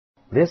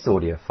This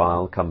audio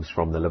file comes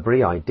from the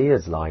L'Abri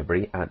Ideas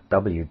Library at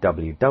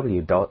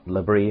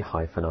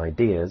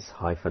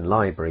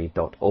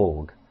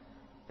www.labri-ideas-library.org.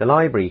 The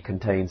library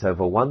contains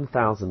over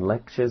 1,000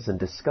 lectures and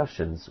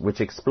discussions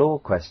which explore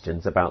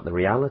questions about the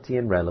reality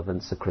and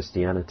relevance of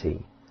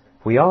Christianity.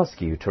 We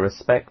ask you to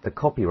respect the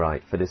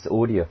copyright for this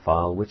audio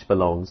file which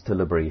belongs to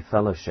L'Abri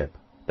Fellowship.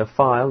 The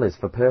file is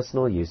for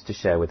personal use to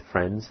share with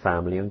friends,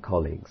 family and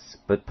colleagues,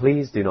 but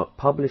please do not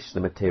publish the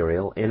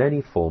material in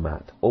any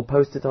format or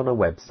post it on a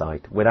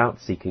website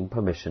without seeking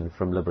permission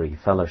from L'Abri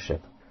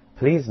Fellowship.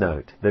 Please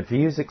note that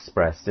views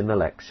expressed in the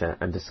lecture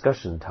and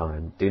discussion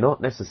time do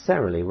not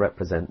necessarily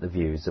represent the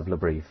views of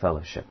L'Abri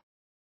Fellowship.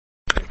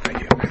 Thank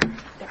you.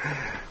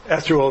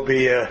 Esther will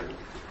be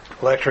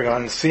lecturing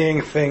on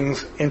Seeing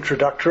Things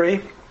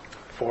Introductory,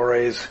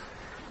 Forays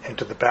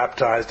into the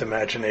Baptized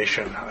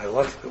Imagination. I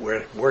love that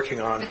we're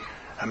working on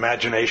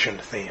imagination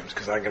themes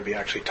because I'm going to be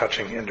actually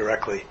touching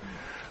indirectly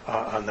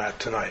on that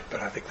tonight.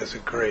 But I think there's a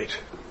great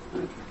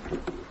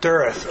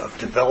dearth of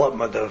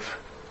development of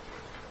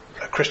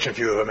a Christian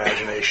view of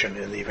imagination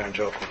in the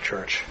evangelical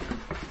church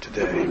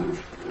today.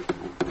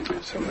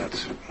 So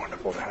that's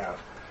wonderful to have.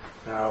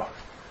 Now,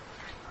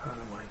 how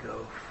do I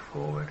go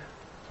forward?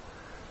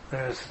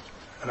 There's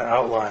an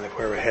outline of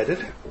where we're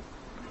headed.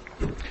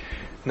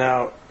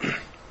 Now,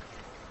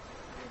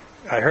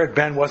 I heard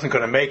Ben wasn't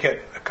going to make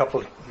it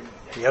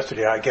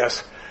yesterday, I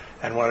guess,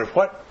 and wondered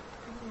what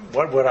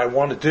would I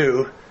want to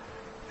do.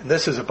 And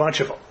this is a bunch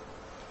of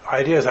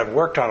ideas I've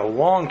worked on a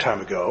long time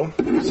ago.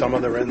 Some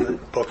of them are in the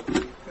book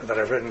that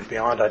I've written,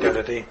 Beyond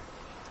Identity.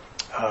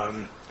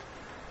 But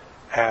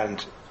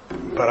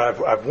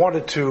I've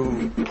wanted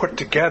to put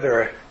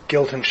together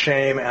guilt and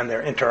shame and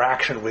their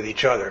interaction with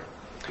each other,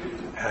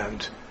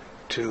 and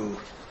to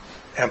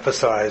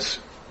emphasize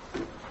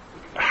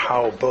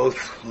how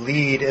both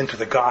lead into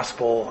the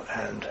gospel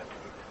and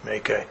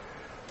make a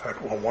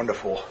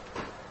wonderful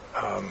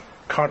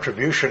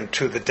contribution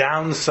to the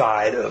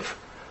downside of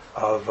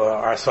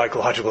our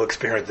psychological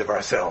experience of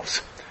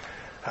ourselves.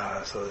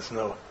 So there's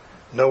no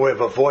way of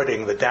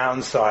avoiding the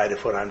downside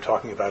of what I'm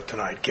talking about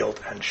tonight,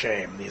 guilt and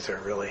shame. These are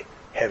really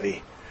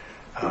heavy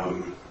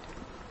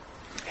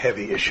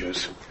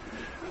issues.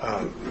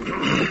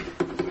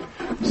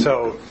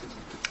 So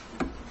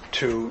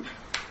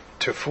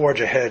to forge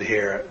ahead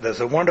here,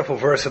 there's a wonderful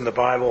verse in the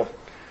Bible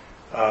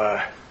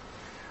that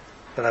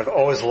I've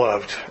always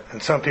loved.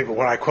 And some people,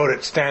 when I quote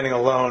it standing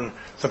alone,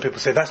 some people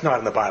say, that's not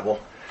in the Bible.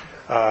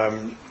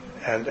 And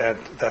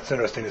that's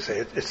interesting to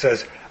say. It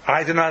says,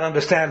 I do not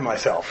understand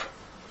myself.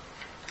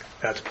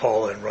 That's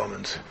Paul in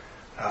Romans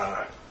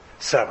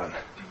 7.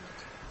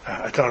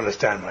 I don't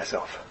understand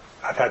myself.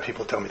 I've had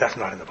people tell me that's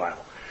not in the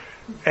Bible.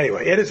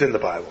 Anyway, it is in the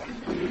Bible.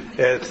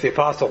 It's the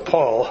Apostle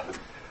Paul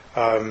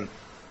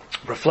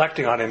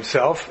reflecting on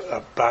himself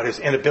about his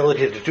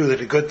inability to do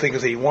the good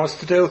things that he wants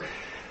to do,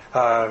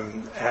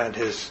 and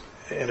his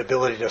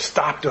inability to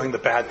stop doing the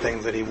bad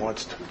things that he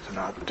wants to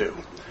not do.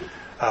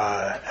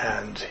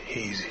 And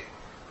he's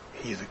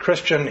a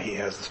Christian. He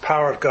has this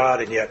power of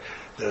God, and yet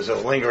there's a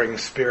lingering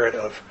spirit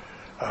or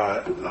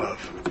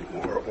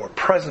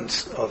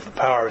presence of the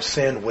power of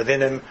sin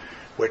within him,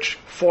 which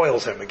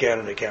foils him again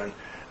and again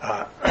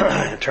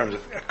in terms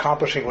of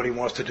accomplishing what he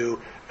wants to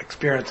do,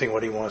 experiencing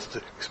what he wants to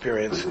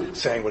experience,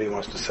 saying what he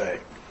wants to say.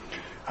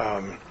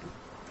 And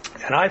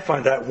I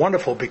find that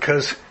wonderful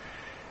because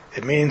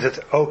it means it's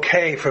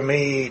okay for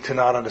me to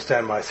not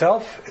understand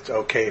myself. It's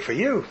okay for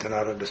you to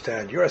not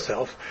understand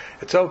yourself.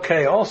 It's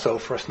okay also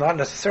for us not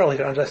necessarily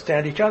to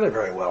understand each other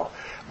very well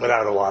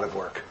without a lot of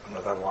work,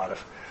 without a lot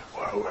of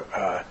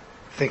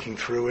thinking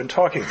through and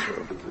talking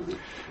through.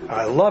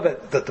 I love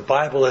it that the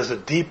Bible is a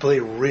deeply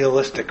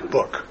realistic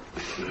book.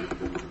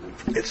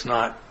 It's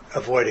not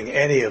avoiding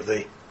any of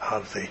the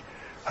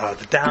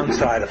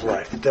downside of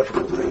life, the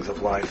difficult things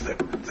of life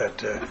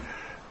that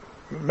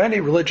many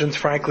religions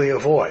frankly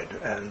avoid,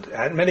 and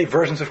many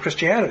versions of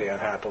Christianity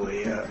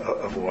unhappily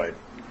avoid.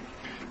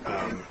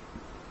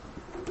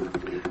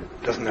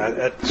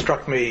 It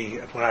struck me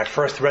when I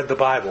first read the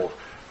Bible.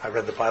 I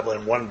read the Bible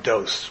in one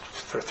dose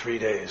for 3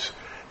 days.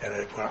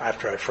 And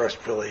after I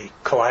first really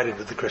collided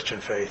with the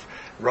Christian faith,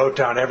 wrote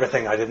down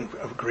everything I didn't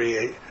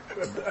agree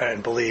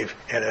and believe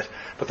in it.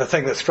 But the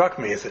thing that struck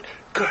me is that,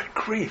 good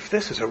grief,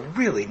 this is a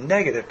really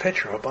negative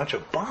picture of a bunch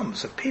of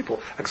bums of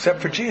people,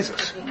 except for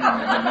Jesus. You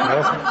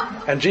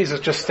know? And Jesus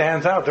just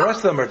stands out. The rest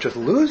of them are just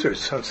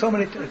losers. On so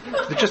many,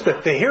 just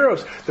the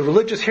heroes, the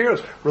religious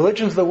heroes.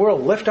 Religions of the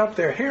world lift up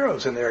their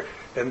heroes, and they're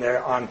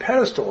on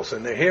pedestals,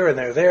 and they're here and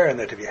they're there, and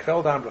they're to be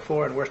fell down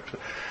before and worshipped.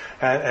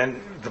 And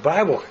the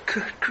Bible,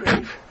 good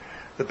grief,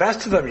 the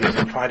best of them you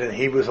can find in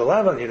Hebrews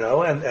 11, you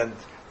know, and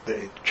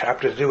the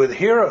chapter to do with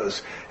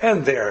heroes,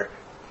 and they're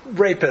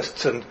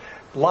rapists and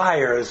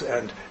liars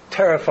and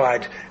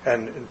terrified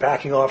and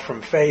backing off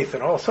from faith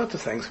and all sorts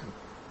of things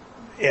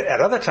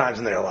at other times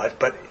in their life,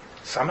 but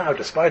somehow,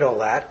 despite all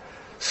that,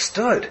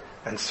 stood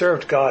and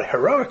served God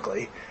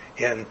heroically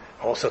in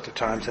all sorts of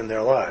times in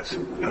their lives,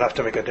 enough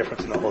to make a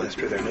difference in the whole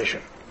history of their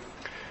nation.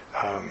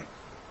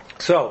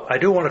 So I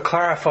do want to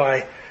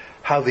clarify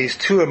how these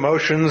two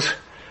emotions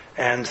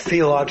and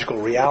theological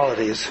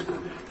realities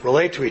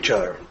relate to each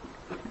other.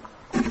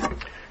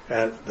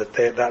 And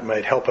that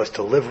might help us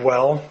to live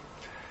well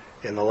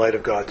in the light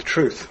of God's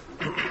truth.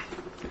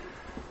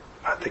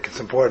 I think it's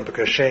important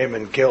because shame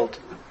and guilt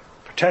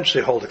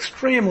potentially hold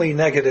extremely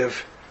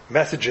negative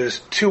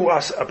messages to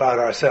us about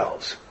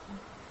ourselves.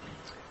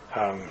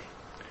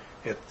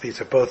 These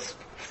are both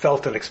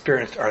felt and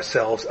experienced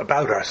ourselves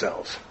about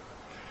ourselves.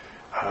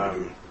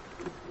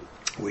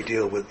 We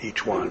deal with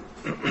each one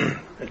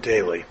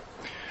daily.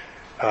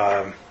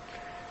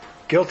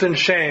 Guilt and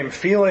shame.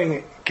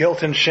 Feeling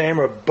guilt and shame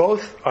are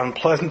both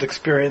unpleasant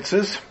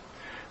experiences,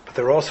 but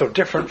they're also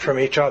different from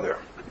each other.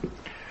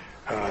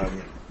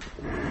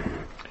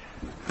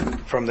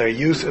 From their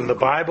use in the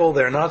Bible,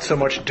 they're not so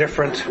much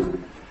different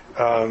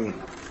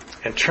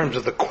in terms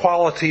of the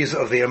qualities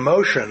of the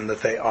emotion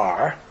that they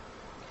are,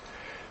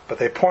 but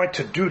they point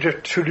to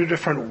two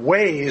different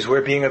ways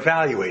we're being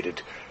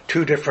evaluated,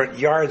 two different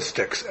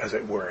yardsticks, as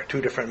it were, two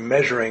different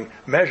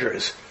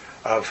measures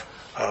of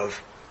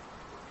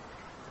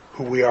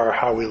who we are,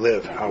 how we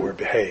live, how we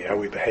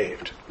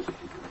behaved,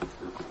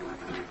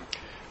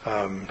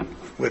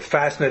 with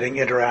fascinating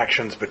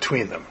interactions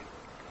between them.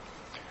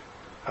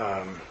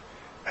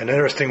 An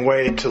interesting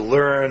way to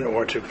learn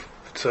or to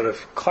sort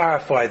of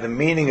clarify the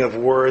meaning of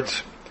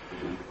words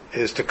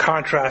is to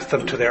contrast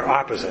them to their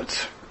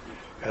opposites.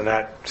 And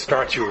that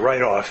starts you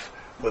right off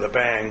with a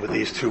bang with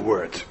these two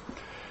words.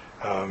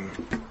 In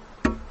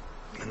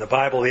the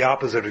Bible, the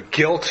opposite of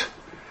guilt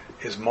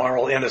is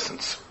moral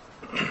innocence.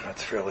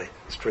 That's fairly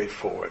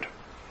straightforward.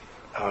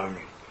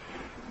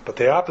 But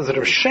the opposite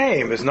of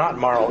shame is not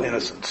moral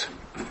innocence.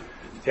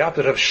 The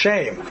opposite of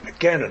shame,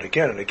 again and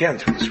again and again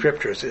through the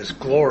Scriptures, is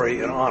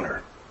glory and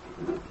honor.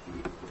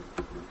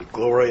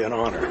 Glory and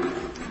honor.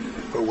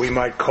 What we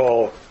might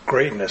call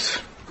greatness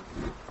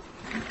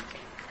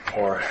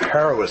or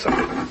heroism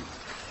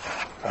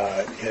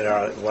in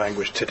our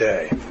language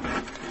today.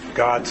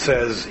 God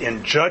says,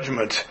 in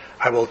judgment,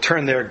 I will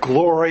turn their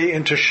glory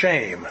into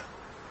shame.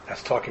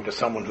 That's talking to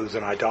someone who's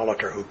an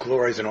idolater, who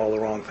glories in all the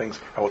wrong things.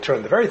 I will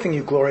turn the very thing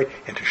you glory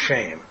into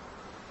shame,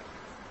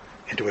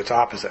 into its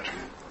opposite.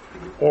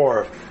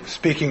 Or,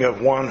 speaking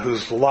of one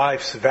whose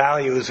life's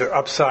values are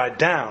upside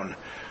down,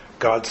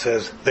 God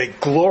says, they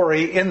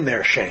glory in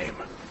their shame.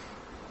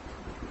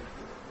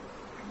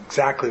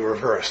 Exactly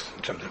reversed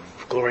in terms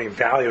of glorying,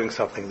 valuing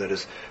something that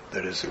is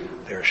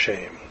their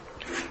shame.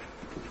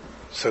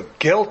 So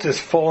guilt is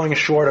falling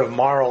short of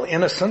moral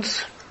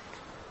innocence.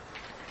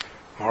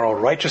 Moral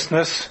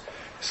righteousness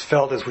is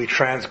felt as we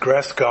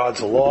transgress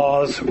God's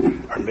laws,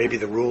 or maybe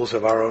the rules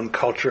of our own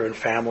culture and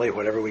family,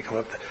 whatever we come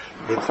up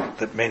with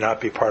that may not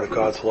be part of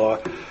God's law.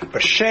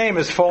 But shame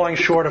is falling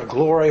short of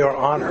glory or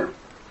honor,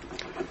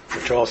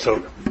 which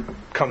also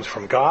comes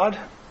from God,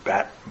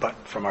 but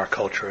from our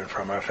culture and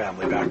from our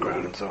family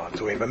background and so on.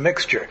 So we have a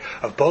mixture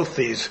of both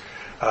these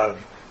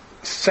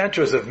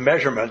centers of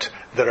measurement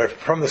that are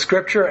from the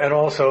Scripture and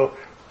also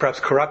perhaps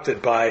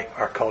corrupted by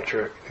our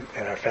culture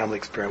and our family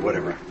experience,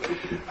 whatever.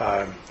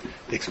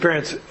 The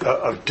experience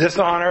of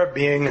dishonor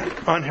being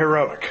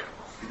unheroic.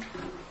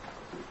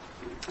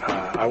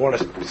 I want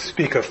to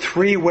speak of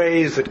three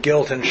ways that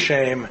guilt and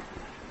shame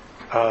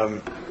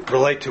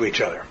relate to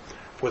each other.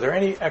 Were there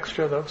any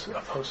extra of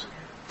those?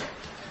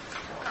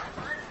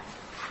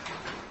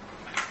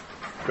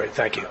 Great,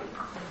 thank you.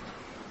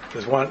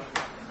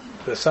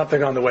 There's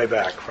something on the way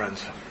back,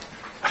 friends.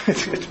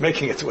 It's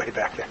making its way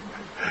back there.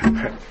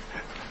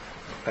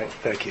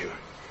 Thank you.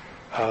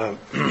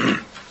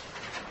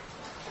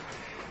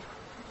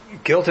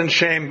 Guilt and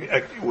shame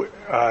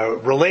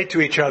relate to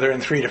each other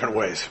in three different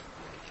ways.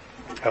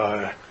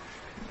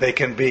 They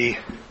can be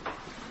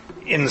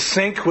in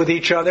sync with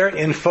each other,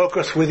 in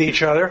focus with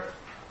each other.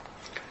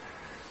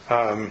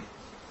 And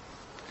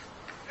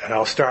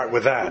I'll start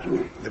with that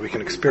we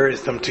can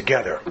experience them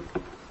together.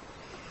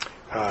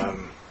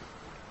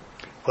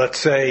 Let's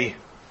say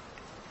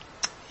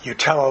you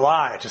tell a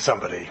lie to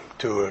somebody,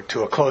 to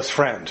a close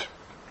friend,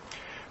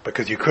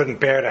 because you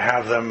couldn't bear to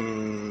have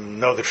them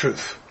know the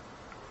truth.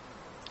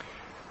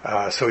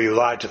 So you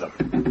lied to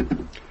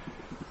them.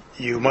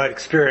 You might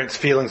experience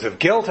feelings of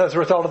guilt as a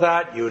result of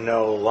that. You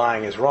know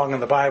lying is wrong in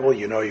the Bible.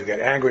 You know you get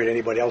angry at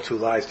anybody else who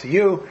lies to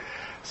you.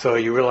 So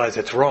you realize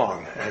it's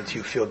wrong, and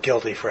you feel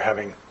guilty for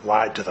having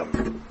lied to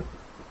them.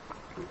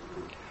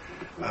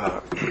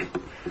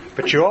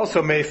 But you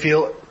also may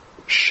feel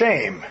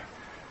shame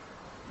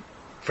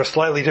for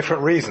slightly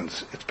different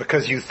reasons. It's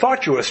because you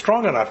thought you were a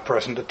strong enough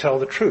person to tell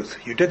the truth.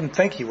 You didn't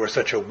think you were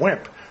such a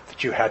wimp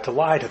that you had to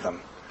lie to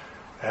them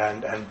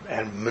and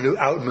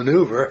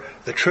outmaneuver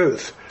the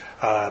truth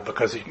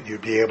because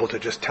you'd be able to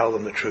just tell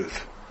them the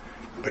truth.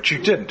 But you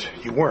didn't.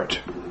 You weren't.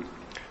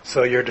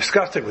 So you're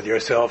disgusted with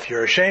yourself.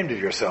 You're ashamed of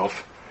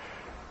yourself.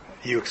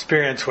 You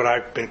experience what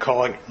I've been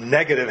calling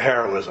negative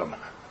heroism.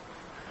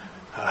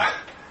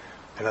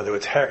 In other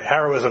words,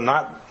 heroism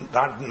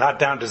not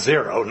down to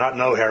zero, not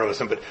no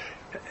heroism, but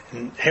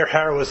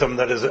heroism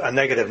that is a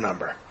negative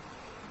number.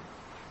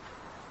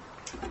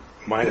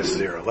 Minus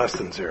zero, less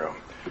than zero.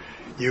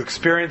 You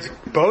experience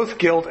both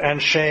guilt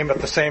and shame at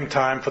the same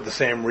time for the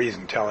same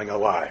reason, telling a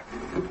lie.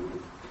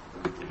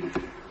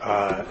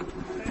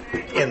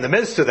 In the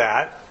midst of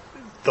that,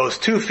 those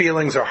two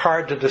feelings are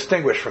hard to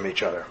distinguish from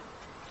each other.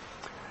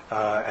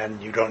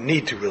 And you don't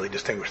need to really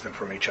distinguish them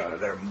from each other.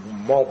 They're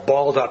all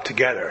balled up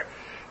together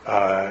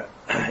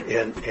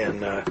in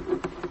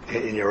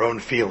your own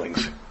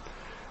feelings.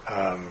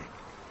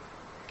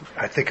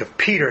 I think of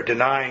Peter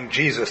denying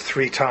Jesus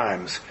 3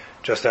 times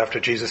just after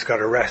Jesus got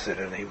arrested,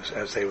 and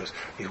as they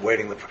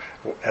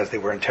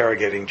were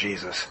interrogating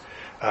Jesus.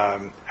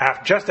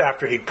 Just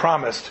after he'd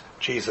promised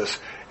Jesus,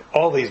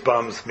 all these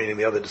bums, meaning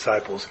the other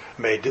disciples,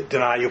 may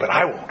deny you, but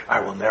I won't. I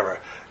will never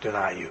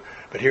deny you.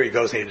 But here he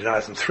goes and he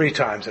denies them 3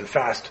 times in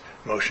fast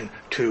motion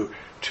to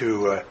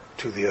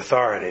the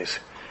authorities.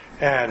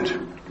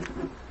 And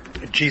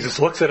Jesus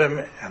looks at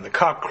him, and the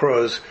cock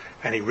crows,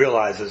 and he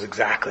realizes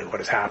exactly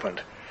what has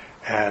happened.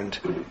 And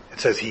it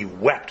says he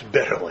wept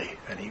bitterly,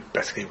 and he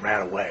basically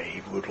ran away.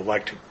 He would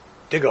like to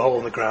dig a hole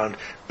in the ground,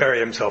 bury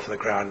himself in the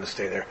ground, and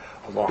stay there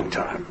a long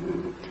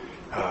time.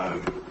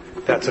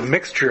 That's a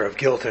mixture of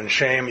guilt and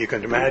shame. You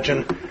can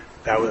imagine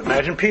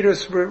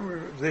Peter's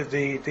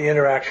the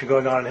interaction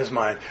going on in his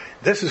mind.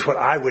 This is what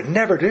I would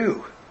never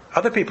do.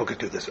 Other people could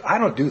do this. I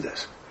don't do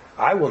this.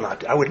 I will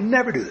not. I would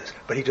never do this.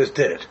 But he just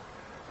did it.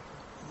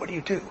 What do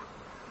you do?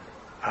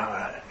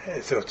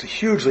 So it's a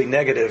hugely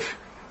negative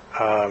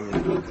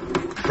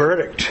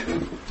verdict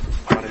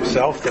on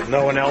himself that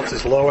no one else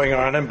is lowering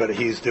on him, but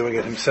he's doing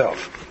it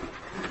himself.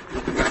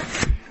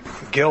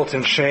 Guilt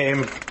and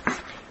shame,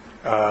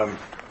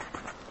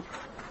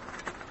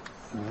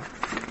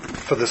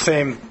 for the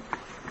same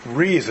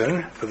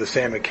reason, for the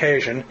same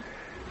occasion,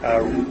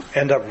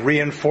 end up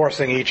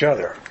reinforcing each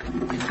other,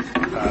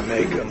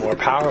 make a more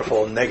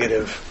powerful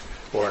negative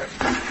or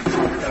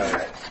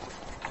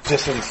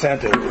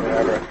disincentive for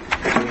ever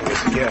doing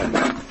this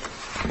again.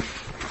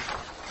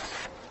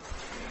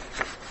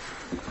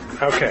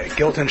 Okay,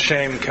 guilt and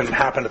shame can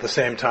happen at the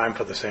same time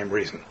for the same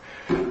reason.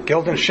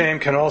 Guilt and shame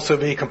can also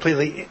be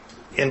completely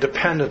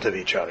independent of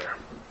each other.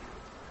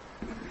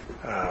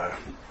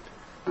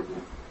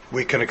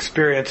 We can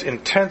experience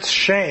intense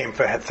shame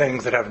for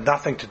things that have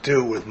nothing to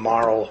do with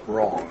moral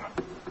wrong.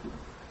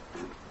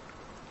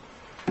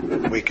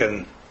 We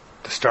can,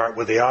 to start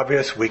with the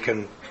obvious,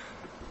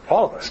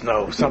 all of us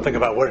know something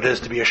about what it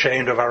is to be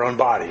ashamed of our own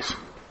bodies.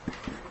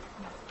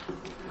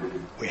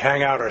 We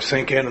hang out or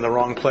sink in the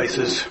wrong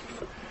places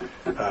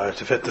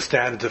to fit the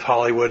standards of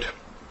Hollywood.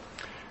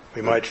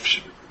 We might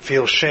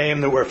feel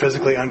shame that we're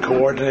physically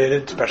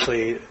uncoordinated,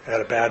 especially at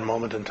a bad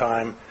moment in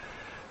time.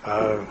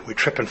 We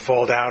trip and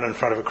fall down in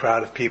front of a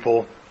crowd of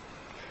people.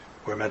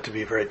 We're meant to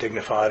be very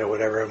dignified or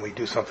whatever, and we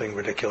do something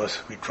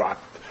ridiculous. We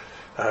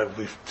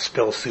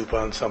spill soup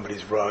on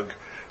somebody's rug.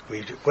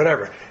 We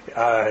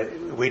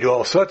do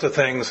all sorts of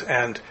things,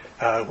 and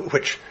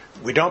which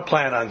we don't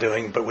plan on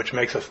doing, but which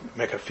make us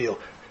feel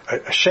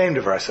ashamed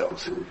of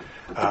ourselves.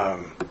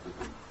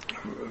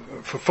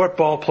 For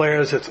football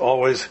players, it's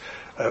always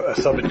a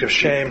subject of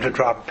shame to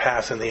drop a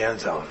pass in the end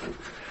zone.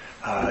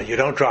 You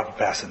don't drop a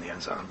pass in the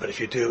end zone, but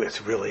if you do,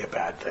 it's really a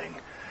bad thing.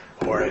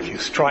 Or if you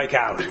strike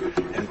out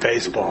in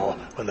baseball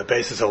when the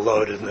bases are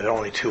loaded and there are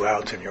only 2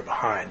 outs and you're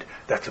behind,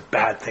 that's a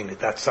bad thing.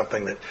 That's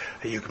something that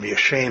you can be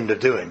ashamed of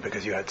doing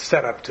because you had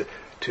set up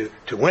to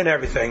win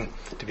everything,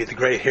 to be the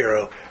great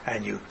hero,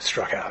 and you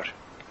struck out.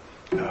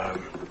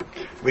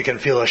 We can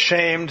feel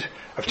ashamed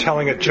of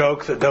telling a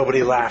joke that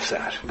nobody laughs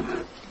at.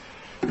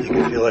 You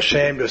can feel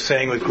ashamed of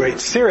saying with great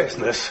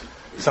seriousness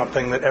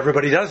something that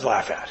everybody does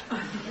laugh at.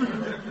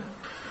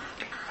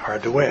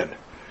 Hard to win.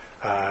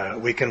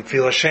 We can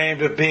feel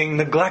ashamed of being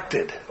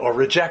neglected or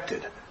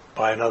rejected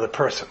by another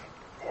person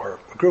or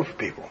a group of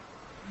people.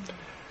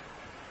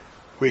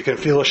 We can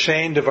feel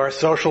ashamed of our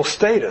social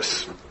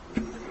status.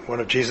 One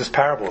of Jesus'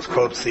 parables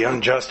quotes the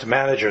unjust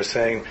manager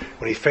saying,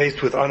 when he's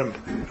faced with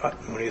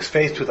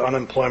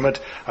unemployment,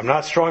 I'm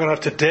not strong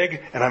enough to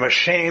dig and I'm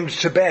ashamed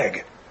to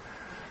beg.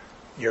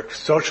 Your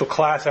social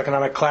class,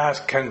 economic class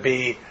can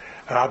be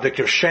an object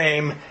of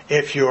shame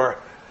if you're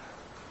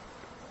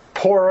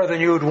poorer than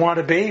you would want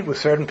to be with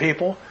certain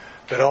people,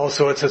 but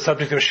also it's a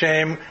subject of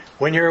shame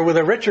when you're with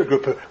a richer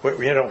group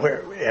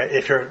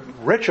if you're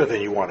richer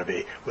than you want to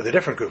be with a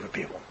different group of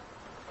people.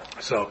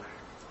 So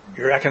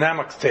your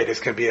economic status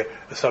can be a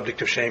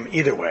subject of shame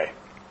either way.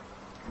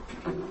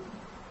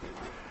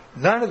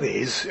 None of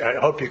these, I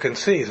hope you can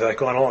see as I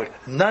go along,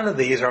 none of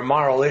these are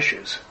moral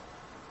issues.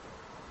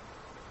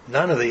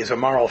 None of these are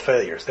moral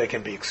failures. They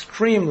can be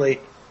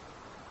extremely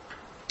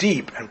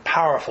deep and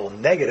powerful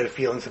negative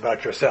feelings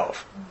about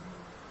yourself.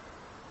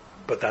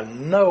 But there are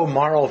no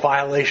moral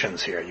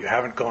violations here. You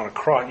haven't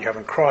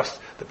crossed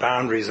the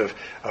boundaries of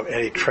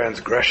any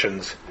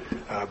transgressions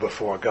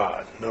before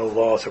God. No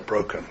laws are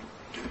broken.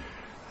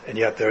 And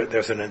yet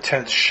there's an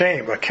intense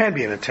shame, or can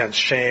be an intense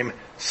shame,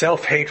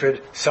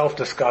 self-hatred,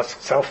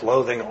 self-disgust,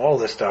 self-loathing, all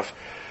this stuff.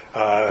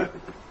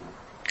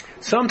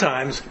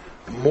 Sometimes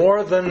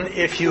more than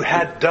if you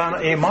had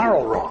done a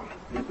moral wrong.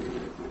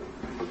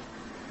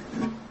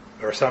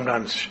 Or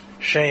sometimes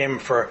shame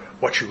for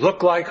what you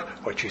look like,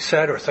 what you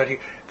said, or something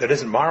that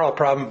isn't moral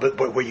problem,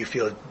 but where you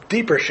feel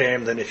deeper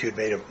shame than if you'd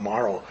made a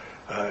moral,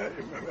 a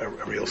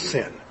real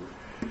sin.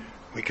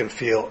 We can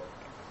feel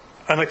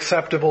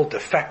unacceptable,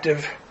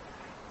 defective.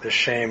 This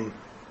shame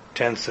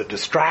tends to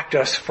distract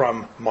us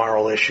from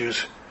moral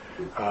issues,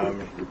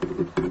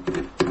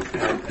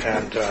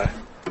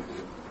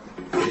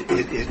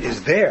 it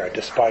is there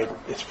despite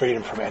its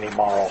freedom from any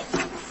moral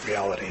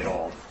reality at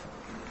all.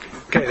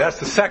 Okay, that's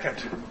the second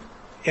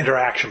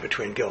interaction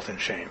between guilt and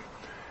shame.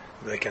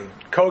 They can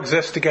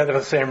coexist together for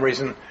the same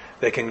reason.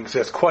 They can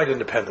exist quite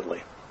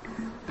independently.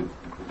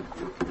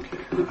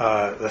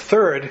 The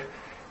third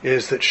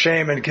is that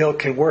shame and guilt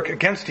can work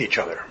against each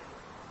other.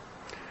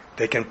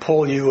 They can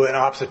pull you in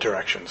opposite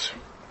directions.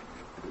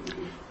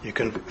 You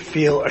can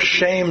feel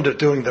ashamed of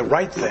doing the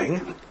right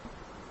thing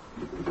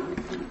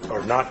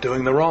or not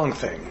doing the wrong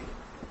thing.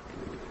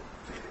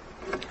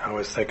 I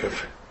always think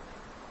of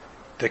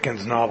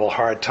Dickens' novel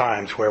Hard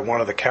Times, where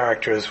one of the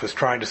characters was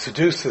trying to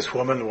seduce this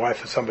woman, the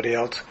wife of somebody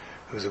else,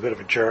 who's a bit of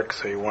a jerk,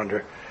 so you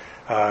wonder.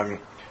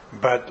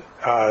 But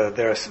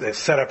they're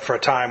set up for a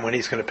time when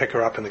he's going to pick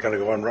her up and they're going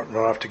to go and run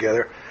off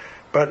together.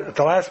 But at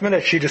the last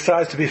minute, she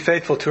decides to be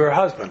faithful to her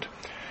husband.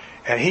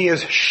 And he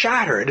is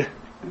shattered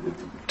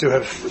to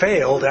have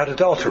failed at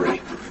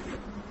adultery.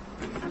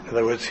 In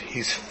other words,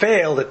 he's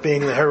failed at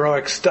being the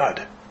heroic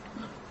stud.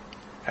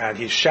 And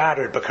he's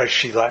shattered because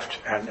she left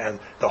and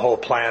the whole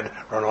plan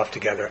run off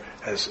together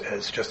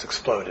has just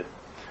exploded.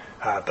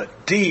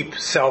 But deep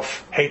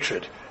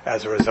self-hatred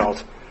as a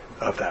result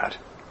of that.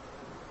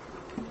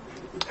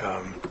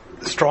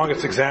 The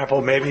strongest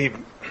example, maybe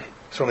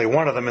it's only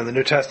one of them in the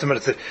New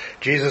Testament, is that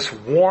Jesus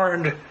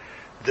warned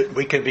that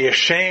we can be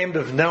ashamed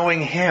of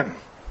knowing Him.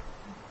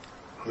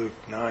 Luke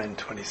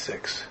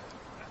 9:26.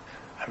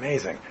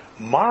 Amazing.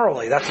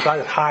 Morally, that's about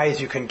as high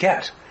as you can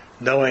get,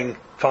 knowing,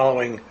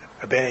 following,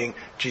 obeying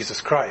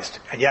Jesus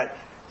Christ. And yet,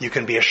 you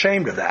can be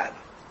ashamed of that.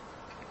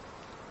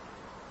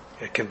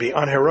 It can be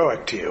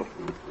unheroic to you.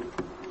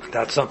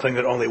 That's something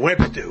that only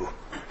wimps do.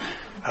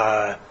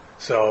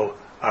 So,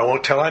 I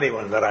won't tell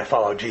anyone that I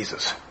follow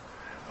Jesus.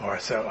 Or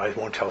so I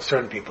won't tell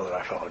certain people that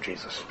I follow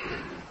Jesus.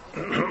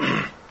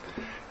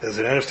 There's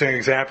an interesting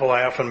example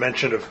I often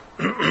mention of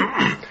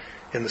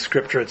in the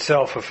scripture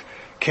itself of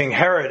King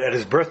Herod at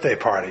his birthday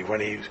party when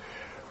he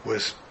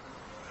was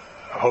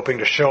hoping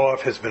to show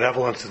off his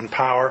benevolence and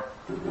power.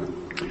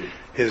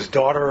 His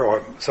daughter,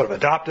 or sort of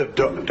adoptive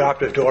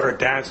daughter,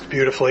 danced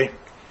beautifully,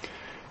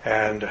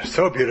 and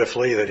so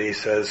beautifully that he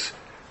says,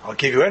 "I'll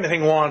give you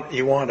anything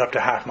you want up to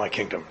half my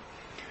kingdom."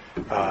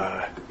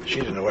 She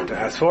didn't know what to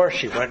ask for.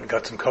 She went and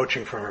got some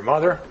coaching from her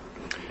mother,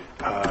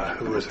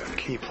 who was a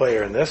key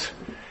player in this,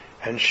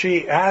 and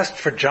she asked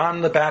for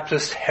John the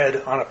Baptist's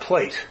head on a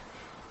plate.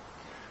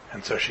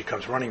 And so she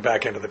comes running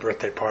back into the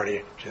birthday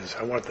party. She says,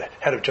 "I want the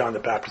head of John the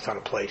Baptist on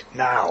a plate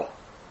now,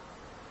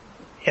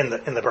 in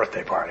the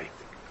birthday party,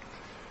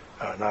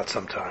 not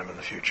sometime in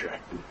the future."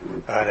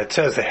 And it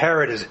says that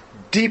Herod is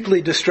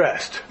deeply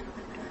distressed.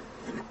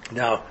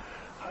 Now,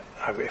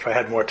 if I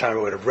had more time,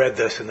 I would have read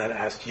this and then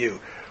asked you,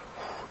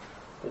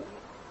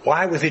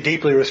 why was he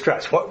deeply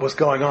distressed? What was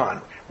going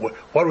on?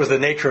 What was the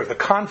nature of the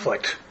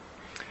conflict?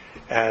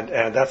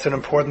 And that's an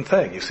important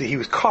thing. You see, he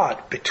was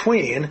caught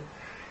between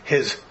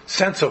his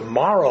sense of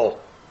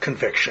moral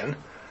conviction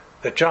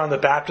that John the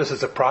Baptist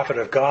is a prophet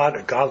of God,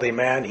 a godly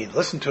man. He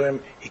listened to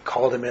him. He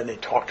called him in. He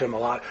talked to him a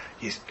lot.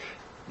 He's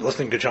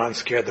listening to John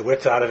scared the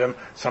wits out of him.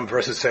 Some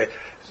verses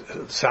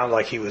sound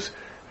like he was,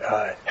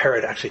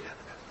 Herod actually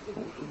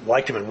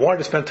liked him and wanted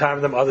to spend time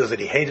with him. Others that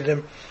he hated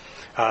him.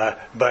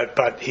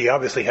 But he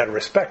obviously had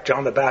respect.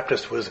 John the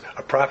Baptist was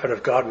a prophet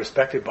of God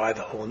respected by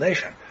the whole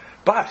nation.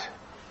 But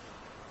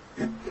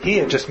he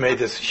had just made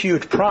this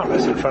huge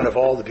promise in front of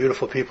all the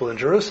beautiful people in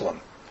Jerusalem.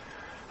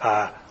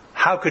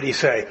 How could he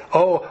say,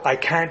 "Oh, I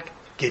can't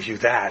give you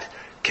that.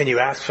 Can you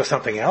ask for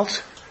something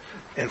else?"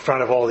 in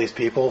front of all these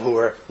people who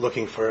are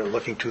looking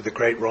to the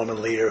great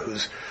Roman leader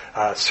who's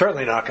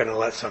certainly not going to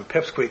let some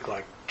pipsqueak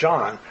like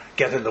John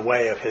get in the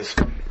way of his,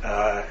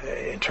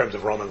 in terms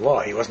of Roman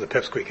law. He wasn't a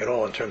pipsqueak at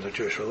all in terms of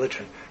Jewish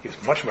religion. He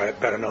was much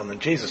better known than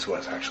Jesus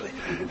was, actually,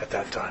 at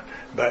that time.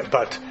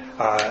 But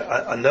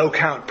a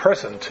no-count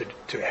person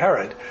to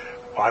Herod,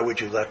 why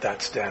would you let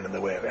that stand in the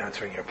way of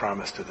answering your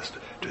promise to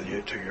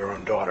your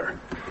own daughter?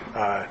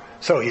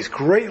 So he's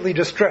greatly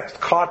distressed,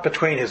 caught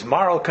between his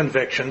moral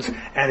convictions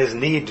and his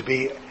need to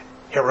be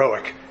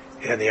heroic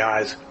in the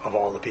eyes of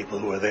all the people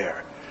who are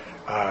there.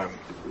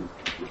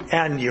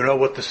 And you know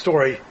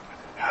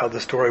how the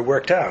story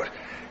worked out.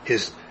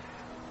 His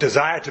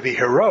desire to be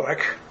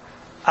heroic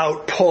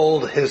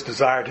outpulled his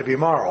desire to be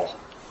moral.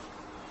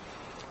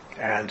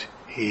 And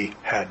he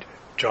had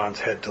John's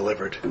head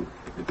delivered,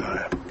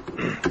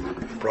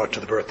 brought to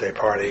the birthday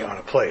party on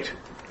a plate.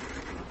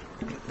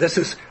 This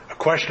is a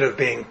question of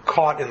being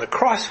caught in the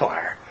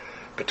crossfire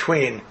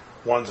between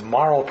one's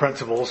moral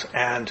principles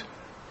and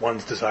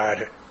one's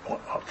desire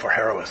for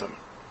heroism.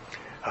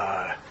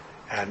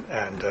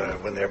 And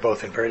when they're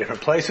both in very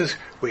different places,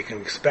 we can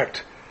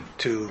expect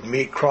to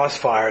meet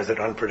crossfires at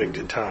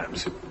unpredicted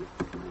times.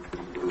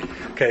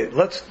 Okay,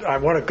 I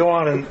want to go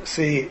on and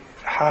see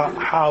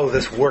how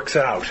this works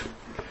out.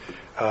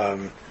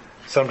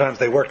 Sometimes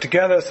they work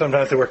together,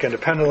 sometimes they work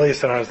independently,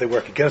 sometimes they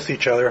work against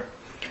each other.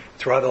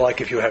 It's rather like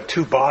if you have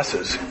two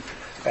bosses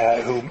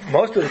who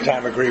most of the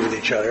time agree with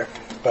each other,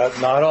 but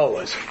not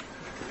always.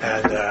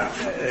 And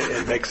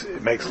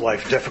it makes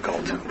life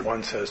difficult.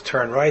 One says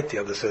turn right, the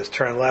other says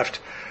turn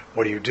left.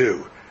 What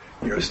do?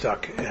 You're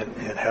stuck in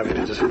having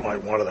to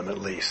disappoint one of them at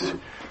least.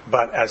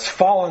 But as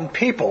fallen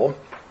people,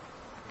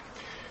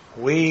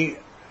 we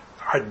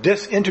are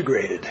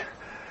disintegrated.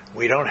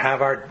 We don't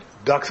have our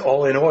ducks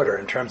all in order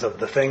in terms of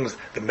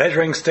the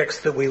measuring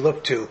sticks that we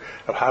look to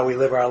of how we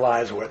live our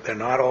lives. They're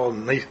not all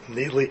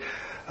neatly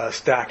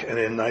stacked and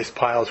in nice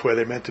piles where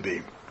they're meant to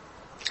be.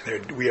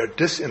 We are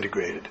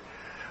disintegrated.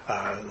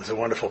 There's a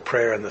wonderful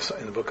prayer in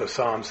the book of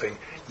Psalms saying,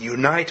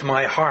 "Unite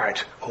my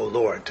heart, O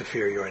Lord, to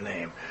fear your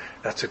name."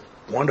 That's a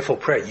wonderful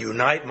prayer.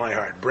 Unite my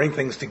heart. Bring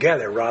things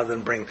together rather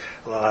than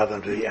allow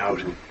them to be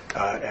out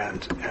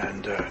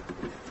and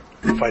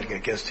fighting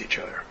against each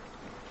other.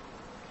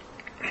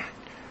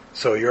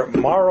 So your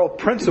moral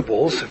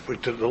principles,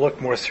 to look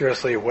more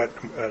seriously at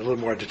a little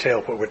more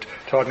detail what we're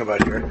talking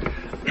about here,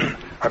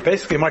 are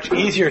basically much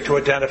easier to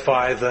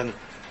identify than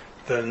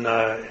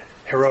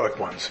heroic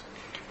ones.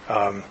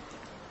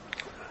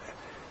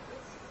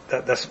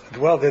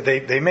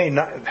 They may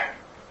not.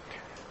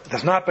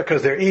 That's not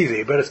because they're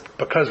easy, but it's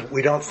because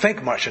we don't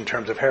think much in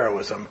terms of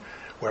heroism.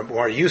 We're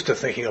more used to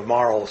thinking of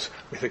morals.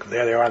 We think,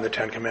 there they are in the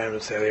Ten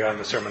Commandments, there they are in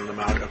the Sermon on the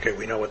Mount. Okay,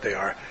 we know what they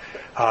are.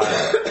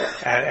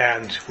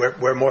 And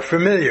we're more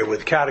familiar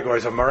with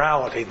categories of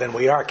morality than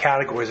we are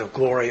categories of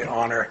glory,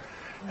 honor,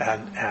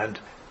 and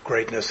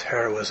greatness,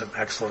 heroism,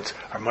 excellence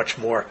are much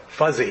more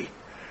fuzzy,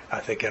 I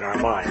think, in our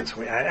minds.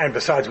 And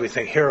besides, we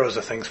think heroes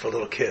are things for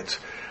little kids,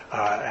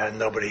 and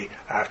nobody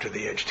after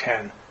the age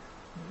 10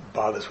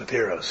 bothers with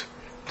heroes.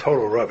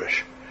 Total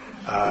rubbish.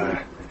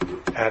 But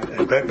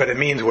it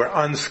means we're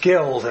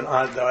unskilled in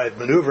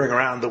maneuvering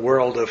around the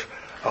world of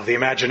the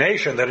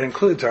imagination that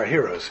includes our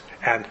heroes,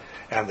 and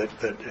that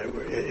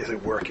is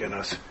at work in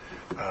us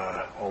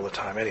all the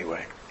time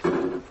anyway.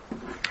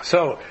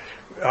 So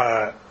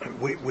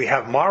we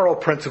have moral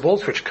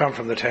principles which come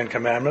from the Ten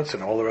Commandments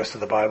and all the rest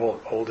of the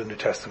Bible, Old and New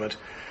Testament.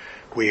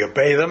 We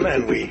obey them,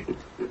 and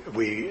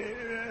we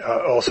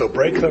also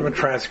break them and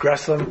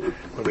transgress them.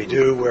 When we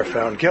do, we're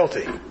found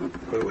guilty,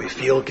 whether we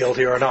feel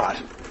guilty or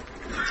not.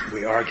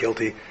 We are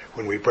guilty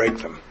when we break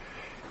them.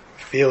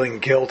 Feeling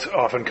guilt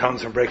often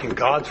comes from breaking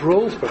God's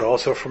rules, but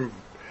also from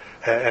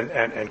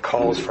and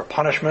calls for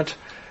punishment,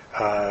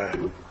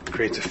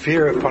 creates a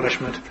fear of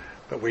punishment.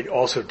 But we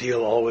also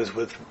deal always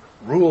with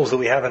rules that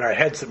we have in our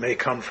heads that may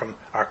come from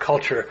our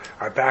culture,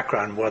 our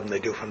background, more than they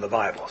do from the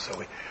Bible.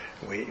 So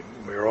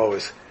we're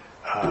always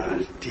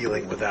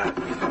dealing with that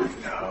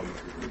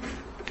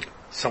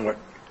somewhat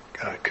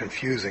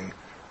confusing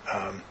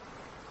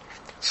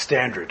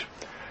standard.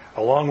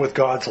 Along with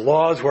God's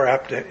laws, we're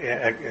apt to,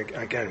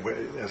 again,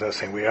 as I was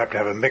saying, we have to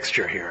have a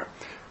mixture here.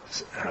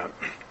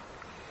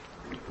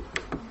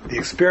 The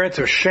experience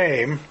of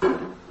shame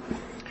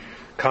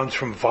comes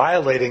from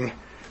violating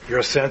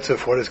your sense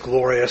of what is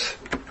glorious,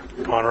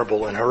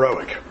 honorable, and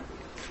heroic.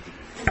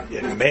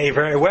 It may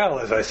very well,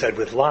 as I said,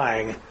 with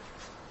lying,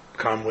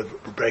 come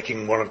with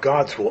breaking one of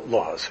God's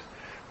laws,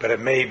 but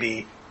it may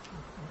be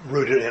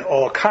rooted in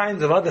all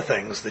kinds of other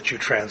things that you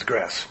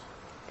transgress.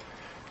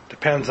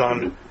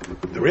 The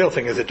real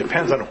thing is it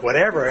depends on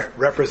whatever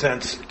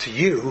represents to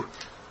you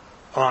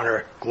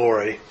honor,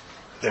 glory,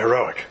 the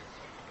heroic,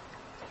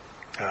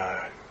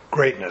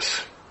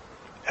 greatness,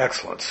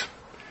 excellence.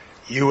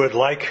 You would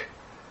like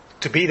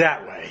to be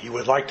that way. You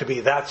would like to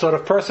be that sort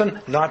of person,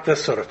 not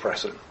this sort of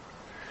person.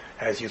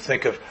 As you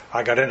think of,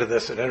 I got into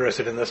this and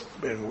interested in this,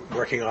 in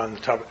working on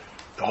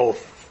the whole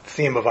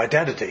theme of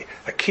identity.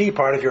 A key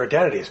part of your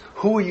identity is,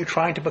 who are you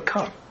trying to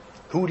become?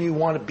 Who do you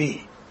want to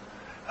be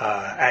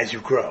as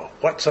you grow?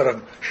 What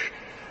sort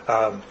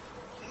of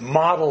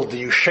model do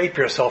you shape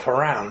yourself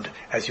around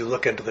as you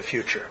look into the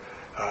future,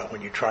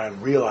 when you try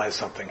and realize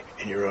something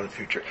in your own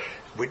future?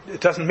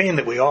 It doesn't mean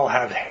that we all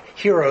have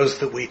heroes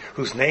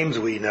whose names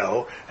we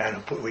know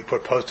and we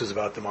put posters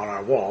about them on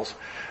our walls.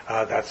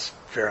 That's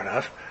fair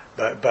enough.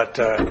 But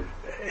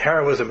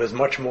heroism is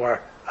much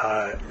more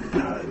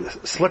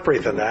slippery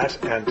than that,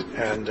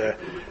 and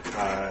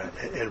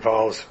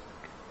involves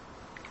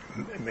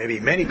maybe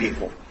many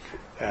people,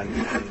 and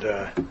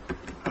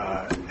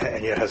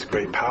yet has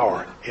great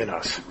power in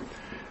us.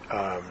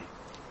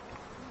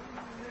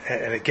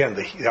 And again,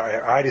 the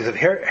ideas of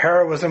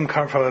heroism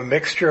come from a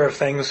mixture of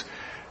things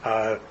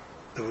that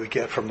we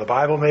get from the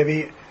Bible,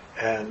 maybe,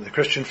 and the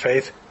Christian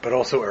faith, but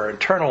also are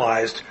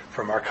internalized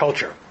from our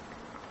culture.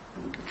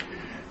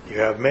 You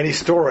have many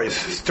stories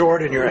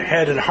stored in your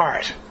head and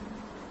heart.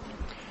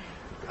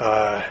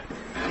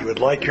 You would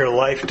like your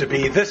life to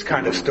be this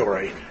kind of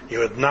story. You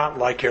would not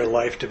like your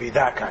life to be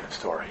that kind of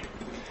story.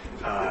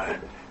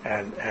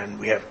 And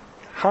we have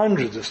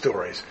hundreds of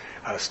stories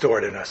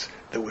stored in us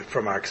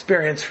from our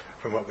experience,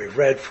 from what we've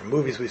read, from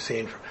movies we've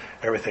seen, from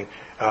everything.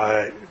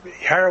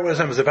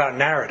 Heroism is about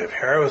narrative.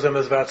 Heroism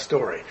is about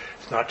story.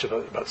 It's not just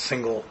about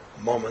single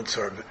moments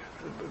or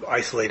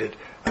isolated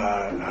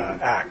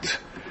acts.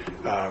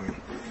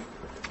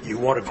 You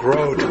want to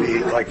grow to be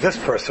like this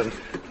person,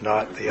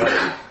 not the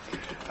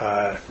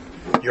other.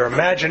 Your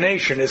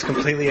imagination is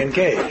completely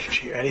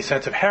engaged. Any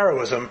sense of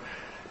heroism,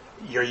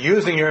 you're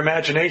using your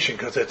imagination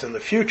because it's in the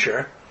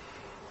future,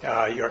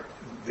 the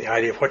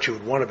idea of what you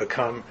would want to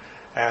become,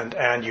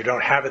 and you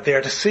don't have it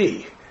there to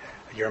see.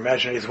 Your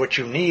imagination is what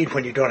you need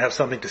when you don't have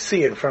something to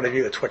see in front of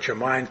you. It's what your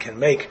mind can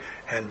make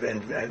and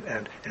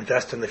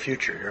invest in the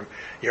future.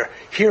 Your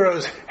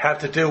heroes have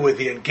to do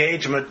with your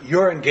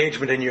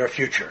engagement in your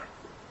future.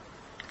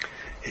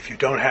 If you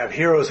don't have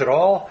heroes at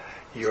all,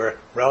 you're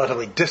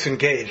relatively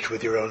disengaged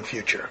with your own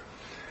future.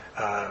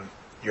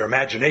 Your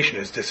imagination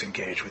is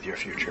disengaged with your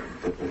future.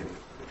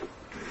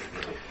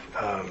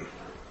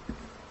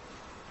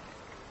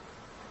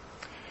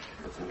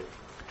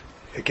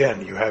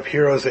 Again, you have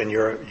heroes and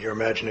your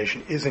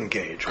imagination is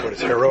engaged. What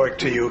is heroic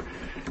to you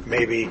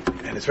may be,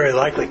 and it's very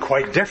likely,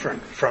 quite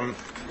different from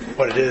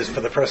what it is for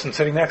the person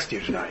sitting next to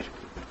you tonight.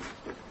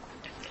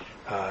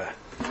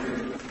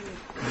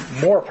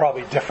 More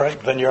probably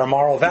different than your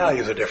moral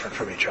values are different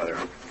from each other.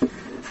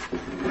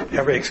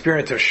 Every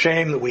experience of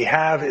shame that we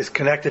have is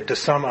connected to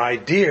some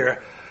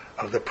idea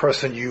of the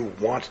person you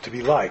want to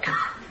be like,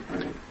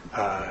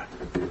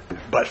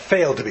 but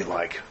failed to be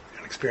like.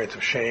 An experience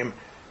of shame,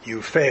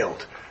 you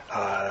failed.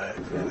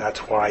 That's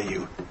why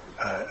you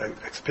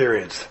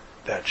experience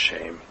that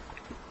shame.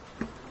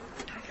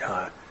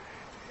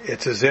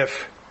 It's as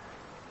if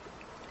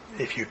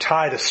you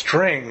tied a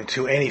string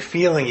to any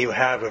feeling you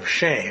have of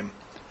shame,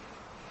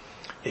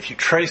 if you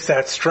trace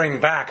that string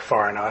back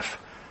far enough,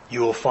 you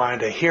will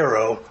find a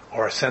hero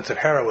or a sense of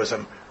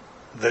heroism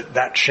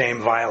that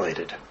shame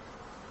violated. Do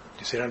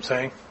you see what I'm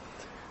saying?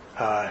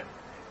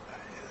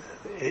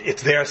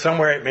 It's there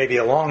somewhere. It may be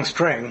a long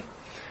string.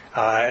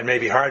 It may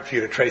be hard for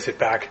you to trace it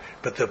back,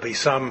 but there'll be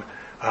some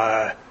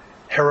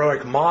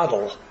heroic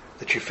model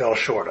that you fell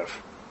short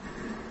of.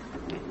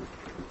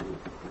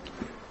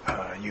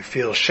 You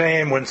feel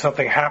shame when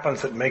something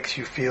happens that makes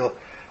you feel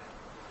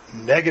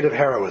negative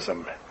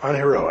heroism,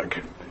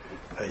 unheroic,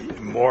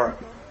 more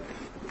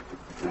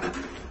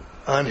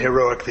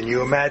unheroic than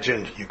you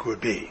imagined you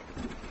could be.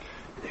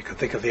 You could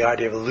think of the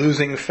idea of a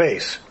losing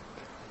face.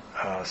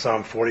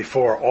 Psalm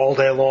 44, all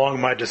day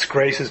long my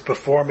disgrace is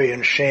before me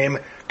and shame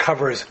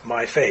covers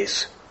my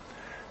face.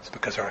 It's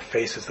because our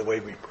face is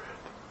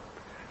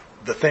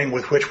the thing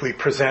with which we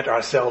present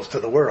ourselves to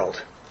the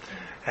world.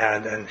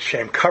 And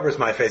shame covers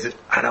my face.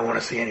 I don't want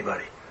to see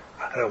anybody.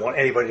 I don't want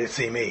anybody to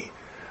see me.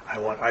 I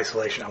want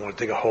isolation. I want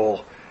to dig a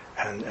hole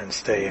and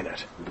stay in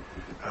it.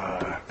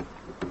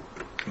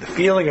 The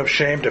feeling of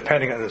shame,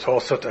 depending on this whole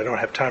subject, I don't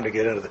have time to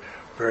get into the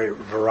very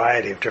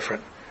variety of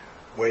different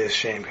ways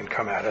shame can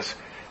come at us.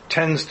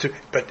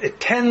 It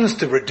tends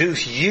to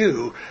reduce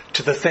you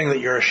to the thing that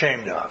you're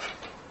ashamed of.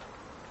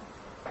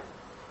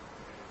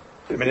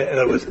 I mean, in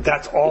other words,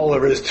 that's all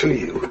there is to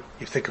you.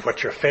 You think of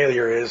what your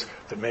failure is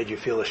that made you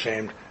feel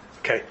ashamed.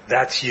 Okay,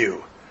 that's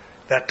you.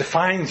 That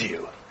defines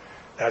you.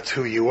 That's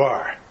who you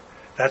are.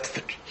 That's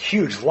the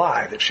huge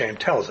lie that shame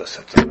tells us.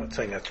 I'm not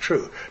saying that's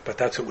true, but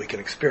that's what we can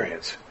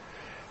experience.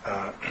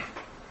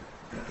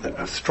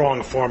 A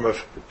strong form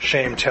of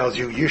shame tells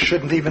you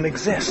shouldn't even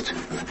exist.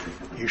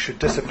 You should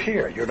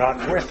disappear. You're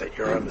not worth it.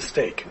 You're a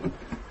mistake.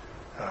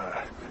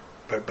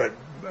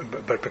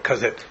 But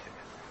because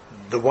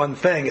the one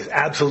thing is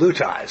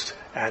absolutized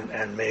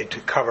and made to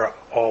cover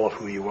all of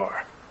who you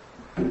are.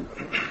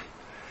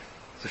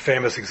 It's a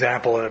famous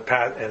example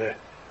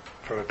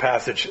from a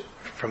passage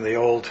from the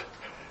old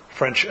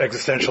French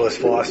existentialist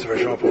philosopher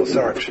Jean-Paul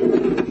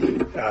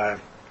Sartre.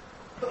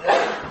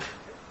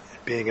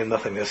 Being in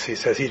nothingness, he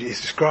says he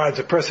describes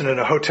a person in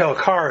a hotel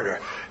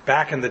corridor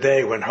back in the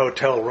day when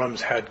hotel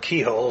rooms had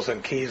keyholes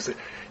and keys.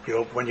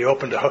 When you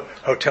opened a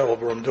hotel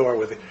room door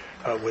with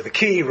a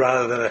key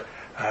rather than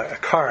a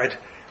card,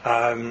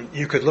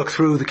 you could look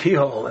through the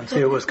keyhole and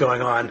see what was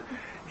going on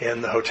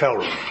in the hotel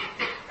room.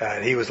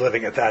 And he was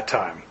living at that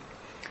time.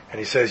 And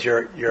he says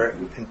you're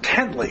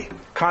intently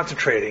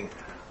concentrating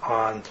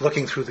on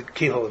looking through the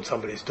keyhole in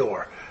somebody's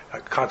door,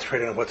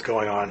 concentrating on what's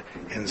going on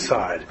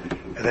inside.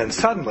 And then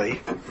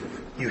suddenly,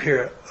 you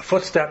hear a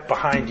footstep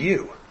behind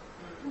you.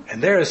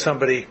 And there is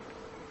somebody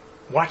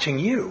watching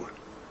you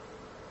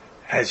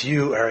as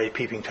you are a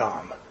peeping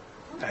Tom,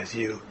 as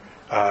you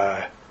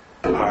are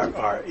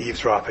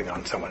eavesdropping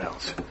on someone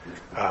else.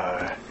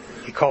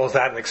 He calls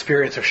that an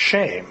experience of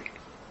shame,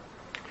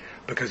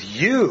 because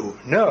you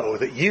know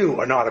that you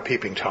are not a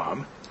peeping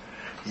Tom.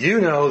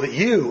 You know that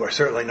you are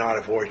certainly not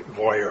a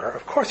voyeur.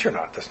 Of course you're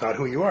not. That's not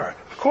who you are.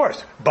 Of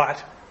course.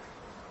 But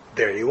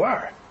there you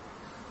are.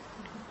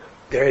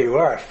 There you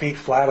are, feet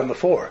flat on the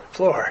floor,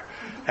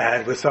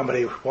 and with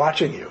somebody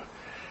watching you.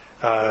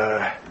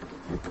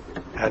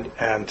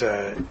 And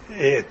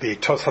it'd be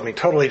something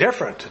totally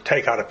different to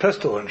take out a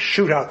pistol and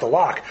shoot out the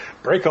lock,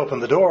 break open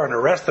the door and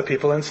arrest the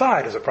people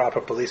inside as a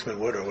proper policeman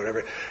would, or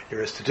whatever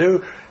there is to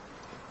do.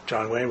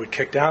 John Wayne would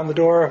kick down the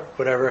door,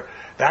 whatever.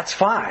 That's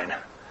fine.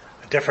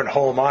 A different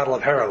whole model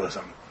of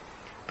heroism.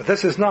 But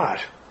this is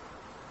not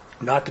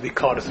to be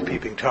caught as a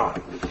peeping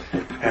Tom.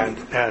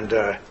 And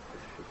the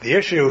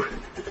issue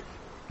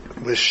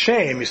with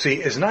shame, you see,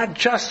 is not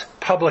just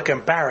public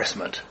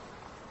embarrassment.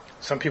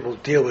 Some people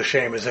deal with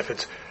shame as if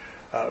it's,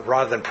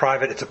 rather than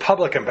private, it's a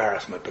public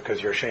embarrassment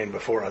because you're ashamed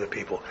before other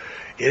people.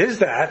 It is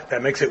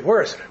that makes it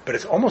worse, but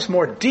it's almost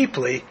more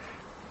deeply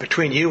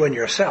between you and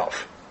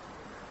yourself.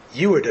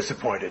 You were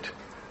disappointed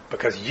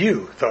because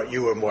you thought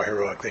you were more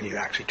heroic than you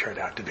actually turned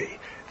out to be.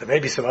 There may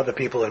be some other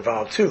people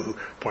involved too who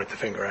point the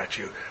finger at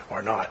you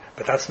or not,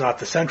 but that's not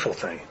the central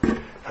thing.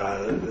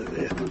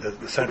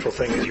 The central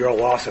thing is your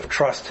loss of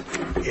trust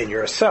in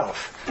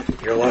yourself,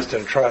 your loss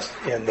of trust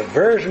in the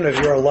version of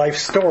your life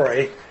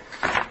story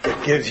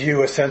that gives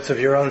you a sense of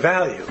your own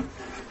value.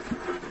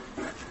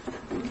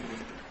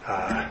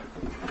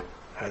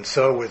 And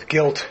so with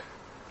guilt,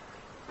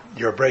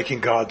 you're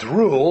breaking God's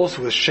rules.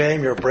 With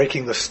shame, you're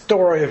breaking the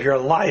story of your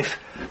life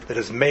that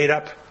is made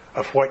up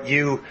of what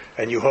you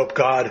and you hope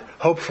God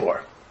hope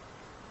for.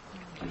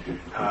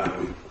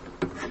 The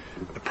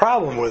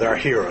problem with our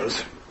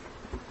heroes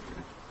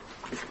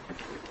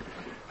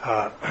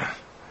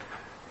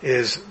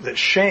is that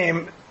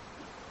shame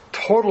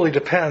totally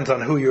depends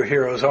on who your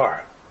heroes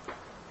are.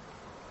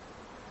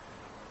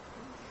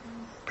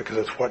 Because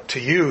it's what to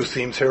you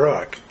seems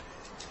heroic.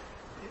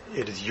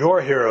 It is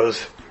your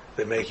heroes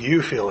that make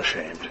you feel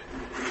ashamed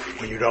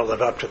when you don't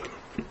live up to them.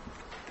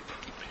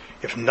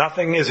 If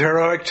nothing is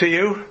heroic to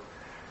you,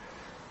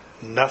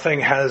 nothing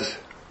has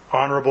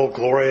honorable,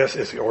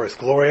 glorious, or is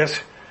glorious,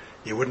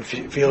 you wouldn't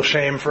feel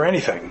shame for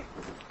anything.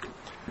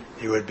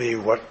 You would be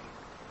what,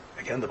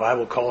 again, the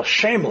Bible calls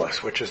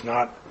shameless, which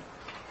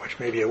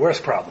may be a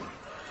worse problem.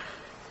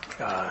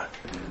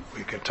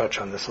 We can touch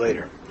on this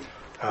later.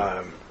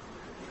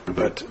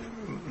 But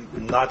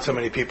not so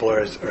many people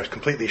are as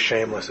completely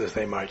shameless as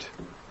they might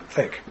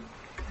think.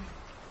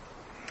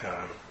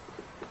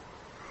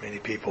 Many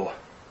people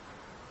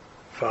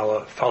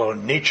follow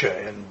Nietzsche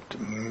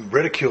in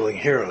ridiculing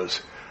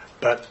heroes,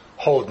 but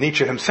hold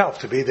Nietzsche himself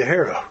to be the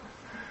hero.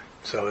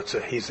 So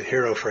he's the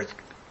hero for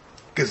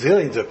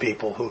gazillions of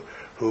people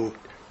who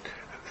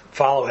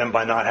follow him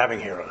by not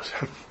having heroes.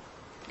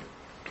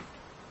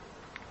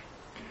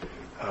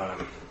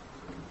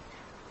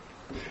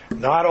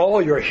 Not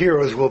all your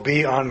heroes will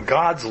be on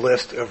God's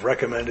list of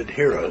recommended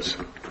heroes.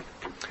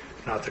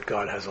 Not that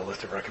God has a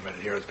list of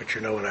recommended heroes, but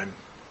you know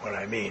what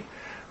I mean.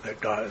 That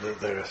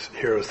there's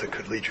heroes that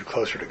could lead you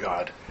closer to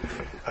God.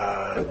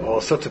 All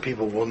sorts of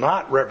people will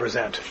not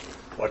represent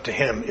what to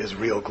him is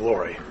real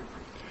glory.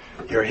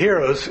 Your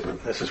heroes,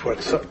 this is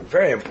what's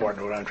very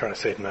important, what I'm trying to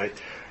say tonight,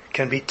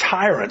 can be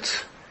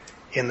tyrants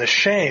in the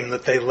shame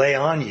that they lay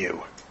on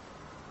you.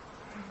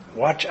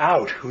 Watch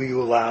out who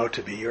you allow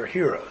to be your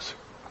heroes.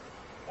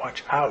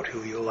 Watch out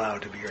who you allow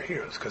to be your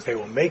heroes, because they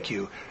will make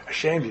you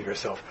ashamed of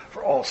yourself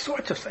for all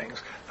sorts of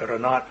things that are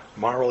not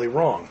morally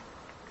wrong.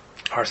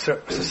 Our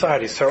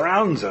society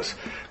surrounds us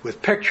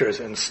with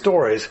pictures and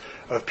stories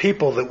of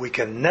people that we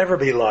can never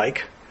be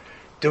like,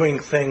 doing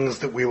things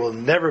that we will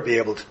never be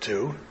able to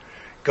do,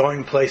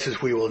 going places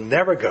we will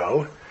never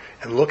go,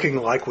 and looking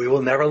like we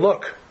will never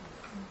look.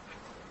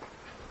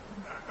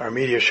 Our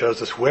media shows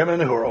us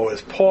women who are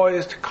always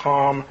poised,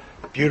 calm,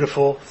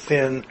 beautiful,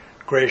 thin,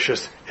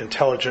 gracious,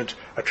 intelligent,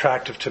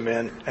 attractive to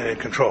men, and in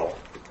control.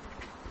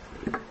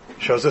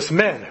 Shows us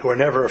men who are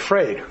never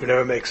afraid, who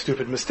never make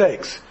stupid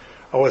mistakes,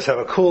 always have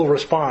a cool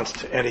response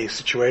to any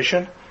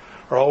situation,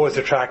 are always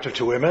attractive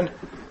to women,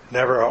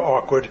 never are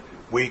awkward,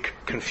 weak,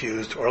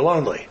 confused, or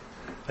lonely.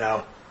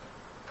 Now,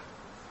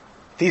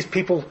 these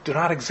people do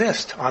not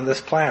exist on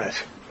this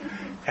planet,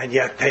 and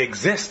yet they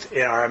exist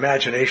in our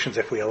imaginations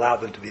if we allow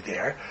them to be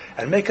there,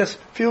 and make us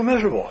feel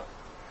miserable.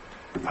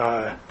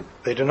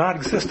 They do not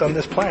exist on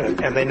this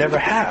planet, and they never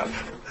have.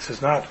 This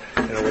is not,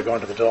 we're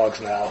going to the dogs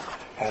now,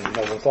 and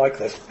no one's like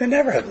this. They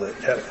never have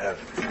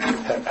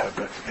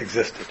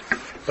existed.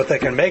 But they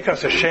can make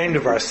us ashamed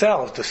of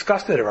ourselves,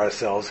 disgusted of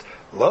ourselves,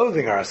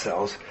 loathing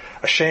ourselves,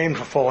 ashamed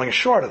for falling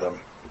short of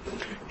them.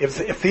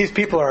 If these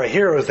people are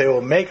heroes, they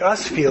will make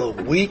us feel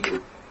weak,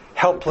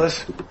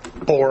 helpless,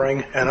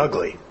 boring, and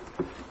ugly.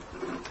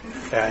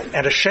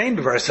 And ashamed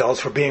of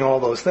ourselves for being all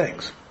those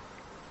things.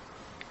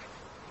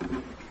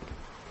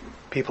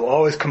 People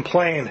always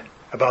complain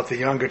about the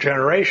younger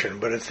generation,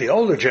 but it's the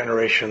older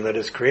generation that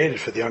has created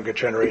for the younger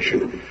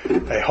generation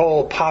a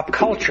whole pop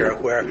culture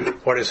where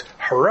what is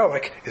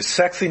heroic is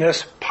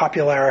sexiness,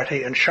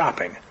 popularity, and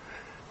shopping.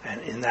 And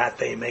in that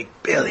they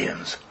make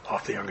billions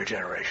off the younger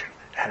generation,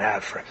 and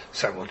have for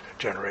several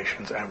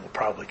generations, and will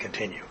probably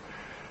continue.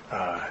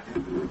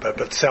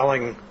 But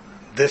selling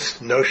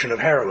this notion of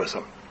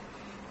heroism,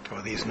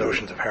 or these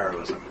notions of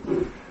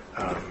heroism.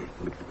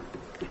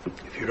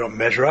 If you don't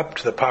measure up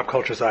to the pop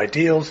culture's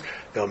ideals,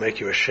 they'll make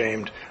you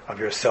ashamed of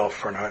yourself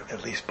for not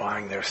at least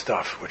buying their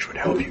stuff, which would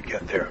help you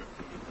get there.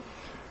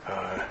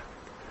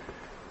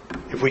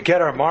 If we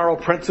get our moral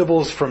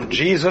principles from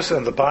Jesus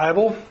and the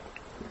Bible,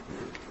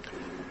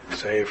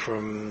 say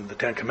from the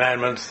Ten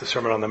Commandments, the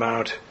Sermon on the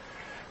Mount,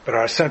 but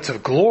our sense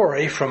of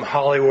glory from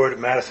Hollywood,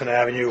 Madison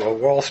Avenue, or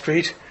Wall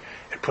Street,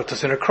 it puts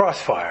us in a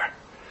crossfire.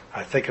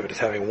 I think of it as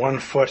having one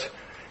foot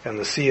in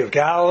the Sea of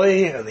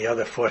Galilee and the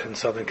other foot in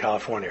Southern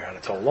California. And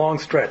it's a long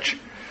stretch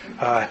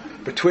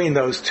between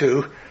those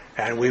two,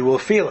 and we will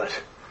feel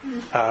it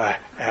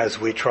as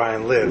we try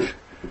and live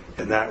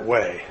in that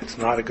way. It's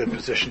not a good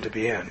position to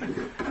be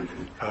in.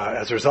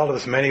 As a result of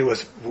this, many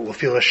will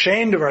feel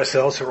ashamed of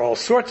ourselves for all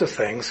sorts of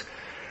things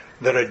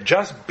that are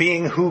just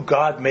being who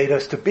God made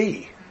us to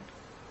be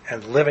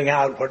and living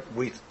out what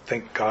we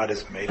think God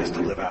has made us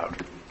to live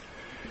out.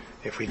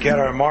 If we get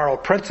our moral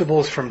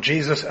principles from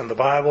Jesus and the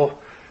Bible,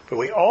 but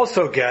we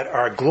also get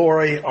our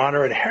glory,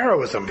 honor, and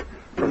heroism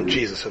from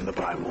Jesus and the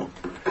Bible,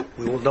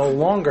 we will no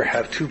longer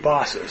have two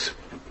bosses.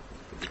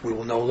 We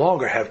will no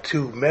longer have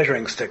two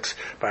measuring sticks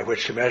by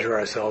which to measure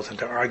ourselves and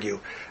to argue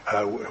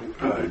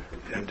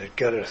and to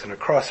get us in a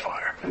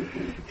crossfire.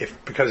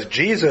 Because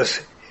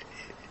Jesus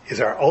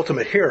is our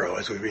ultimate hero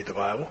as we read the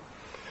Bible,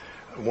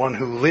 one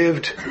who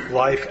lived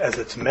life as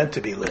it's meant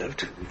to be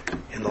lived.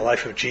 In the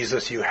life of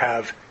Jesus, you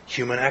have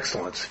human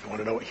excellence. If you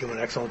want to know what human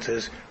excellence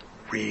is,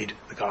 read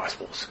the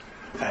Gospels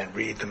and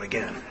read them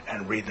again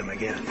and read them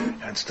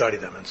again and study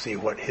them and see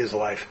what his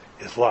life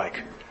is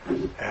like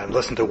and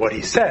listen to what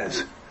he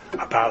says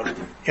about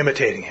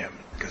imitating him,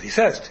 because he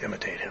says to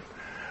imitate him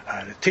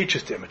and it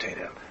teaches to imitate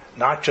him,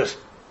 not just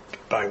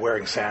by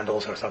wearing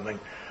sandals or something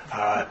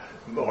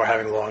or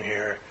having long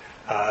hair,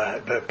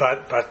 but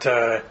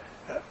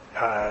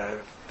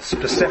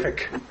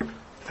specific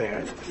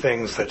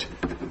things that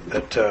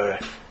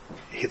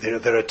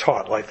are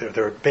taught. Like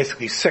there are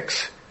basically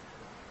 6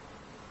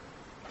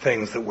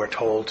 things that we're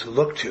told to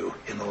look to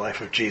in the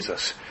life of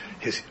Jesus: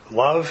 his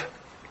love,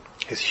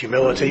 his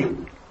humility,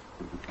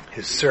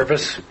 his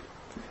service,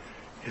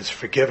 his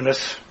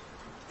forgiveness,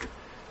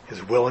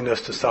 his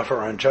willingness to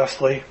suffer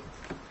unjustly,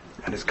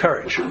 and his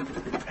courage.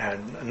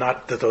 And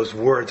not that those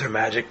words are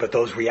magic, but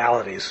those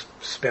realities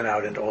spin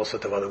out into all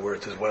sorts of other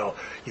words as well.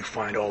 You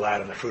find all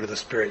that in the fruit of the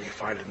Spirit. You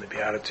find it in the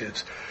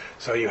Beatitudes.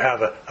 So you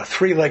have a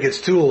 3-legged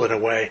stool in a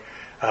way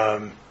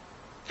of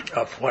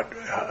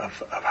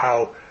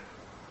how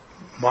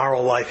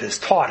moral life is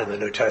taught in the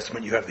New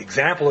Testament. You have the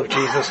example of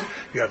Jesus,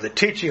 you have the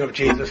teaching of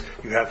Jesus,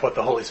 you have what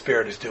the Holy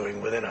Spirit is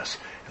doing within us,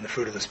 and the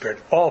fruit of the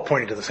Spirit, all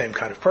pointing to the same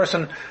kind of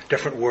person,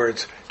 different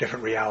words,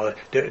 different reality,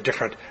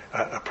 different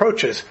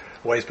approaches,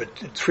 ways, but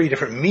 3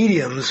 different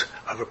mediums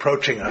of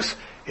approaching us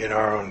in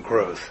our own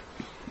growth.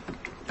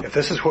 If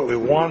this is what we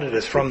want, it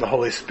is from the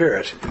Holy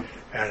Spirit,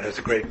 and it has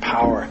a great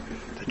power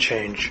to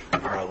change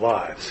our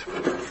lives.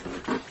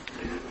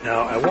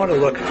 Now, I want to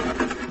look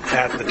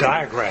at the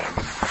diagrams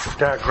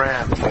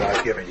that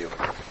I've given you.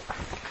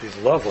 These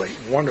lovely,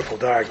 wonderful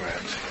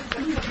diagrams.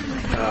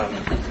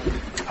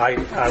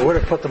 I would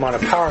have put them on a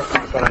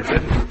PowerPoint, but I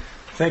didn't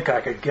think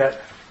I could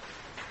get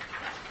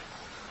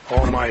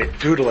all my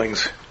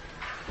doodlings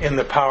in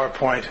the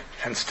PowerPoint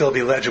and still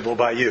be legible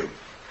by you.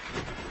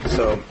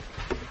 So,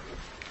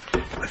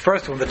 the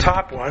first one, the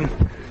top one,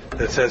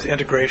 that says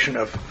integration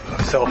of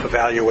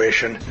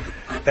self-evaluation,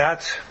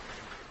 that's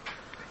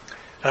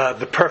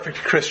the perfect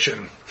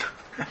Christian,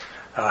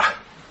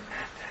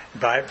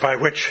 by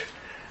which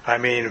I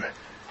mean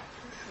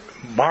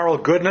moral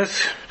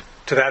goodness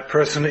to that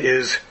person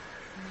is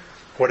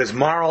what is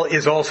moral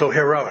is also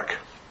heroic.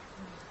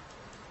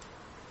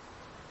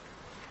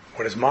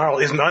 What is moral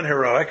isn't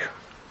unheroic.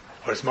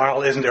 What is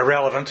moral isn't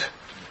irrelevant.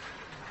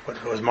 What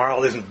is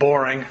moral isn't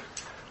boring.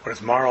 What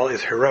is moral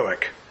is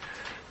heroic.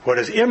 What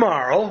is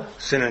immoral,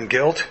 sin and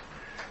guilt,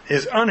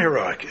 is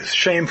unheroic, is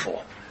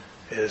shameful,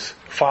 is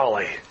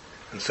folly,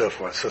 and so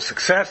forth. So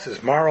success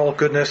is moral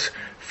goodness,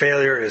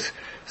 failure is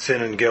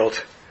sin and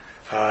guilt.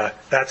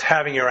 That's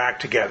having your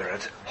act together.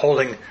 It's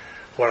holding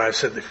what I've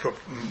said,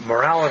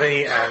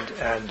 morality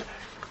and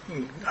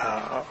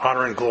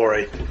honor and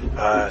glory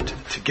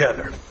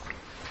together.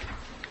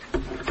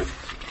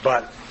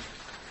 But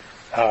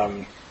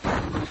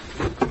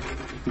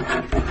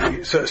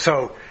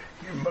so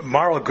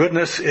moral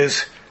goodness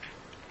is,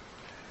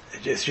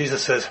 as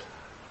Jesus says,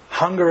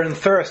 hunger and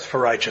thirst for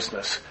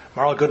righteousness.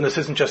 Moral goodness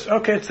isn't just,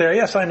 okay, it's there,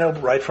 yes, I know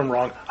right from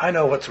wrong, I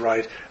know what's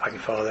right, I can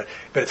follow that.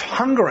 But it's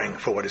hungering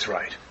for what is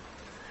right.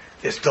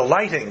 It's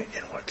delighting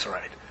in what's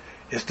right.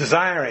 It's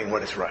desiring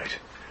what is right.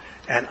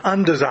 And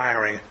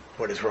undesiring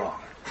what is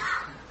wrong.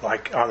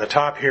 Like on the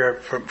top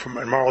here, from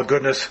moral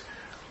goodness,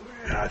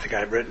 and I think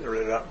I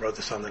wrote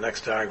this on the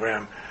next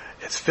diagram,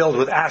 it's filled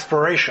with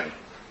aspiration.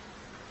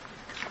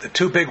 The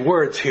 2 big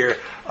words here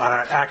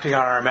acting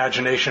on our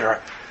imagination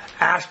are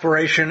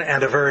aspiration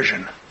and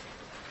aversion.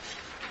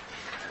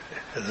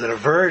 There's an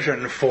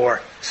aversion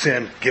for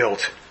sin,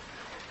 guilt,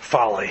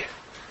 folly.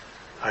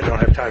 I don't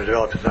have time to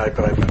develop it tonight,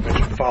 but I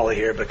mentioned folly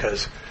here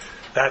because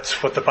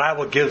that's what the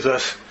Bible gives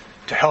us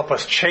to help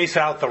us chase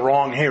out the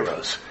wrong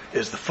heroes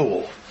is the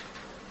fool.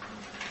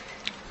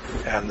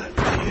 And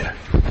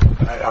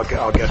I'll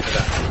get to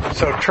that.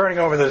 So turning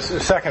over the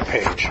second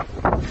page.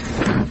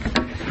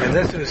 And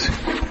this is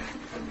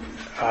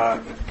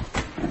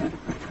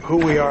who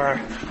we are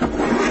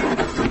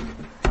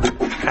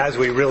as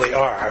we really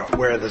are,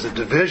 where there's a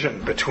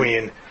division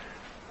between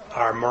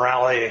our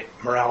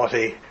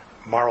morality,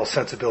 moral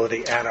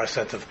sensibility, and our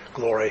sense of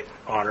glory,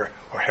 honor,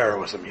 or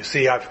heroism. You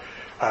see, I've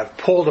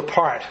pulled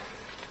apart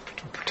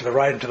to the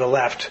right and to the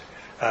left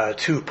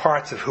two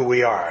parts of who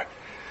we are.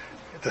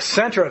 The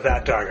center of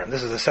that diagram,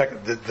 this is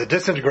the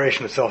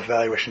disintegration of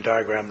self-evaluation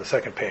diagram, the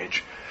second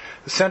page.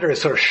 The center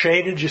is sort of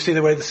shaded. You see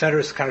the way the center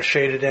is kind of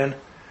shaded in?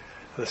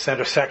 The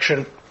center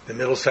section, the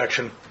middle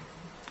section.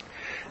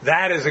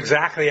 That is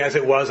exactly as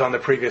it was on the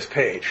previous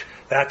page.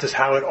 That is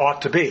how it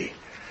ought to be.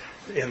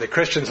 In the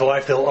Christian's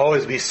life, there will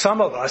always be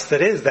some of us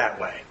that is that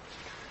way.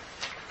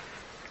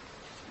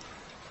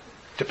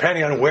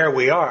 Depending on where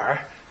we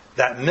are,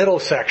 that middle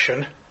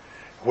section,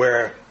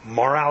 where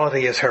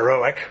morality is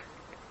heroic,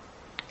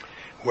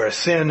 where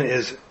sin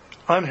is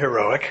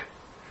unheroic,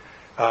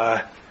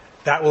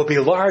 that will be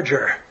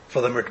larger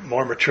for the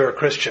more mature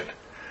Christian.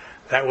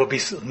 That will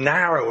be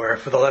narrower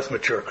for the less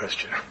mature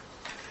Christian.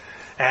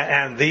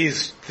 And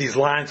these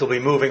lines will be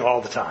moving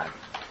all the time.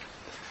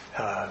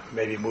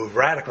 Maybe move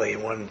radically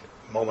in one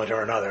moment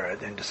or another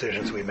in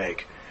decisions we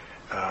make.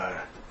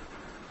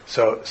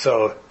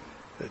 So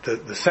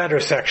the center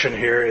section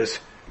here is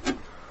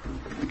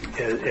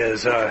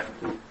as the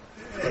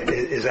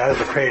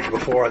page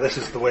before. This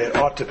is the way it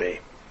ought to be.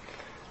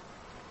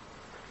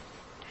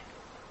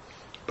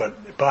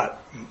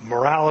 But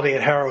morality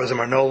and heroism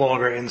are no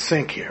longer in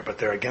sync here, but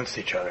they're against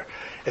each other.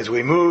 As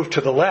we move to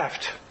the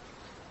left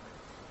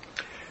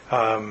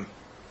of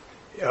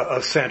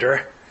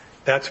center,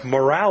 that's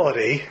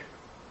morality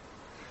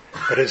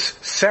that is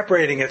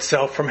separating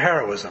itself from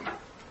heroism.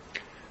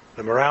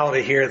 The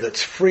morality here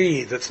that's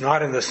free, that's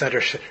not in the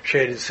center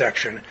shaded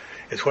section,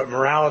 is what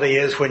morality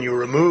is when you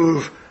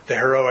remove the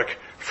heroic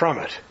from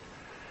it.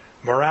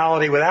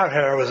 Morality without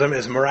heroism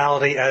is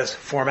morality as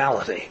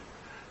formality.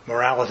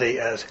 Morality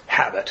as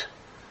habit.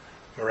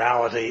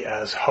 Morality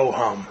as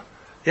ho-hum.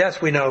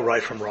 Yes, we know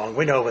right from wrong.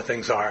 We know what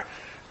things are.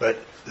 But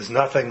there's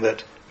nothing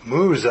that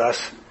moves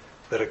us,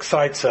 that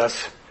excites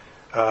us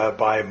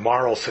by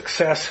moral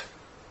success.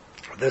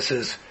 This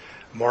is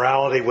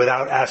morality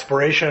without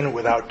aspiration,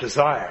 without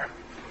desire.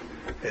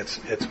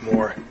 It's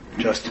more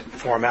just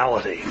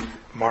formality.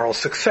 Moral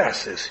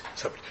success is,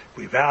 so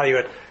we value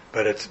it,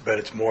 but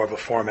it's more of a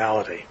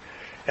formality.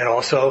 And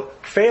also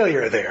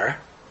failure there.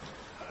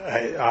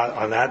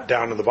 On that,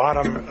 down to the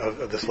bottom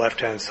of this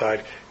left-hand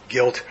side,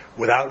 guilt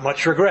without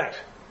much regret.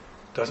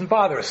 Doesn't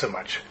bother us so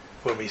much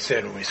when we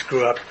sin, when we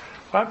screw up.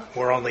 Well,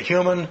 we're only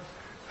human.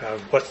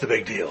 What's the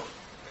big deal?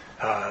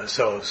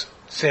 So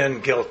sin,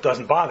 guilt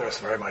doesn't bother us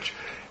very much.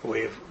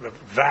 We have a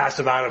vast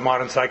amount of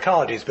modern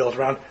psychology is built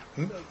around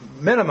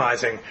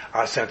minimizing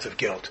our sense of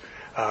guilt,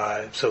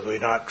 so that we're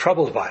not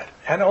troubled by it,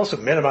 and also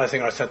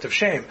minimizing our sense of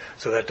shame,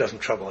 so that doesn't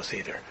trouble us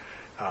either.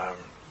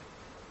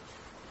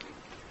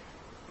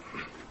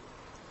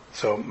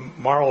 So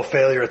moral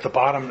failure at the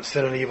bottom,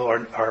 sin and evil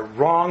are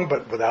wrong,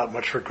 but without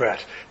much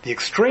regret. The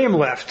extreme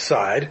left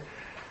side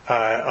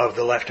of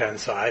the left-hand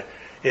side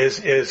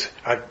is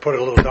I put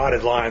a little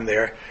dotted line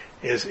there,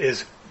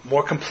 is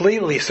more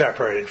completely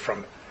separated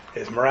from,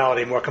 is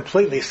morality more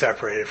completely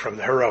separated from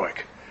the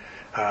heroic.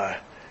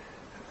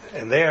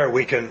 And there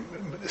we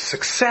can,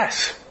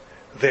 success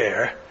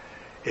there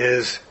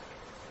is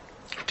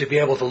to be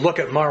able to look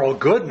at moral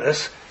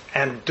goodness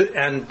and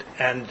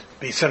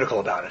be cynical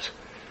about it.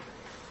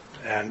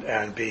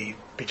 And be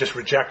just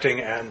rejecting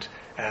and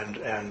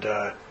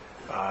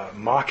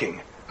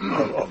mocking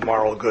of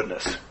moral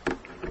goodness.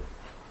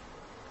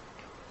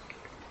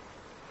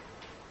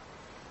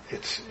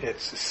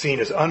 It's seen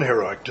as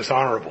unheroic,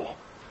 dishonorable.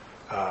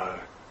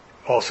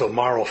 Also,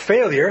 moral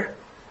failure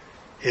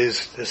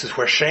this is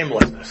where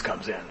shamelessness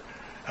comes in.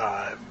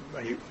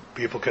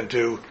 People can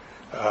do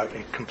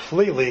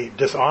completely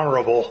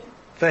dishonorable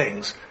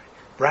things,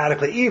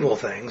 radically evil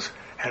things,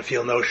 and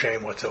feel no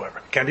shame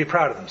whatsoever. Can be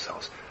proud of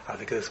themselves. I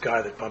think of this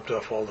guy that bumped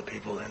off all the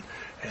people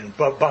in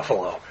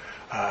Buffalo,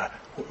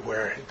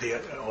 where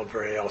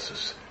everybody else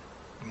is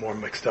more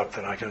mixed up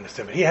than I can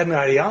understand. But he had an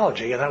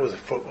ideology, and that was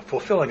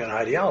fulfilling an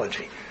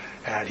ideology.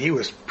 And he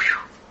was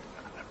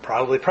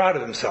probably proud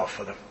of himself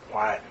for a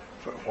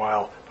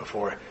while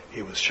before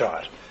he was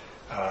shot.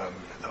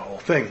 The whole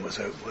thing was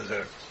a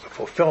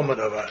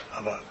fulfillment of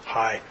a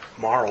high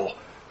moral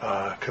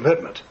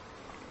commitment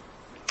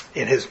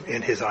in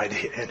his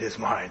idea, in his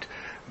mind,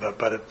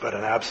 but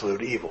an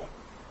absolute evil.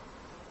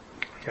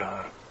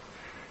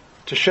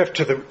 To shift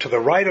to the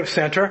right of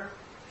center,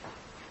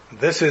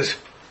 this is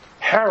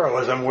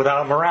heroism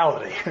without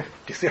morality. Do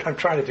you see what I'm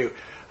trying to do?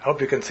 I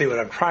hope you can see what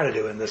I'm trying to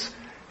do in this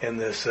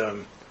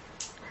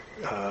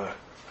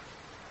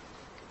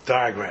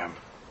diagram.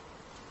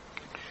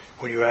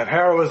 When you have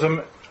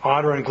heroism,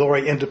 honor, and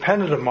glory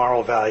independent of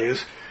moral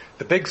values,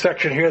 The big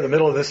section here, the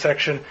middle of this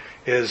section,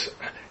 is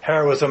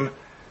heroism,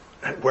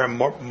 where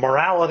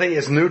morality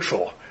is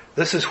neutral.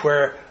 This is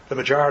where the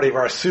majority of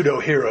our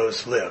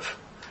pseudo-heroes live.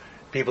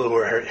 People who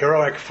are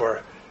heroic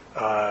for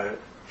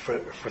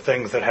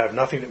things that have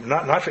nothing,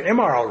 not for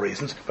immoral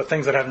reasons, but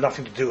things that have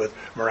nothing to do with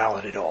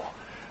morality at all.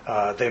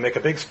 They make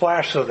a big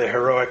splash, so they're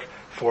heroic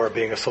for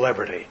being a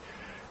celebrity.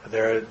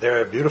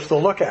 They're beautiful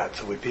to look at,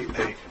 so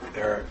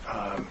they're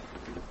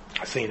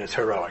seen as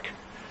heroic.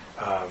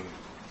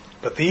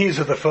 But these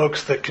are the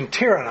folks that can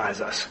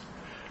tyrannize us.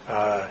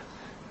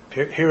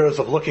 Heroes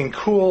of looking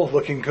cool,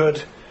 looking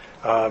good,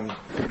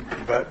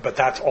 but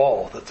that's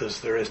all that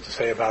there is to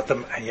say about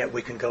them, and yet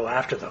we can go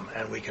after them,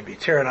 and we can be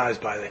tyrannized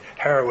by the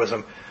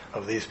heroism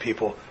of these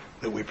people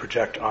that we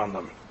project on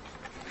them.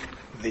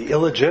 The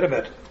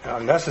illegitimate,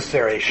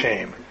 unnecessary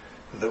shame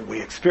that we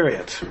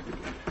experience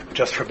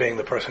just for being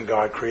the person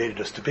God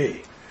created us to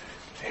be.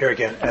 Here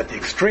again, at the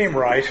extreme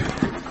right,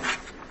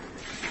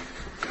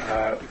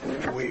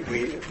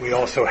 we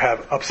also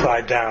have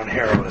upside down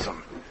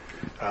heroism.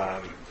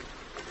 At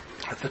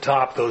the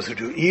top, those who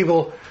do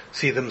evil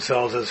see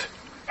themselves as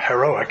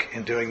heroic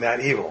in doing that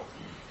evil.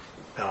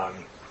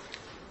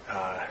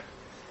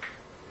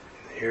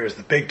 Here's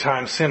the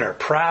big-time sinner,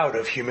 proud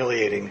of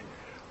humiliating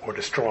or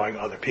destroying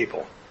other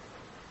people.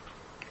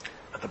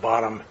 At the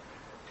bottom,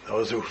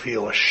 those who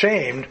feel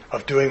ashamed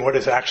of doing what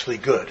is actually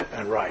good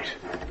and right.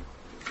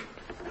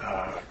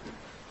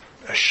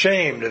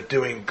 Ashamed of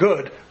doing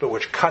good, but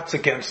which cuts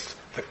against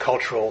the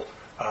cultural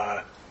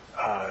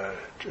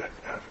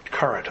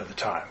current of the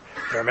time.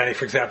 There are many,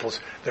 for example,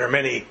 there are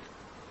many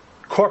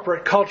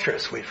corporate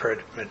cultures, we've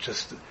heard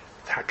just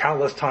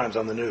countless times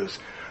on the news,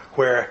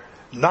 where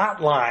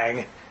not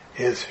lying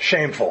is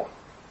shameful.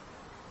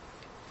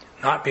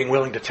 Not being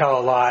willing to tell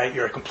a lie,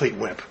 you're a complete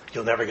wimp.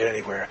 You'll never get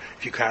anywhere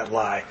if you can't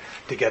lie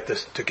to get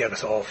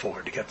us all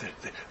forward, to get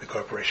the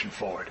corporation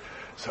forward.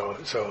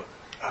 So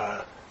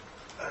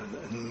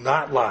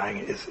not lying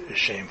is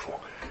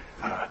shameful.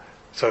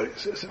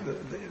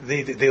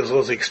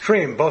 Those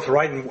extreme, both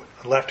right and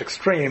left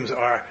extremes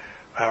are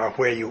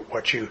where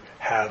what you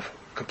have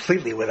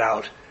completely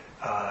without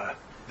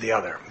the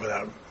other,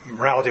 without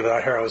morality,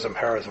 without heroism,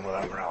 heroism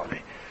without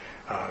morality.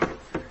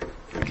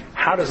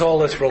 How does all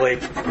this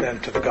relate then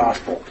to the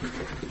gospel?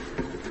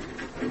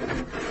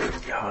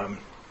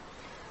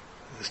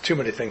 There's too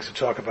many things to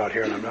talk about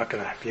here, and I'm not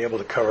going to be able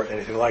to cover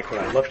anything like what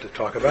I'd love to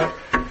talk about.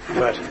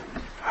 But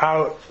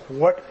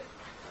what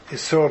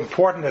is so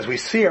important as we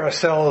see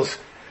ourselves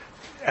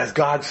as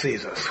God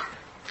sees us?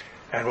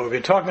 And what we've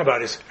been talking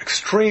about is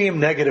extreme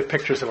negative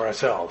pictures of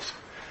ourselves.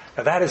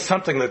 Now that is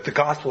something that the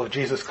gospel of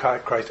Jesus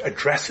Christ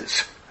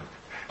addresses.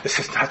 This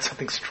is not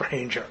something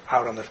strange or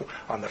out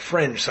on the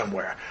fringe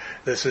somewhere.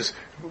 This is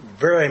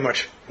very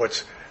much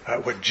what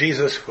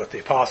Jesus, what the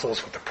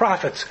apostles, what the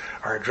prophets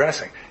are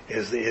addressing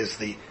is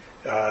the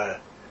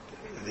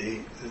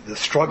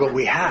struggle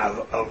we have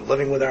of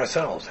living with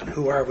ourselves, and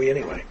who are we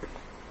anyway?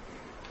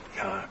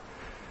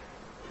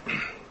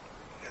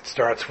 It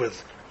starts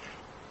with,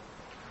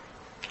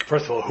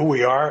 first of all, who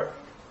we are.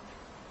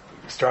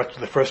 It starts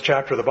with the first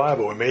chapter of the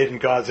Bible. We're made in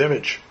God's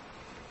image.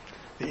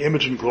 The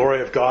image and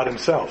glory of God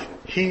himself.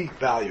 He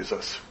values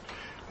us.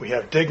 We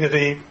have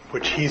dignity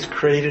which he's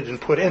created and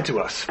put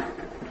into us.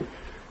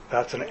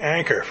 That's an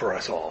anchor for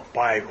us all,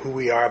 by who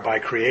we are by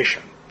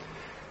creation.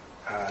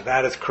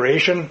 That is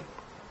creation,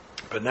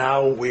 but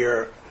now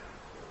we're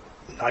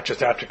not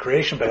just after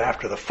creation, but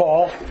after the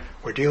fall,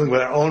 we're dealing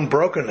with our own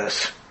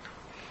brokenness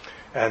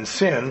and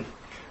sin,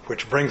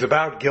 which brings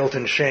about guilt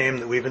and shame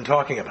that we've been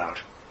talking about.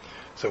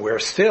 So we're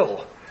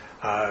still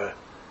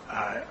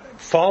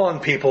fallen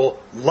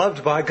people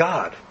loved by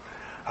God.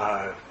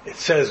 It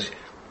says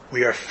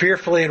we are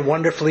fearfully and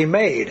wonderfully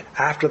made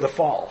after the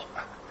fall.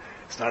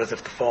 It's not as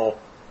if the fall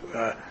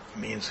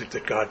means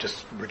that God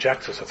just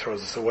rejects us or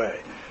throws us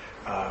away.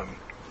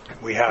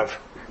 We have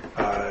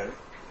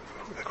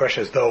the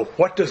question is, though,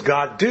 what does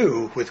God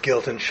do with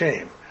guilt and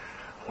shame?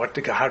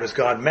 How does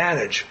God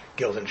manage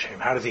guilt and shame?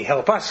 How does he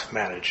help us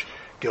manage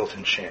guilt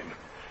and shame?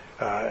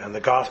 And the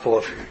gospel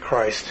of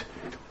Christ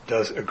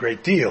does a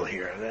great deal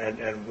here.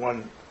 And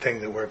one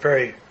thing that we're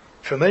very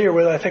familiar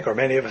with, I think, or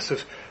many of us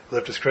have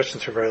lived as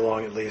Christians for very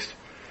long at least,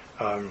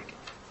 the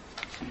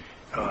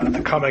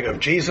coming of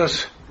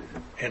Jesus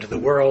into the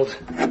world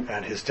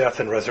and his death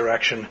and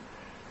resurrection.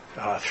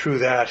 Through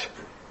that,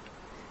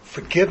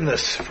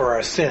 forgiveness for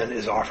our sin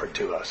is offered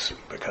to us,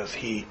 because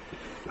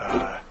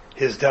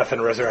his death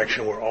and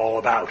resurrection were all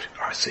about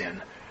our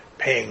sin,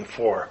 paying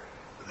for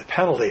the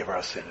penalty of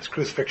our sin. His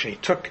crucifixion, he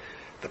took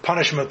the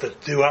punishment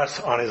that's due us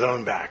on his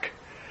own back.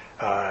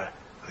 The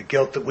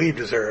guilt that we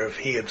deserve,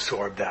 he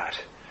absorbed that.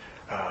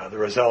 The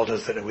result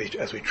is that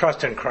as we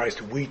trust in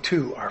Christ, we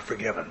too are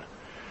forgiven.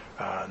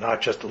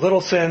 Not just the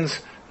little sins,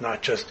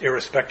 not just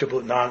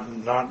irrespectable,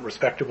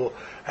 non-respectable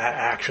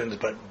actions,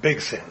 but big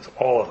sins,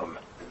 all of them.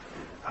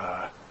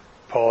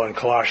 Paul in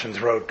Colossians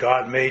wrote,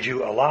 God made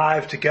you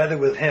alive together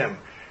with him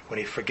when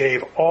he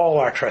forgave all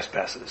our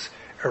trespasses,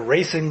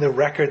 erasing the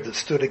record that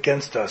stood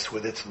against us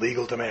with its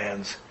legal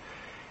demands.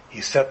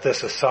 He set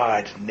this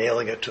aside,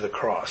 nailing it to the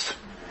cross.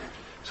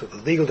 So the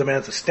legal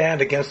demands that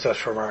stand against us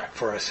for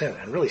our sin,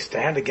 and really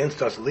stand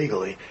against us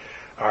legally,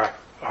 are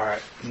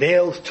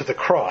nailed to the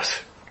cross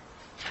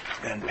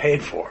and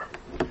paid for.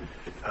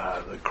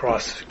 The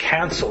cross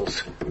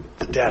cancels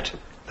the debt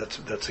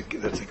that's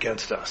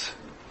against us.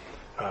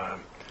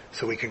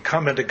 So we can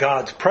come into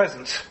God's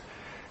presence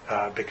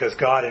because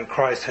God in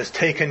Christ has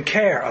taken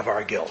care of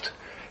our guilt.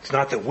 It's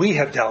not that we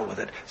have dealt with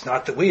it. It's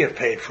not that we have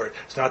paid for it.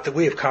 It's not that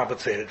we have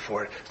compensated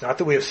for it. It's not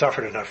that we have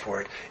suffered enough for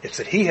it. It's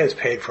that He has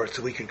paid for it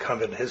so we can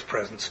come into His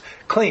presence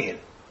clean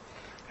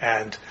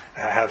and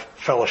have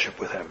fellowship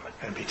with Him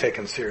and be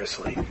taken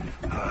seriously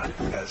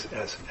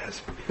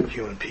as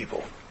human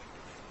people.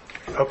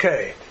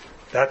 Okay,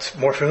 that's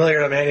more familiar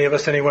to many of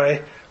us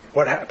anyway.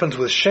 What happens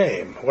with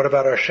shame? What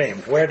about our shame?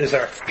 Where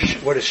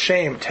does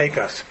shame take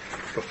us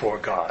before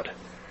God?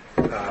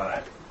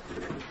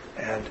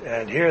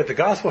 And here, the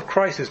gospel of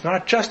Christ is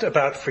not just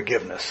about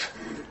forgiveness.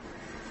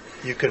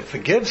 You can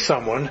forgive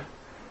someone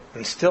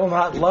and still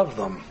not love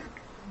them.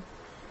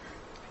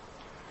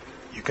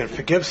 You can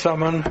forgive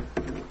someone,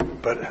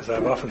 but as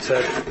I've often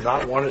said,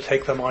 not want to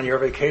take them on your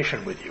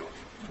vacation with you.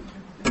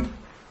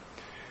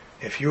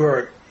 If you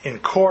are in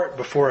court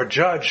before a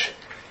judge,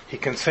 he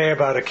can say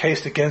about a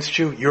case against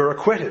you, you're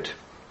acquitted.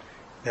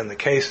 Then the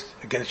case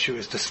against you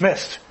is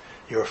dismissed.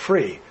 You're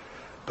free.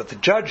 But the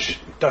judge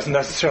doesn't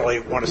necessarily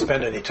want to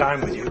spend any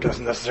time with you,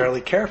 doesn't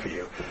necessarily care for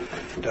you,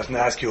 doesn't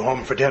ask you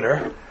home for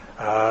dinner,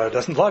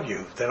 doesn't love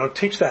you. They don't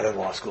teach that in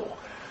law school.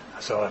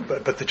 So,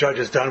 but the judge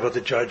has done what the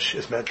judge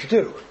is meant to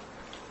do.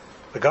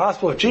 The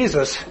gospel of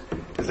Jesus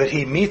is that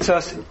He meets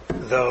us,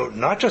 though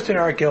not just in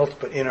our guilt,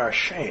 but in our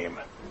shame.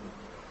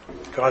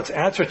 God's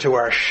answer to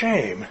our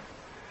shame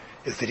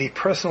is that He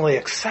personally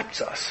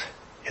accepts us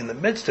in the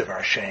midst of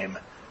our shame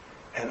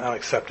and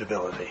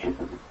unacceptability.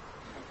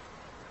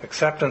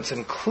 Acceptance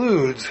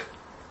includes,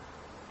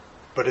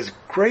 but is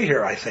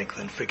greater, I think,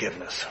 than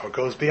forgiveness, or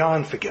goes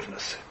beyond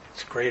forgiveness.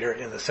 It's greater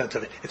in the sense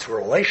of it's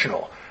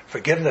relational.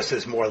 Forgiveness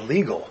is more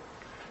legal.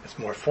 It's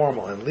more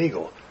formal and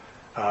legal.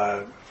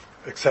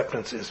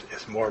 Acceptance is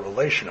more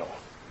relational.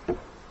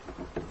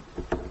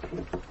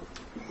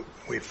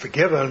 We've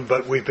forgiven,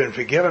 but we've been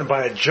forgiven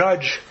by a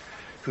judge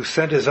who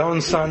sent His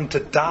own Son to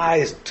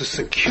die to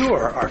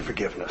secure our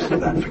forgiveness,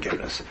 that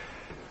forgiveness.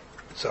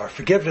 So our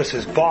forgiveness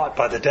is bought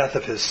by the death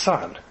of His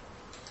Son.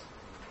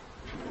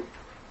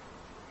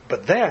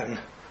 But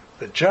then,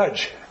 the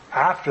judge,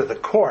 after the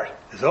court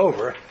is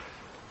over,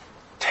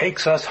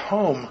 takes us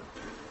home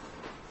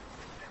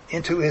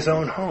into His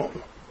own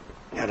home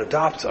and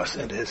adopts us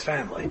into His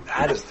family.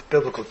 That is the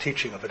biblical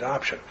teaching of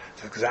adoption.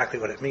 That's exactly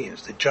what it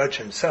means. The judge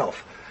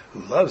Himself, who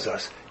loves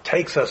us,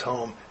 takes us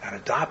home and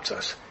adopts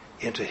us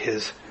into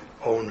His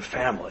own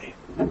family.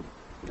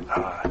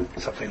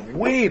 Something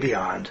way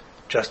beyond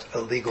just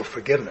a legal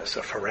forgiveness,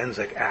 a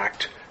forensic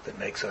act that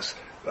makes us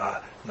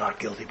not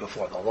guilty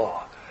before the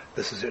law.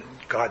 This is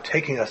God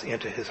taking us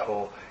into His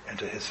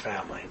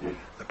family.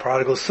 The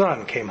prodigal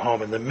son came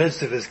home in the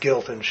midst of his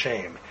guilt and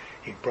shame.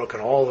 He'd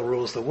broken all the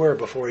rules there were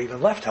before he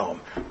even left home,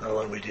 let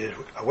alone we did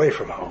away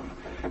from home.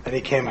 Then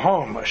he came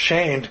home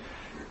ashamed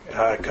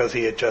because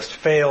he had just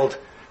failed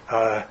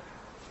the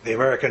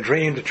American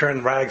dream to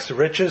turn rags to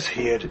riches.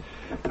 He had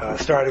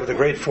started with a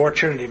great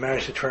fortune and he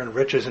managed to turn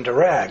riches into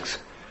rags.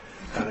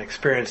 And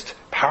experienced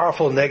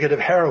powerful negative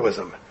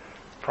heroism,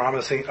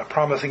 a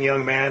promising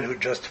young man who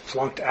just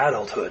flunked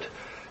adulthood,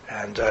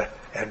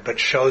 but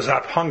shows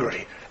up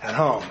hungry at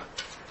home.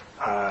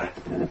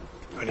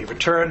 When he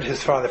returned,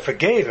 his father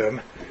forgave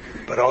him,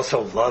 but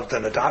also loved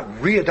and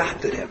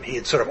readopted him. He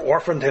had sort of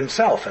orphaned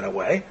himself in a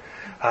way,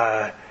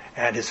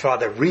 and his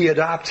father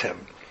readopts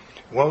him.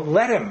 Won't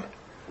let him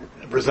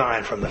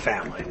resign from the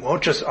family.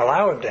 Won't just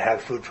allow him to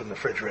have food from the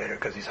refrigerator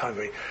because he's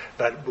hungry,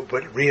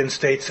 but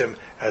reinstates him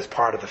as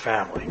part of the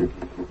family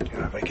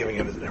by giving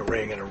him a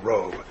ring and a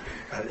robe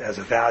as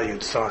a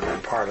valued son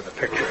and part of the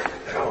picture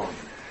at home.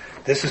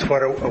 This is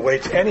what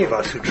awaits any of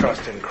us who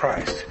trust in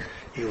Christ.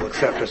 He will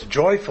accept us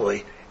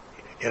joyfully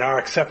in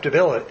our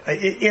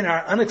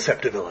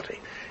unacceptability,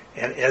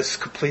 and as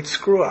complete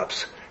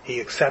screw-ups, He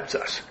accepts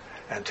us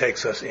and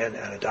takes us in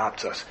and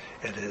adopts us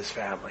into His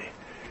family.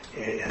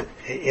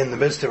 In the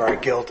midst of our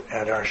guilt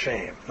and our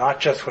shame.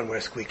 Not just when we're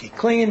squeaky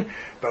clean,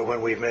 but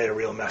when we've made a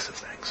real mess of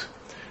things.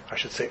 I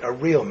should say a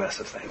real mess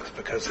of things,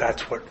 because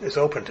that's what is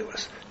open to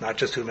us. Not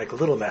just who make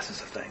little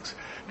messes of things,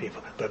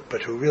 people,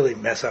 but who really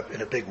mess up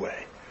in a big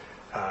way.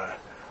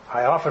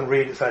 I often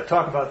read, as I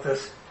talk about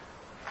this,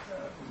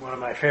 one of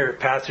my favorite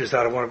passages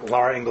out of one of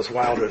Laura Ingalls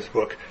Wilder's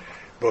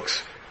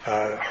books,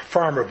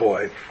 Farmer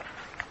Boy,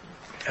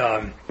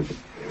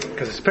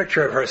 because it's a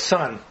picture of her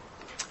son,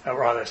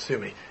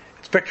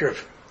 it's a picture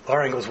of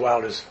Laura Ingalls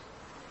Wilder's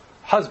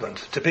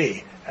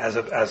husband-to-be as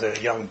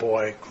a young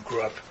boy who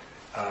grew up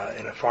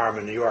in a farm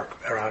in New York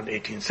around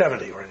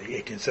 1870 or in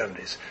the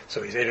 1870s.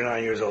 So he's 8 or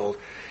 9 years old.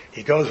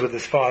 He goes with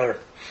his father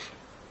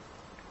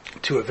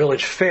to a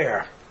village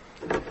fair,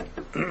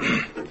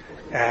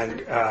 and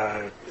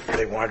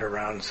they wander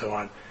around and so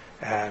on.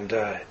 And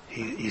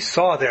he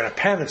saw there in a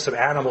pen some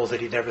animals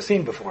that he'd never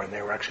seen before, and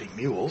they were actually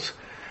mules,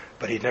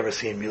 but he'd never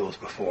seen mules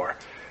before.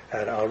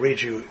 And I'll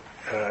read you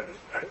a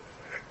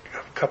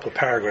couple of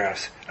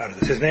paragraphs out of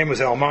this. His name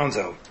was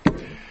Almanzo.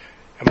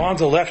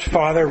 Almanzo left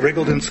father,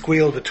 wriggled and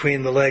squealed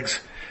between the legs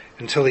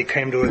until he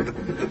came to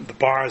the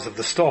bars of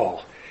the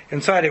stall.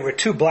 Inside it were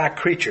two black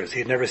creatures. He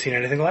had never seen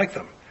anything like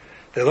them.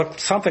 They looked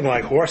something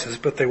like horses,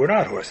 but they were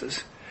not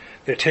horses.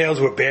 Their tails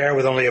were bare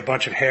with only a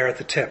bunch of hair at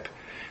the tip.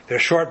 Their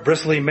short,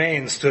 bristly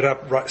manes stood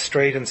up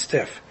straight and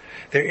stiff.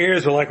 Their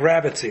ears were like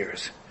rabbit's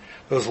ears.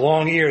 Those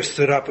long ears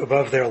stood up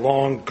above their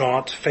long,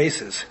 gaunt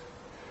faces.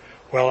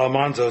 While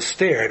Almanzo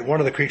stared, one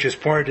of the creatures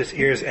pointed its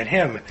ears at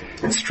him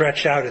and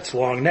stretched out its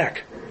long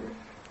neck.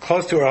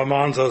 Close to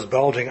Almanzo's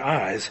bulging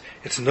eyes,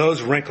 its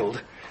nose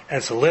wrinkled, and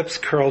its lips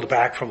curled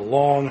back from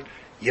long,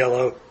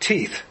 yellow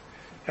teeth.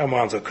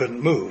 Almanzo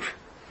couldn't move.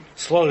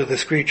 Slowly the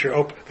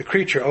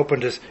creature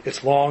opened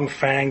its long,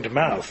 fanged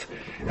mouth,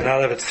 and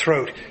out of its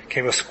throat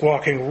came a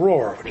squawking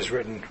roar, which is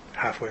written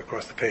halfway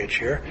across the page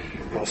here.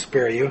 I'll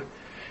spare you.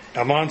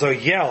 Almanzo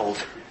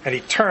yelled, and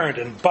he turned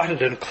and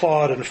butted and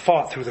clawed and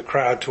fought through the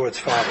crowd towards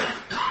father.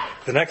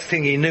 The next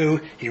thing he knew,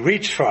 he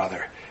reached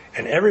father,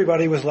 and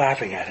everybody was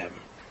laughing at him.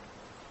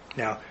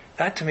 Now,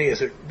 that to me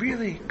is a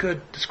really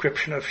good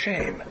description of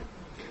shame.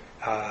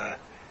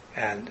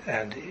 And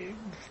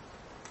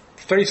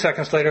 30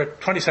 seconds later,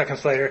 20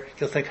 seconds later,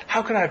 you'll think,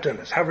 how could I have done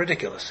this? How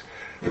ridiculous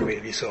for me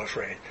to be so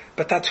afraid.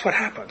 But that's what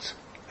happens.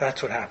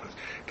 That's what happens.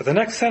 But the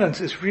next sentence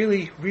is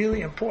really,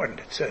 really important.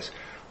 It says,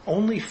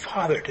 only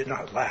father did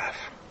not laugh.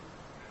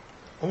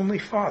 Only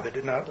father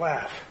did not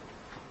laugh.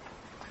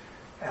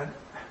 And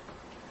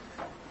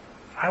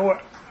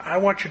I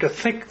want you to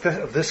think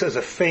of this as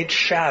a faint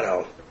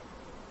shadow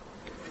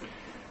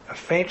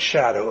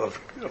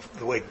of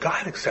the way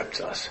God accepts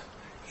us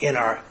in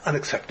our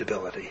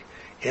unacceptability,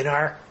 in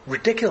our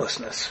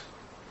ridiculousness,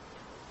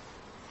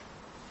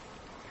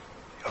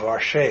 of our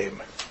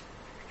shame.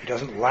 He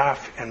doesn't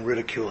laugh and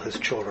ridicule his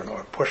children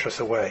or push us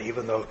away,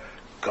 even though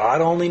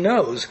God only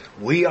knows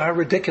we are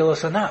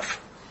ridiculous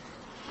enough.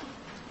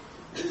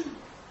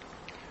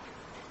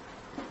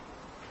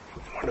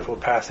 Wonderful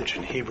passage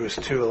in Hebrews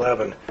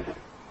 2:11.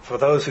 For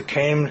those who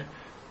came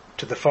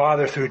to the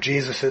Father through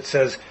Jesus, it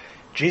says,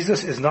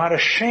 Jesus is not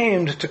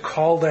ashamed to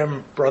call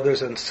them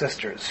brothers and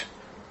sisters.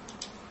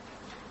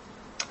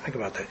 Think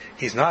about that.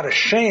 He's not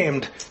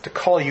ashamed to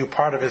call you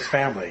part of his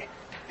family,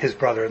 his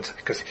brother and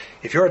sister. Because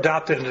if you're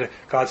adopted into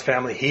God's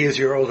family, he is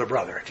your older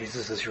brother.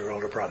 Jesus is your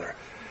older brother.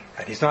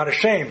 And he's not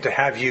ashamed to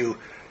have you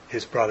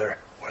his brother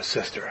or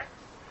sister.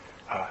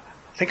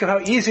 Think of how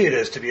easy it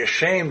is to be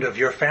ashamed of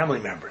your family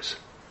members.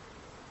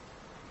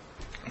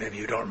 Maybe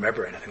you don't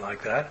remember anything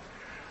like that.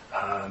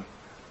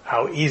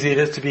 How easy it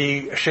is to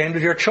be ashamed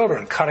of your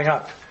children cutting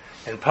up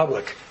in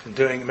public and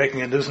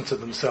making a nuisance of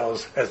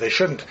themselves as they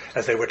shouldn't,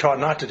 as they were taught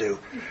not to do,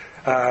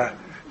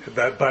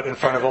 but in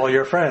front of all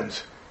your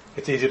friends.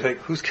 It's easy to think,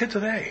 whose kids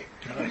are they?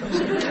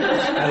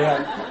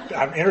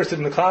 I'm interested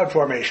in the cloud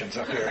formations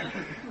up here.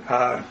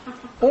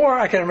 Or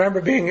I can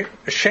remember being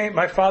ashamed.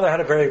 My father had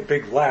a very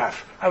big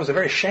laugh. I was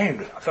very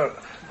ashamed. I thought,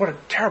 what a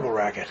terrible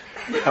racket.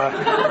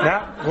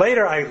 Now,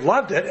 later I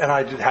loved it, and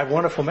I had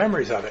wonderful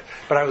memories of it.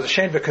 But I was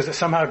ashamed because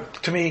somehow,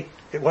 to me,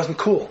 it wasn't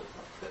cool.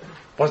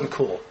 It wasn't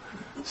cool.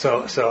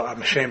 So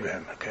I'm ashamed of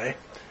him, okay?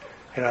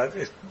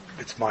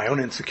 It's my own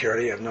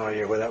insecurity. I have no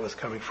idea where that was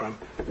coming from.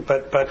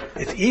 But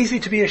it's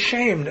easy to be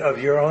ashamed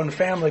of your own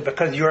family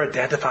because you're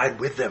identified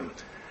with them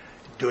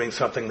doing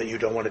something that you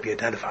don't want to be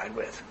identified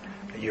with.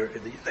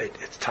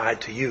 It's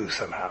tied to you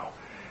somehow.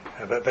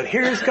 But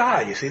here is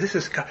God. You see, this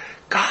is God.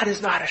 God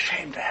is not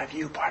ashamed to have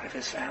you part of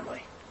his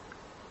family.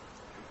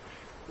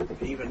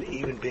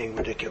 Even being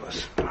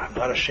ridiculous. I'm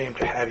not ashamed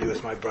to have you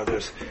as my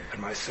brothers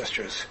and my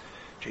sisters,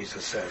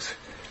 Jesus says.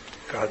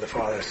 God the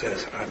Father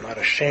says, I'm not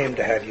ashamed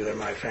to have you in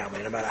my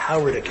family, no matter how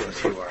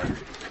ridiculous you are.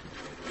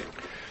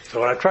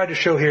 So what I've tried to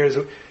show here is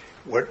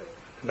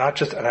not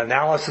just an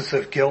analysis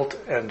of guilt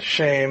and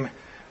shame,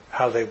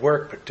 how they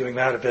work, but doing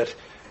that a bit,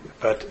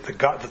 but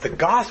the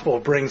gospel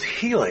brings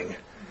healing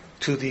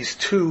to these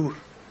two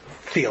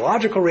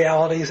theological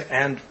realities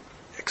and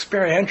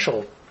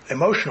experiential,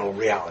 emotional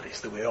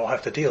realities that we all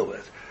have to deal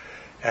with.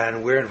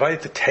 And we're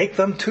invited to take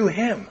them to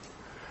him.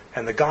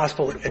 And the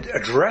gospel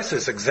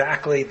addresses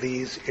exactly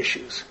these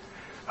issues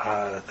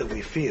that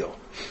we feel.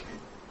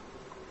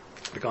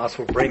 The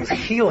gospel brings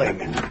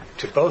healing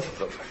to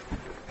both of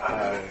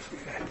them.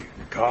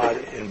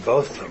 God in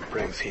both of them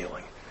brings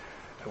healing.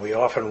 And we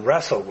often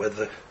wrestle with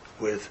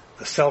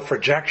the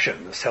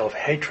self-rejection, the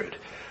self-hatred.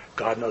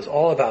 God knows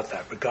all about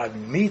that, but God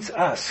meets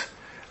us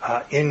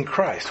in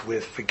Christ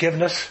with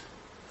forgiveness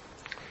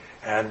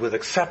and with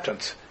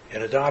acceptance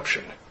in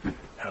adoption.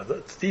 Now,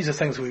 these are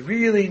things we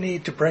really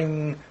need to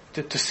bring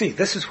to see.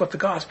 This is what the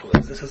gospel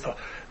is. This is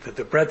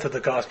the breadth of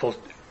the gospel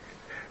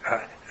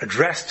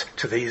addressed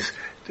to these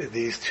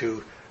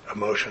two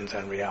emotions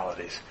and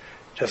realities.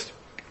 Just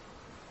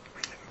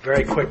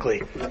very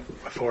quickly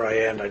before I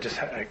end,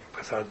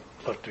 because I'd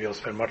love to be able to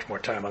spend much more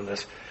time on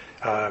this.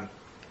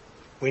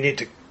 We need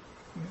to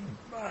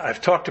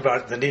I've talked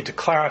about the need to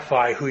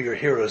clarify who your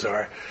heroes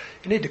are.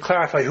 You need to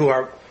clarify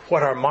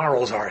what our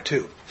morals are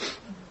too.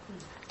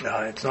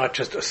 It's not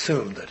just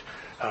assumed that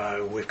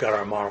we've got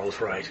our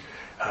morals right.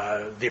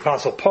 The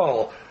Apostle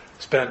Paul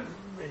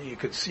you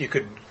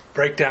could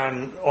break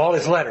down all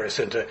his letters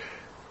into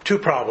two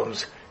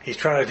problems. He's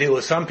trying to deal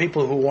with some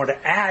people who want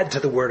to add to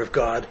the Word of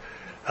God,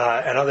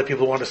 and other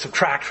people who want to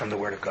subtract from the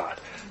Word of God.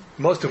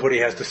 Most of what he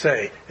has to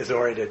say is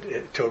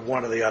oriented to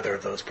one or the other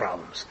of those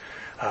problems.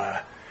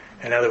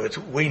 In other words,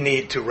 we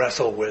need to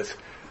wrestle with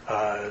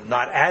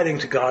not adding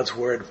to God's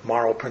Word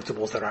moral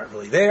principles that aren't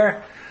really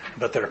there,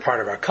 but that are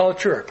part of our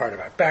culture or part of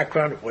our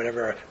background or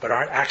whatever, but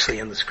aren't actually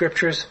in the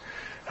Scriptures.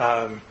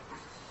 And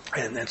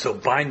so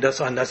bind us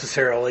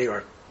unnecessarily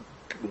or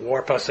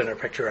warp us in a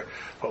picture of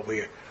what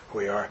we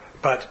are.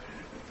 But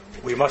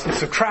we mustn't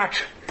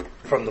subtract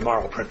from the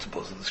moral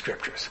principles of the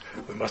Scriptures.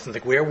 We mustn't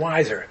think we are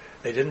wiser.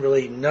 They didn't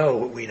really know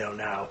what we know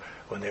now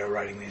when they were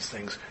writing these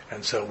things,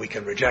 and so we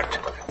can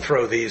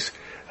throw these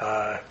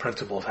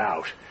principles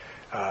out.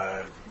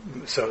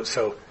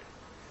 So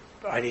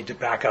I need to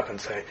back up and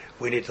say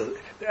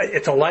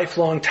it's a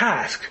lifelong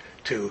task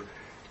to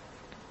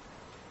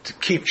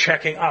keep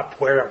checking up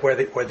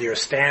whether you're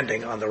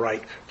standing on the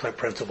right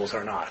principles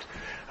or not.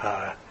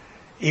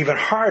 Even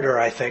harder,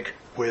 I think,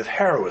 with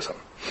heroism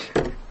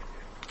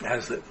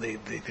as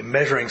the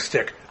measuring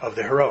stick of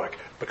the heroic,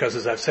 because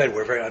as I've said,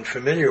 we're very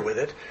unfamiliar with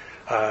it,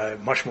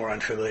 much more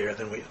unfamiliar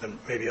than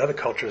maybe other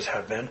cultures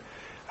have been.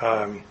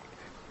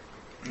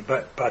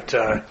 But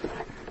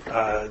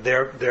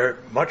they're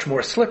much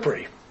more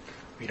slippery.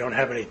 We don't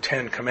have any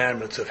 10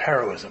 commandments of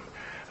heroism,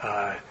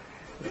 but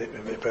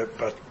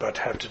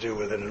have to do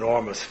with an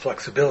enormous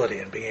flexibility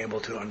in being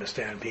able to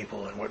understand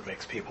people and what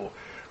makes people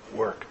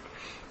work,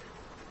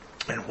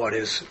 and what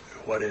is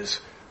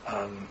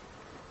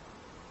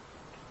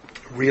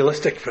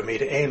realistic for me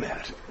to aim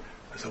at.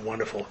 There's a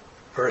wonderful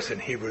verse in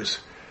Hebrews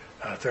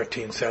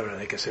 13:7. I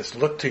think it says,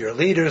 "Look to your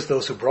leaders,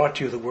 those who brought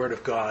you the word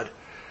of God.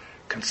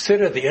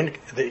 Consider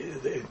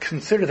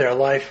consider their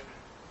life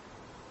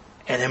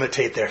and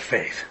imitate their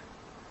faith."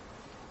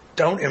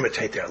 Don't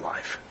imitate their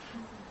life.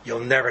 You'll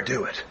never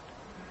do it.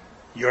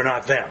 You're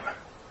not them.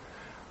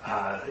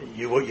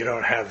 You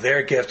don't have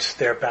their gifts,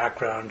 their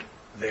background,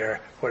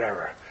 their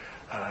whatever,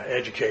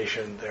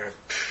 education, their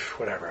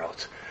whatever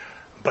else.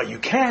 But you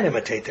can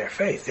imitate their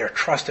faith, their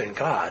trust in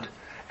God,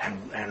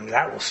 and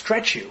that will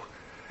stretch you.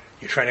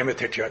 You try to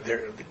imitate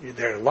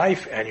their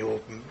life, and you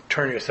will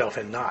turn yourself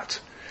in knots,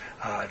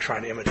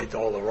 trying to imitate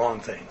all the wrong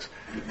things.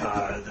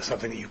 There's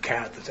something that you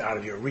can't, that's out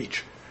of your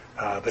reach.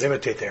 But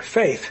imitate their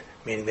faith,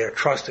 meaning their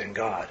trust in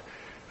God.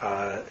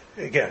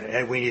 Again,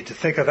 and we need to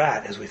think of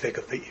that as we think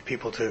of the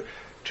people to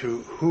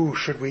who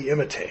should we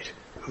imitate?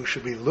 Who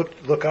should we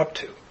look up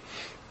to?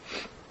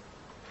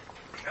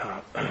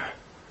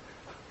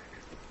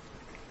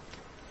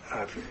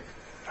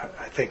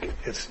 I think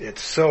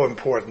it's so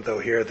important, though,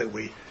 here that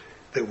we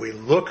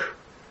look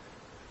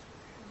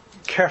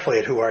carefully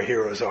at who our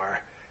heroes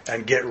are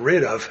and get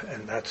rid of,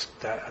 and that's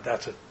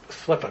a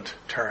flippant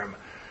term,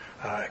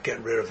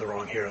 get rid of the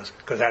wrong heroes,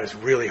 because that is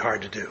really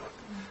hard to do.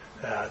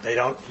 They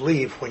don't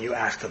leave when you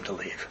ask them to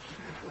leave.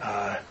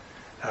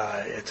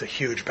 It's a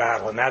huge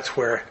battle, and that's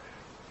where,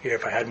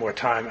 if I had more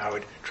time, I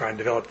would try and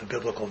develop the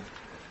biblical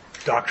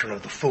doctrine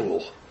of the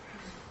fool.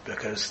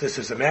 Because this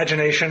is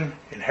imagination.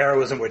 In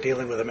heroism, we're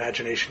dealing with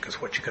imagination, because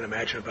what you can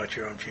imagine about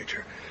your own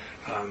future.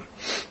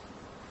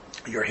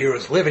 Your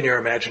heroes live in your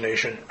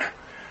imagination.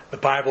 The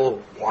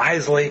Bible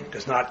wisely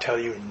does not tell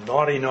you,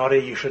 naughty,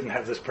 you shouldn't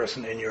have this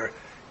person in your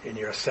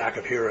sack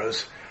of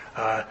heroes.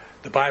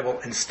 The Bible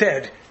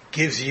instead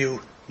gives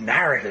you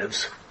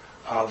narratives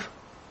of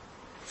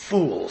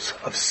fools,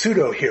 of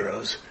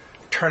pseudo-heroes,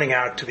 turning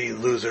out to be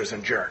losers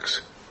and jerks.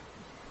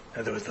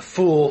 In other words, the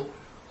fool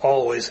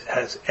always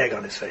has egg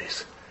on his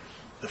face.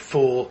 The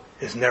fool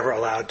is never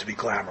allowed to be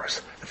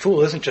glamorous. The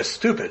fool isn't just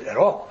stupid at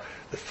all.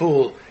 The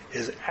fool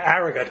is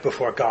arrogant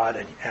before God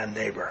and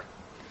neighbor.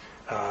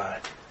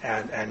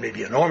 And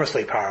maybe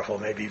enormously powerful,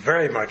 maybe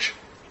very much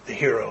the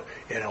hero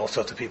in all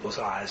sorts of people's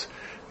eyes.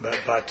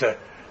 But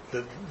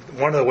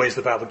one of the ways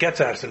the Bible gets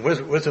at us in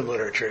wisdom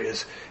literature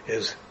is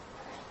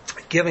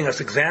giving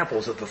us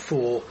examples of the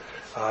fool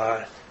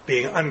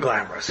being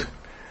unglamorous.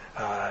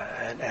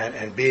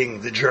 And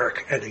being the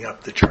jerk, ending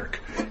up the jerk.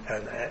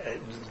 And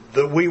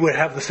we would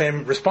have the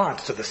same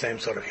response to the same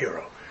sort of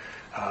hero.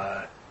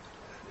 And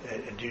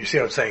do you see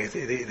what I'm saying?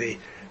 The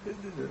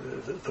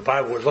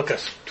Bible would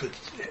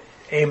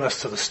aim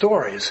us to the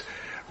stories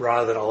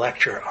rather than a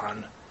lecture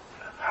on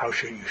how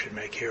you should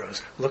make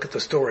heroes. Look at the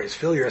stories.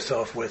 Fill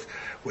yourself with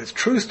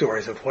true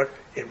stories of what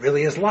it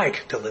really is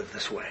like to live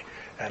this way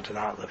and to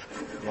not live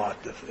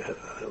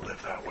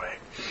that way.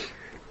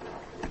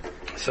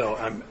 So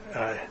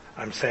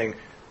I'm saying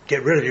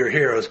get rid of your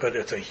heroes, but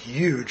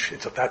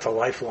that's a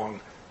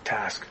lifelong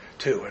task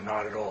too, and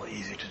not at all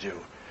easy to do.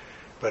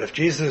 But if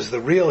Jesus is the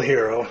real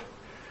hero,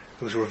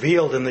 who's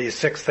revealed in these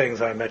 6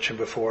 things I mentioned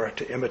before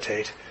to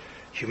imitate: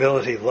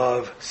 humility,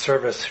 love,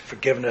 service,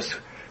 forgiveness,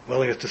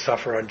 willingness to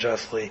suffer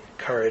unjustly,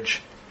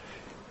 courage,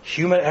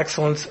 human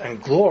excellence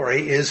and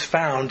glory is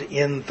found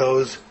in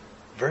those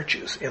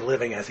virtues, in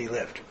living as he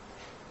lived.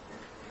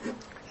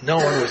 No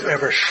one was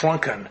ever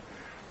shrunken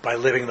by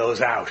living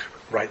those out,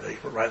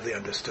 rightly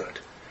understood.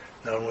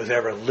 No one was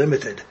ever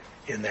limited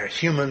in their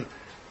human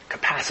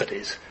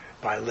capacities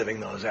by living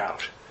those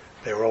out.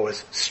 They were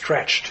always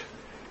stretched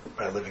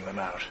by living them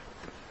out.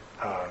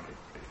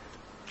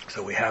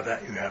 So we have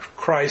that. You have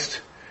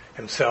Christ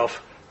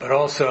himself, but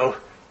also,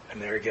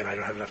 and there again, I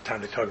don't have enough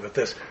time to talk about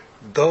this,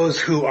 those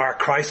who are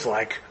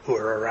Christ-like who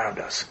are around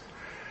us.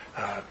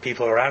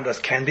 People around us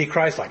can be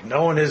Christ-like.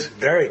 No one is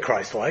very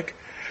Christ-like,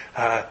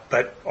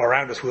 but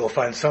around us we will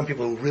find some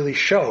people who really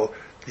show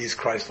these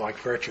Christ-like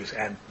virtues,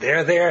 and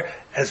they're there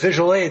as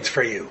visual aids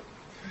for you.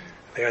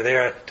 They're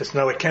there to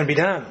know it can be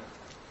done.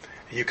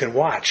 You can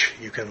watch,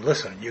 you can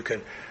listen, you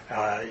can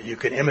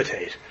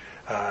imitate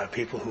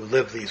people who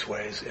live these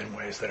ways in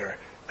ways that are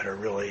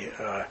really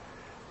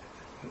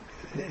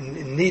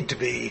need to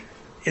be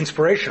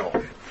inspirational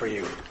for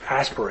you,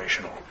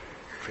 aspirational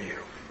for you.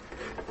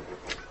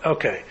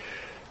 Okay,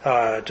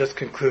 just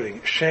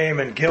concluding. Shame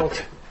and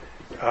guilt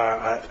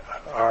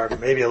are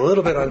maybe a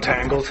little bit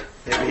untangled.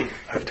 Maybe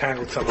I've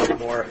tangled some up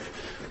more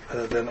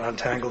than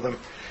untangled them.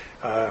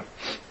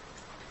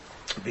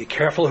 Be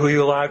careful who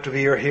you allow to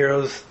be your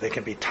heroes. They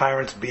can be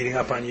tyrants beating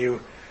up on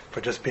you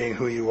for just being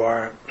who you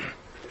are.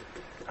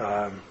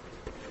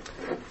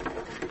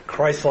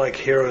 Christ-like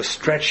heroes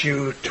stretch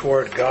you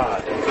toward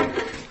God,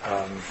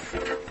 and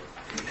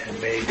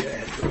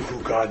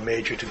who God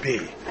made you to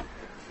be.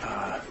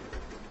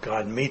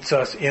 God meets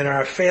us in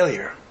our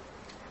failure,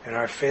 in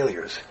our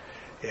failures,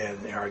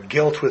 in our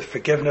guilt with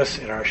forgiveness,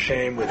 in our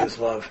shame with his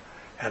love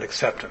and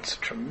acceptance.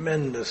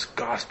 Tremendous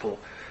gospel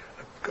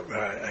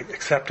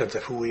acceptance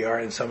of who we are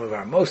in some of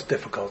our most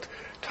difficult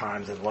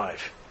times in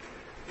life.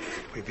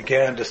 We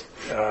began just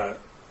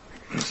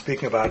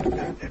speaking about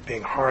it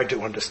being hard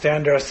to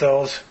understand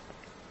ourselves.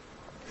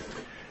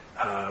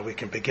 We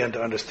can begin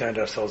to understand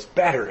ourselves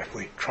better if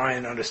we try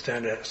and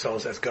understand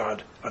ourselves as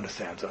God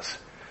understands us.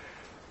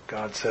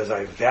 God says,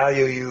 I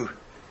value you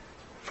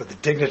for the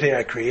dignity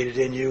I created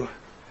in you.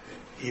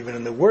 Even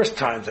in the worst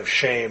times of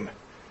shame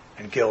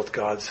and guilt,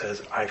 God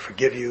says, I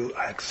forgive you,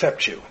 I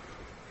accept you.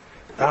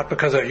 Not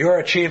because of your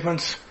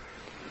achievements,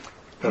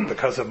 but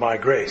because of my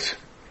grace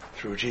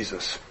through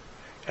Jesus.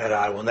 And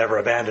I will never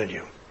abandon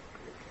you.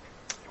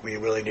 We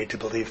really need to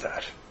believe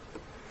that.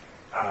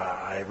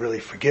 I really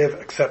forgive,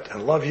 accept,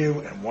 and love you,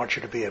 and want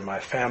you to be in my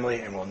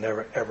family, and will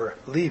never, ever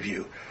leave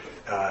you.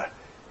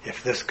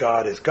 If this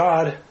God is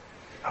God,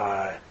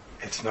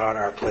 it's not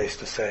our place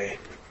to say,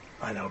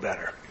 I know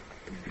better.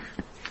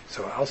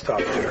 So I'll stop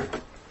there.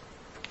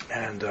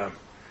 And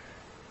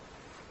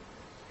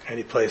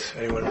any place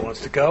anyone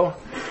wants to go,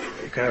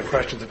 you can have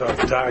questions about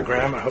the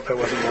diagram. I hope that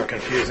wasn't more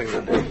confusing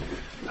than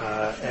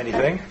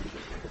anything.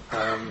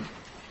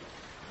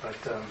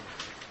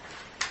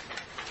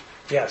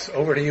 Yes,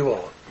 over to you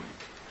all.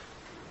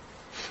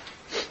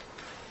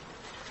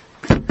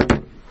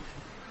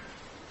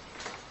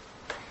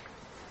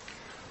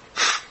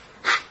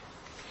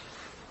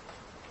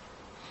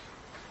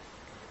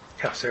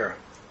 Yeah, Sarah.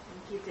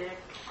 Thank you, Dick.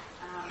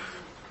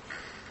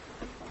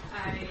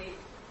 I,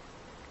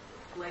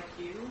 like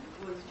you,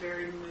 was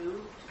very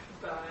moved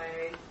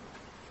by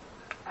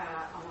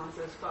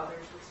Alonzo's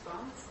father's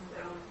response.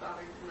 That my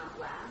father did not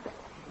laugh.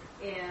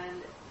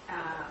 And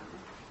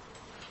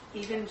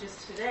even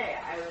just today,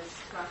 I was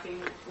talking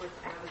with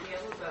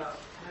Abigail about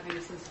having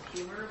a sense of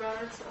humor about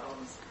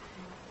ourselves.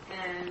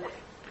 And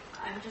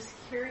I'm just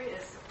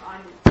curious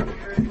on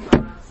your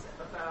thoughts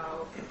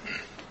about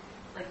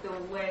like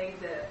the way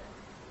that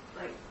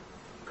like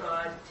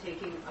God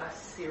taking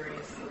us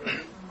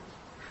seriously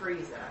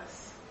frees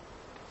us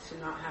to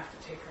not have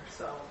to take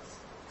ourselves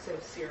so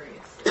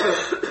seriously.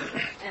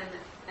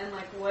 and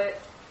like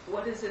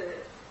what is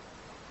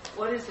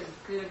a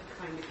good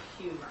kind of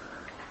humor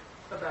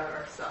about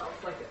ourselves?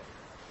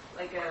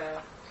 Like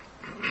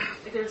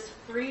there's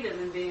freedom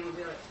in being able to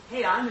be like,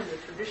 hey, I'm in the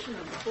tradition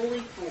of the holy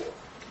fool.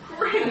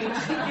 Great, you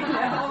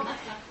know?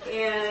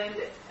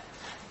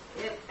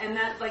 And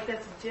that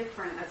that's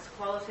different. That's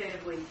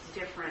qualitatively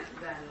different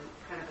than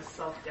kind of a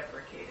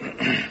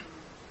self-deprecating,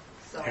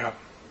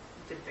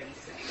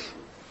 self-debasing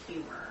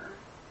humor.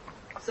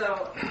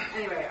 So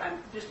anyway,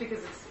 just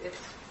because it's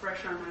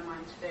fresh on my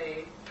mind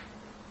today,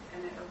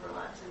 and it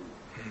overlaps, and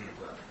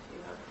I'd love if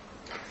you have.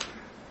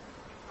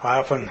 I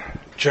often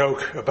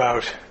joke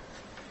about,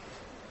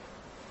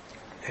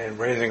 in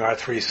raising our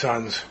three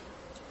sons,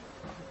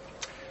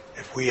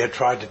 if we had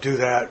tried to do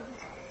that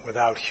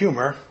without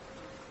humor,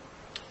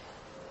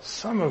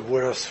 some of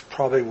us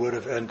probably would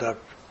have ended up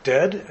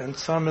dead, and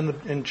some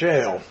in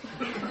jail.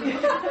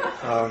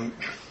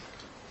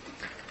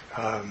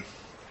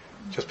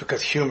 Just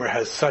because humor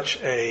has such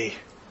a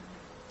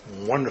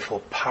wonderful,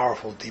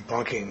 powerful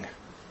debunking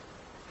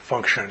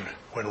function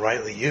when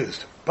rightly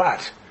used.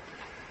 But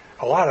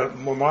a lot of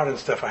more modern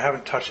stuff, I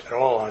haven't touched at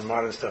all on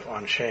modern stuff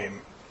on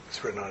shame.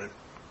 It's written on it.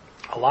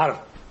 A lot of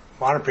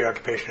modern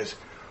preoccupation is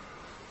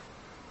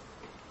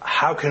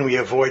how can we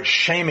avoid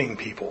shaming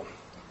people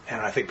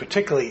And I think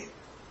particularly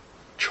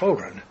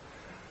children,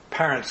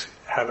 parents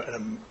have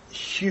a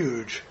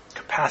huge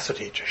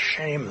capacity to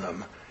shame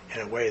them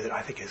in a way that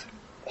I think is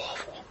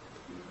awful.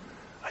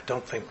 I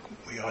don't think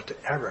we ought to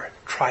ever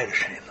try to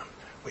shame them.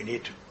 We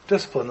need to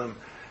discipline them.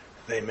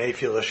 They may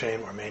feel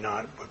ashamed or may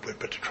not,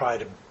 but to try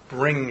to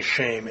bring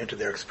shame into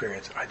their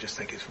experience, I just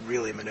think is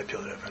really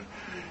manipulative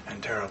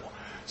and terrible.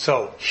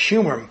 So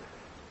humor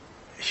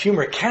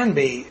can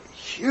be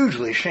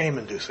hugely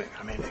shame-inducing.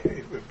 I mean,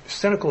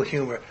 cynical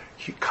humor,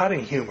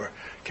 cutting humor,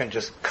 can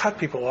just cut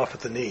people off at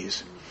the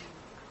knees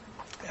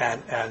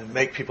and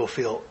make people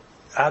feel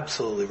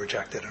absolutely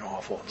rejected and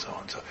awful and so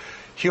on. So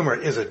humor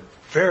is a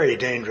very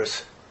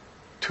dangerous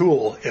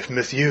tool if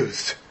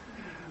misused.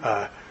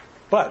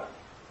 But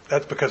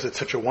that's because it's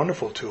such a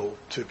wonderful tool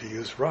to be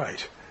used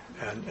right.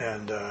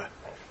 And I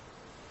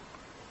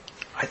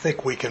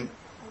think we can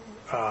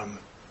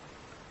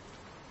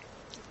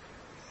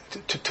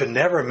to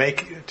never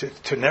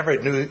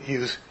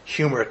use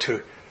humor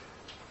to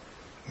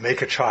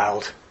make a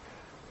child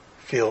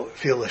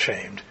feel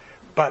ashamed,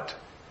 but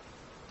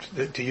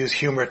to use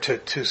humor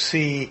to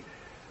see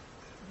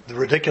the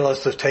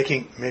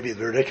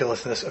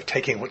ridiculousness of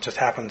taking what just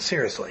happened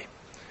seriously,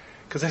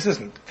 because this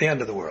isn't the end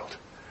of the world.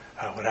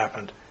 What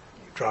happened,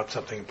 you dropped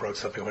something, broke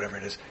something, whatever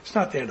it is, it's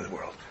not the end of the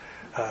world.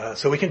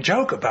 So we can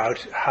joke about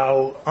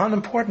how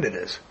unimportant it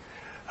is,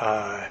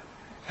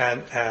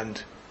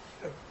 and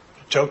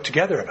joke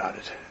together about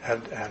it,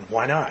 and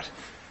why not?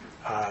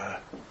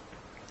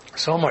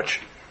 So much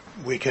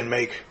we can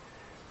make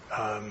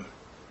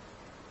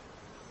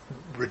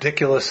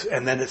ridiculous,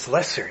 and then it's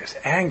less serious.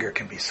 Anger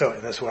can be so,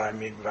 and that's what I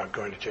mean about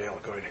going to jail,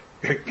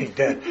 being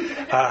dead.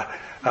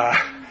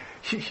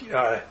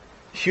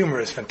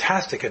 Humor is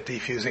fantastic at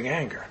diffusing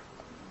anger,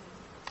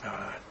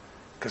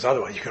 because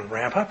otherwise you can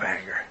ramp up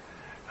anger.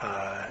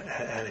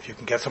 And if you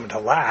can get someone to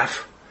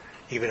laugh,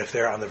 even if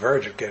they're on the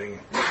verge of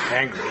getting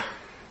angry,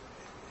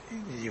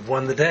 you've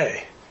won the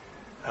day.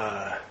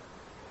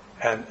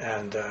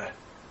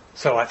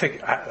 So I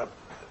think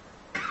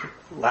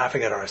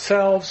laughing at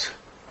ourselves.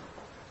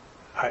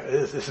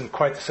 This isn't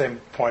quite the same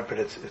point, but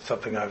it's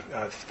something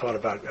I've thought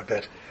about a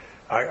bit.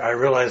 I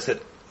realized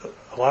that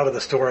a lot of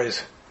the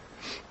stories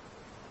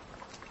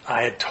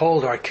I had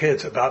told our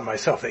kids about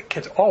myself, that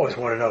kids always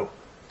want to know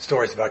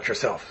stories about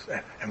yourself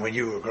and when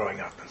you were growing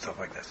up and stuff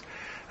like this.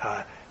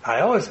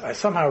 I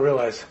somehow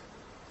realized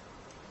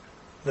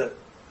that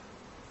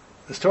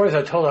the stories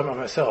I told about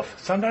myself,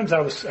 sometimes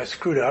I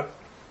screwed up,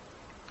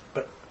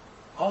 but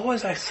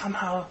always I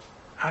somehow,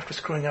 after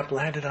screwing up,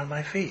 landed on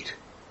my feet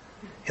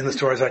in the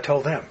stories I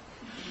told them.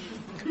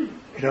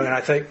 And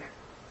I think,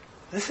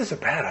 this is a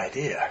bad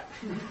idea.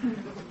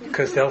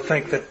 Because they'll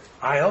think that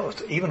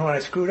even when I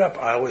screwed up,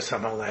 I always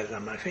somehow landed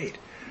on my feet,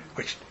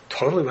 which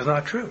totally was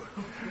not true.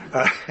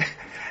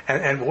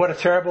 And what a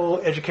terrible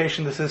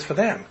education this is for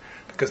them,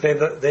 because they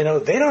know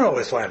they don't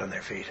always land on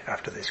their feet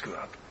after they screw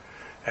up.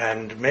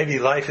 And maybe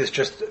life is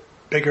just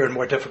bigger and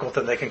more difficult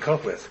than they can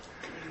cope with.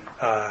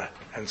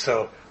 And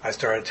so I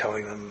started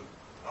telling them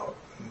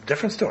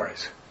different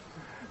stories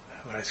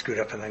when I screwed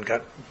up, and then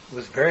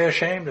was very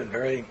ashamed and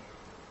had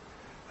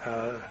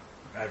a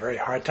very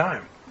hard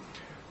time.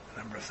 A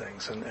number of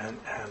things,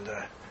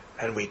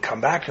 and we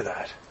come back to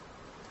that.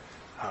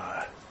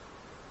 I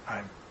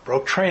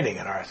broke training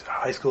in our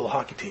high school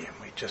hockey team.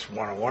 We just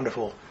won a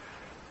wonderful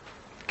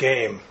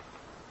game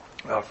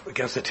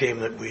against a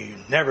team that we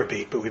never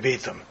beat, but we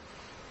beat them.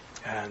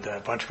 And a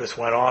bunch of us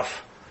went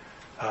off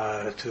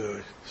to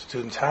a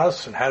student's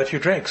house and had a few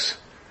drinks,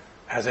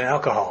 as in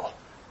alcohol,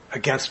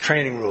 against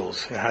training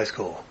rules in high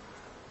school.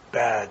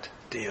 Bad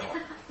deal.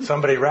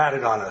 Somebody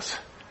ratted on us.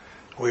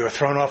 We were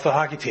thrown off the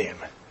hockey team.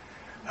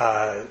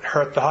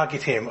 Hurt the hockey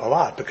team a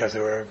lot because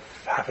there were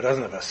half a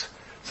dozen of us.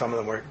 Some of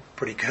them were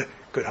pretty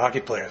good hockey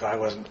players. I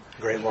wasn't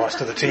a great loss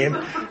to the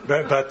team,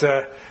 but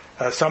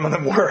some of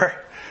them were.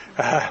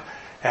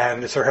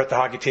 And so hurt the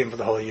hockey team for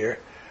the whole year.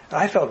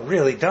 I felt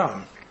really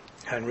dumb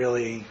and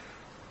really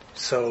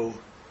so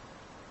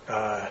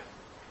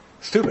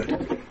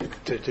stupid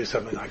to do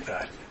something like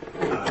that.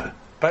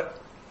 But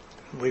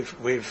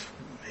we've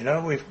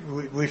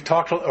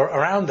talked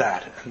around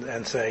that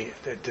and say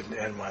it didn't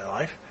end my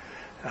life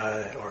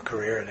or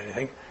career and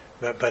anything,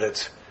 but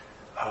it's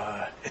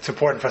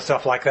important for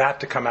stuff like that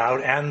to come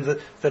out, and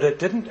that it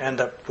didn't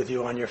end up with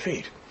you on your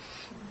feet.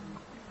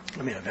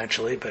 I mean,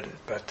 eventually, but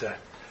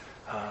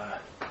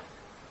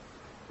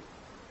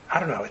I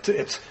don't know.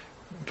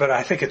 But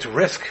I think it's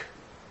risk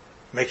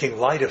making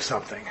light of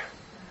something.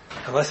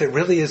 Unless it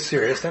really is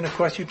serious, then of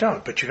course you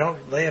don't. But you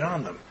don't lay it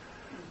on them.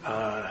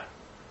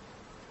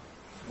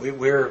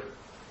 We're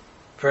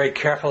very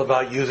careful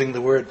about using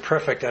the word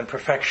perfect and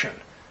perfection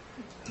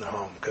in the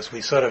home, because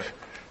we sort of,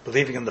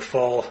 believing in the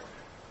fall,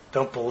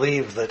 don't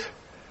believe that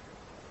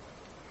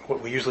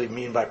what we usually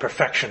mean by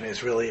perfection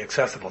is really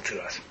accessible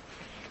to us.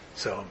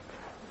 So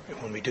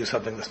when we do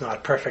something that's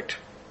not perfect,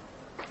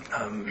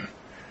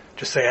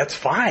 just say that's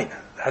fine.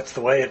 That's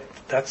the way it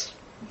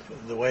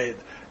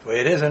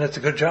is, and it's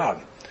a good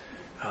job.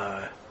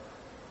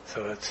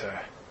 So it's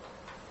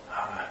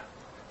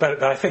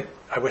but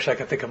I wish I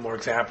could think of more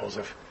examples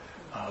of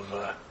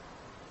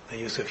the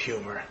use of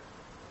humor.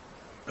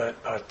 But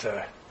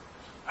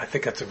I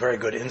think that's a very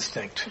good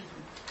instinct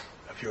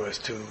of yours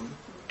to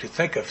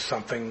think of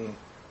something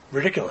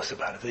ridiculous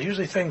about it. There's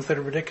usually things that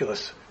are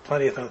ridiculous,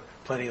 plenty of them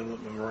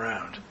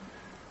around,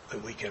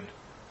 that we can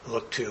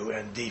look to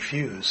and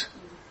defuse.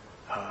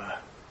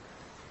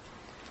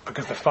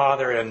 Because the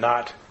Father, in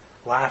not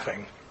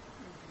laughing,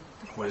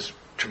 was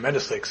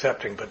tremendously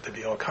accepting, but there'd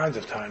be all kinds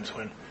of times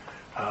when,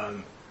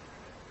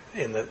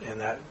 in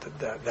that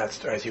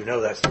as you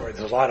know that story,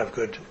 there's a lot of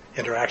good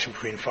interaction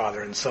between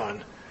Father and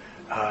Son,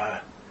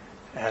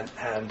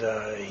 and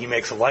he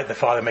makes the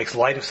Father makes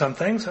light of some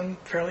things and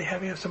fairly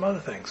heavy of some other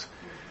things,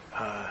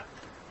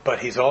 but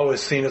he's always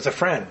seen as a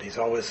friend. He's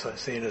always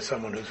seen as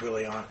someone who's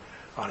really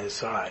on his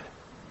side.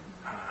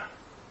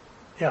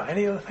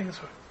 Any other things?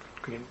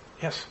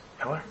 Yes,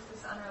 Heller? This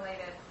is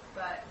unrelated,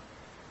 but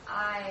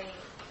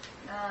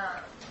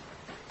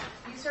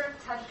you sort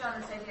of touched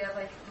on this idea of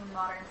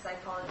modern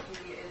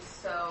psychology is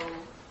so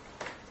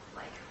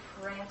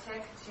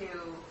frantic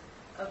to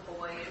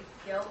avoid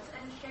guilt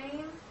and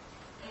shame,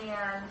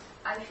 and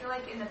I feel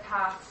like in the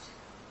past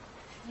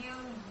few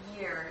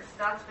years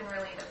that's been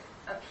really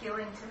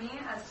appealing to me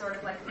as sort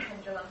of a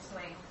pendulum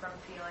swing from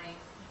feeling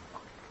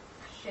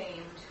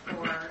shamed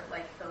for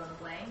fill in the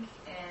blank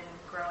and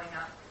growing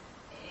up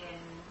in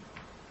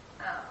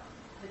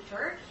the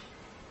church.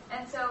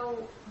 And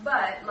so,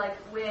 but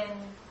when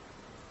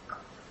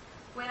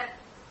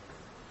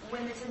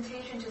the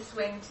temptation to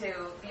swing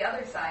to the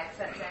other side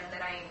sets in,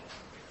 then I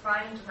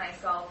find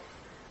myself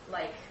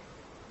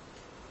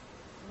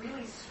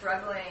really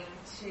struggling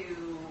to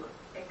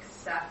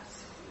accept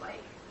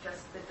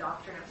just the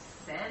doctrine of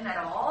sin at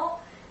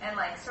all, and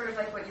sort of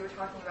what you were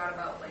talking about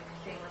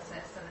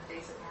shamelessness in the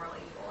face of moral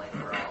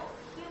evil, we're all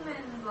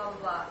human, blah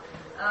blah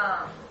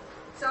blah.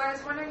 So I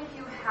was wondering if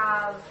you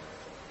have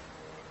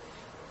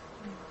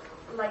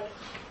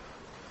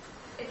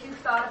if you've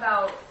thought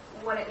about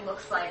what it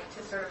looks like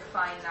to sort of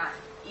find that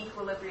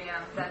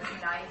equilibrium that's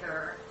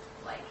neither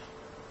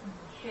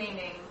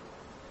shaming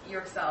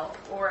yourself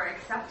or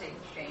accepting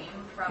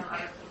shame from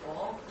other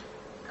people,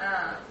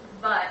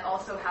 but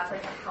also has a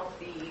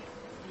healthy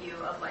view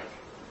of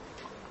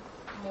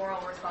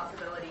moral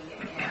responsibility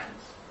and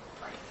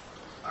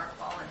our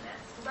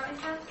fallenness. Does that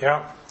make sense?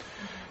 Yeah.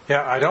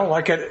 I don't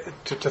like it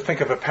to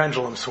think of a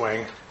pendulum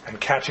swing and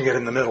catching it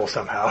in the middle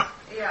somehow.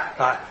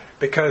 Yeah.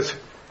 Because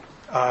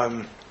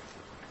the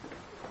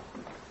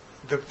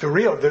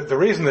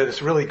reason that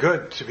it's really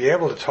good to be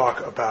able to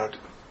talk about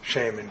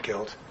shame and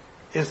guilt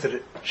is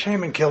that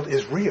shame and guilt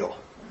is real.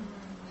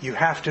 You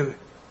have to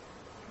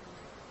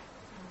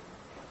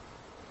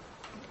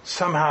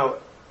somehow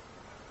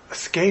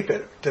escape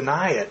it,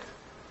 deny it,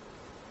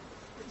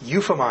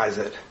 euphemize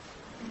it,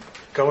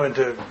 go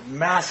into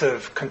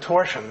massive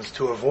contortions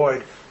to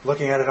avoid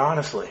looking at it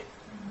honestly.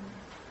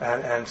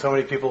 And so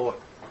many people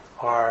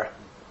are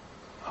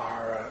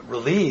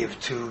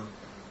relieved to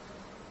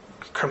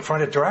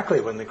confront it directly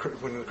when the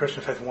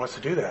Christian faith wants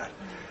to do that.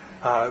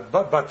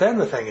 But then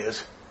the thing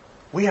is,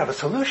 we have a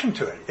solution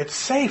to it. It's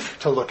safe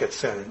to look at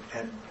sin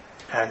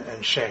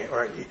and shame,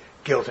 or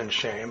guilt and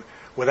shame,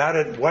 without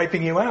it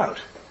wiping you out.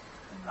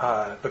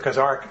 Because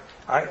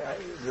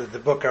the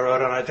book I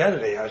wrote on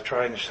identity, I was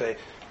trying to say,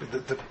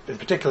 and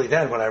particularly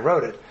then when I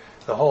wrote it,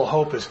 the whole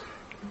hope is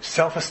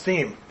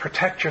self-esteem.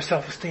 Protect your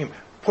self-esteem.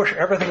 Push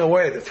everything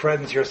away that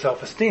threatens your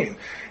self-esteem.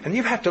 And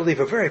you have to live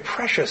a very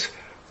precious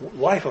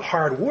life of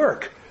hard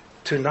work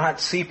to not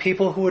see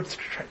people who would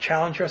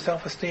challenge your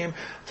self-esteem,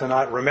 to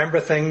not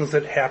remember things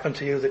that happen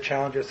to you that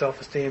challenge your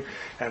self-esteem,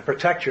 and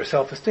protect your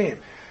self-esteem.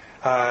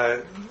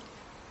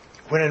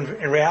 When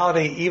in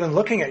reality, even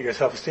looking at your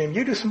self-esteem,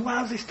 you do some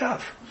lousy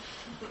stuff.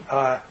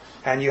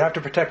 And you have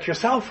to protect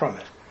yourself from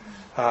it.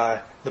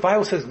 The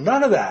Bible says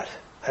none of that.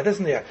 That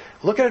isn't there.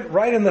 Look at it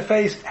right in the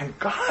face, and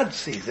God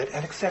sees it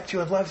and accepts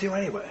you and loves you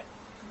anyway.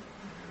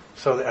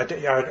 So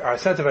our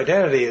sense of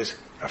identity is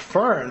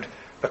affirmed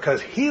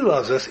because He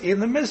loves us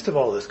in the midst of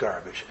all this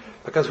garbage.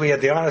 Because we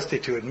had the honesty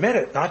to admit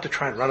it, not to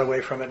try and run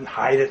away from it and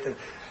hide it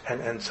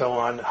and so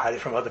on, hide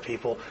it from other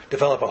people,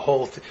 develop a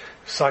whole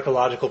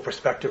psychological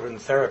perspective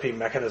and therapy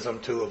mechanism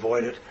to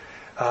avoid it.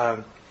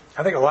 I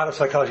think a lot of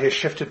psychology has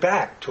shifted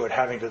back toward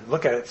having to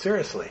look at it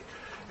seriously.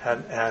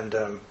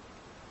 And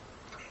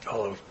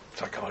although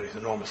psychology is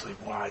enormously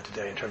wide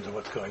today in terms of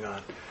what's going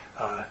on,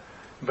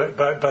 but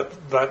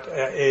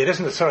it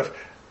isn't a sort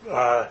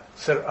of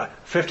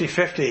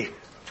 50-50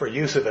 for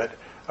use of it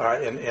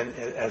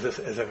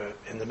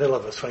in the middle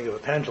of a swing of a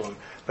pendulum.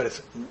 But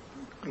it's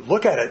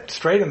look at it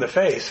straight in the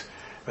face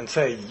and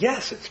say,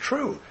 yes, it's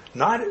true.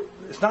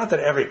 It's not that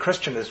every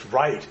Christian is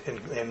right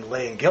in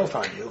laying guilt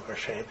on you or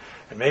shame,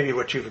 and maybe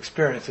what you've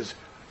experienced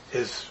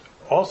is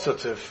all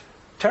sorts of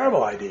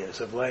terrible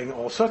ideas of laying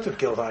all sorts of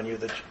guilt on you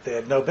that they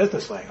had no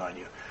business laying on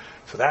you.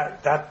 So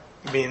that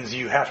means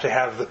you have to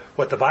have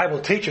what the Bible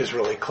teaches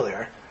really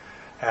clear,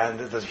 and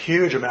there's a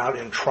huge amount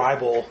in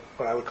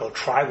what I would call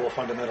tribal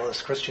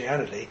fundamentalist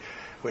Christianity,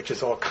 which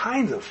is all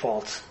kinds of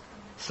false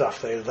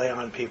stuff they lay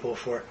on people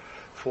for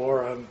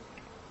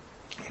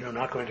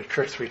not going to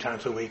church 3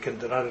 times a week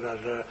and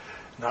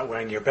not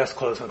wearing your best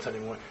clothes on Sunday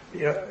morning.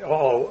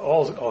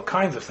 All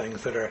kinds of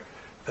things that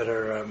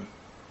are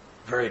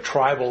very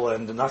tribal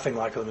and nothing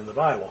like them in the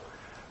Bible.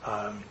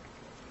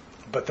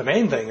 But the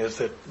main thing is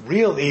that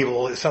real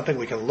evil is something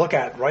we can look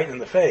at right in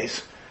the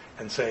face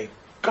and say,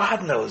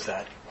 God knows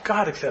that.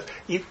 God accepts.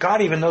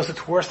 God even knows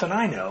it's worse than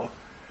I know,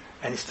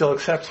 and He still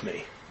accepts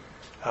me.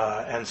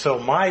 And so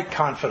my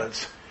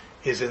confidence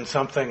is in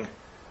something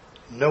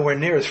nowhere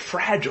near as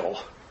fragile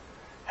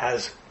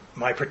as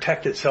my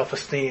protected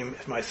self-esteem,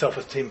 my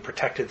self-esteem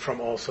protected from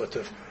all sorts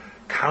of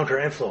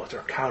counter-influence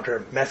or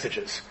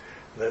counter-messages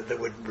that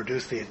would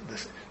reduce the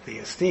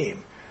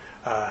esteem.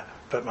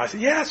 But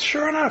yes,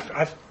 sure enough,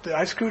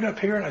 I screwed up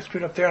here and I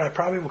screwed up there, and I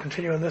probably will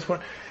continue in this one.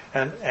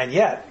 And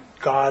yet,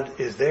 God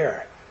is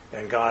there,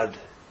 and God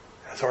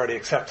has already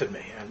accepted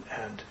me.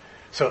 And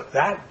so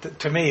that,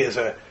 to me,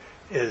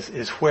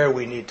 is where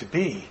we need to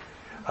be.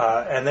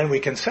 And then we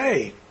can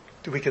sail,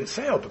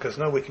 because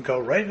we can go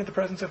right into the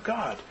presence of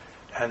God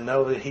and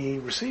know that He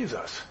receives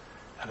us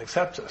and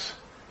accepts us.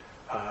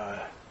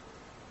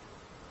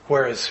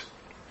 Whereas,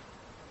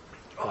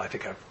 I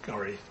think I've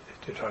already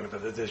talked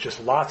about that. There's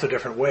just lots of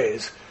different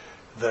ways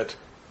that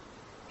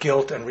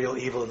guilt and real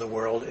evil in the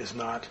world is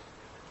not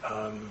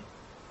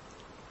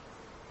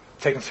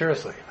taken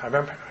seriously. I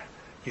remember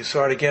you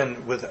saw it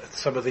again with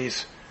some of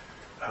these.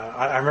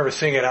 I remember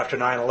seeing it after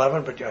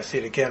 9/11, but I see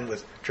it again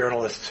with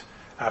journalists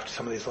after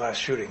some of these last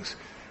shootings.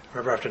 I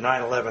remember after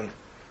 9/11,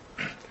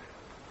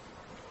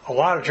 a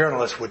lot of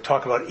journalists would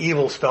talk about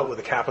evil spelt with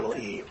a capital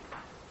E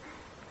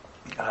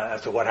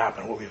as to what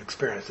happened. What we've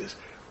experienced is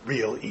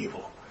real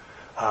evil.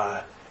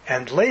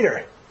 And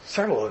later,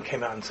 several of them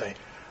came out and say,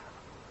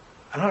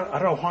 I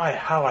don't know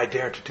how I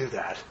dare to do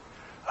that,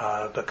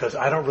 because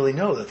I don't really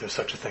know that there's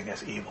such a thing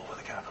as evil with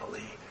a capital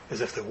E,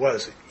 as if there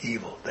was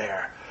evil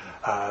there.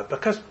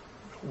 Because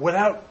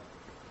without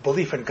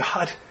belief in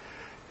God,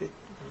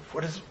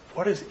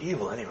 what is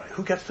evil anyway?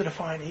 Who gets to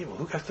define evil?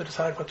 Who gets to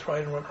decide what's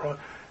right and what's wrong,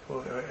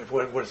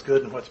 what's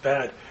good and what's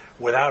bad,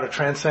 without a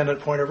transcendent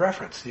point of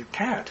reference? You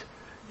can't.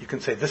 You can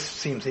say, this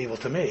seems evil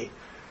to me,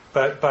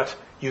 but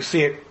you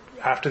see it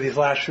after these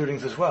last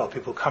shootings as well.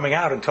 People coming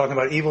out and talking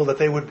about evil that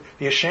they would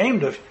be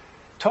ashamed of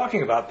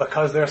talking about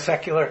because they're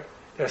secular.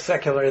 They're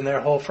secular in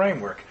their whole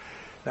framework.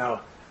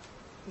 Now,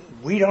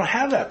 we don't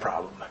have that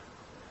problem.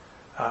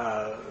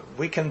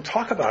 We can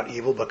talk about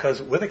evil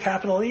because with a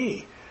capital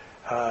E,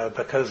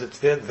 because it's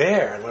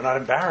there and we're not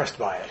embarrassed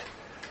by it.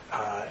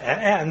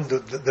 And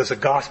there's a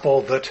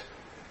gospel that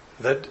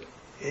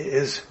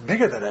is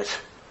bigger than it.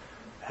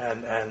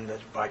 And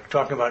by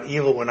talking about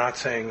evil, we're not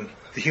saying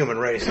the human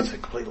race is a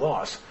complete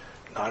loss.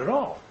 Not at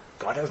all.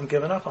 God hasn't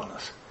given up on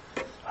us.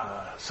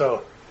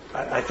 So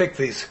I think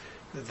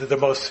the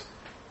most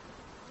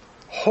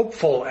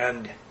hopeful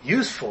and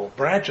useful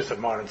branches of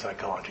modern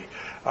psychology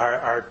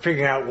are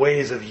figuring out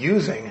ways of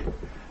using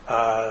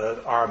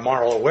our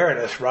moral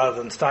awareness rather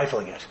than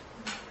stifling it.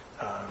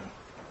 I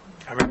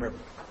remember,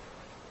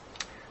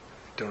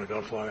 don't want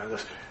to go long on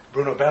this,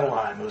 Bruno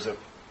Bettelheim was a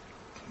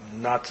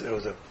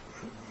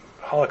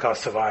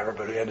Holocaust survivor,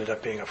 but who ended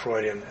up being a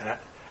Freudian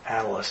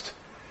analyst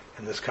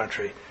in this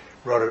country,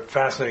 wrote a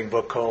fascinating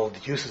book called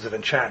Uses of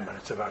Enchantment.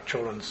 It's about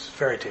children's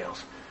fairy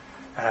tales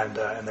and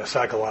the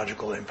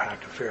psychological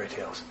impact of fairy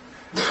tales.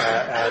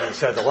 And he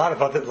said a lot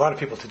of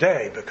people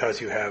today, because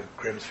you have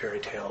Grimm's fairy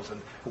tales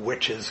and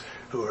witches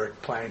who are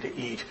planning to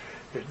eat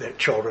their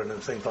children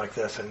and things like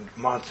this, and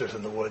monsters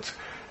in the woods,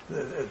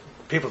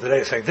 people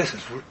today are saying this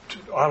is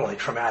utterly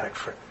traumatic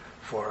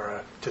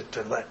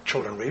to let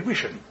children read. We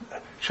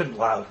shouldn't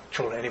allow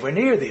children anywhere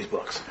near these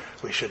books.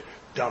 We should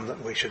calm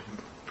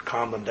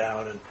them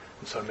down and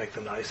so make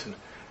them nice and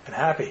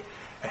happy.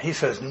 And he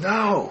says,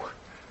 no,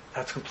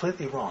 that's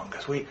completely wrong,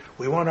 because we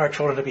want our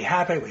children to be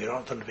happy. We don't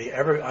want them to be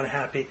ever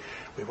unhappy.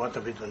 We want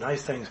them to do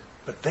nice things.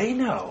 But they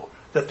know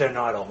that they're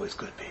not always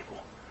good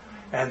people.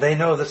 And they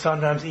know that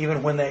sometimes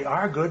even when they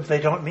are good,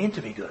 they don't mean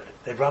to be good.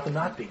 They'd rather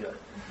not be good.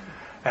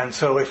 And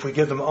so if we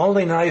give them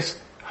only nice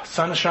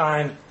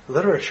sunshine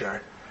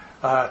literature,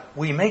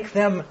 we make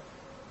them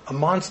a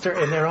monster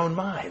in their own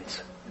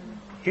minds.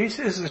 This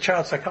is a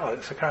child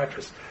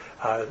psychiatrist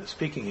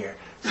speaking here,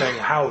 saying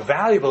how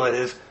valuable it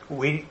is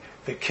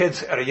the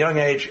kids at a young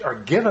age are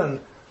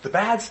given the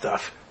bad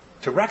stuff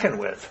to reckon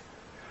with.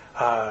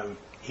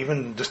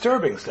 Even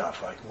disturbing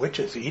stuff like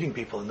witches eating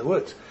people in the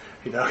woods.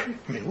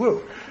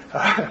 Woo.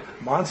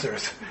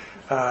 Monsters.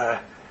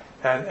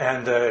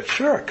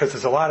 Sure, because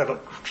there's a lot of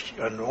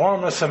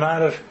enormous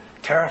amount of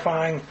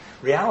terrifying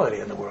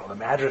reality in the world,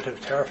 imaginative,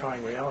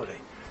 terrifying reality.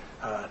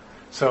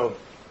 So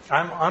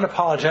I'm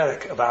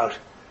unapologetic about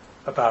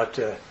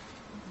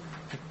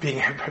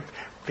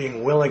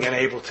being willing and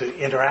able to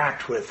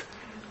interact with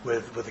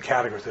the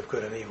categories of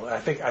good and evil. I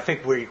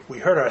think we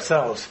hurt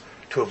ourselves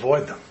to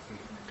avoid them.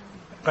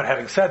 But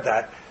having said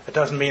that, it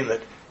doesn't mean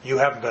that you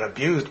haven't been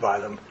abused by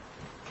them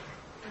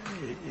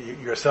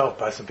yourself,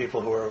 by some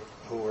people who are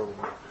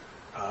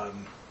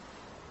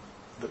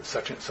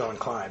so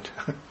inclined.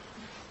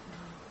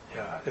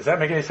 Yeah. Does that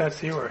make any sense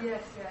to you? Or?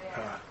 Yes,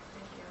 yeah.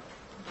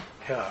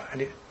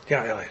 Thank you.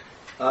 Yeah. Ellie.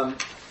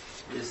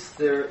 Is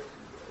there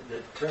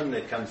the term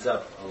that comes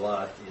up a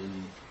lot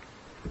in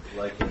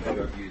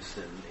drug use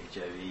and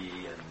HIV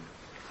and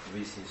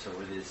obesity and so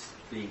on is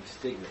being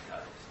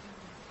stigmatized?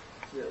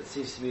 It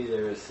seems to me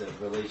there is a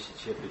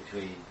relationship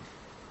between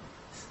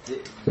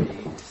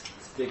being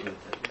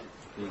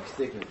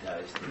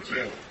stigmatized and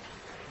shame.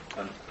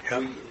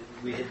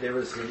 There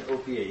was an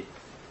opiate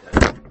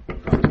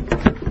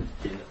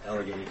in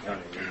Allegheny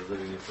County. We were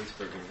living in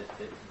Pittsburgh, and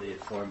they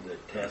had formed a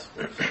task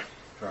force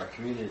for our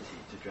community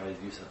to try to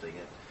do something.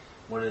 And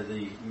one of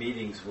the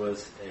meetings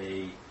was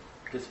a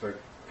Pittsburgh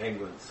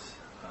Penguins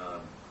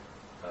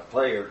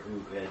player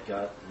who had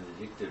gotten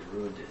addicted,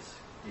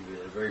 he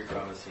had a very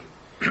promising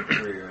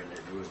career, and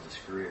it ruined his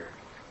career.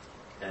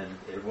 And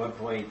at one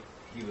point,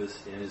 he was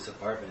in his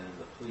apartment, and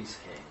the police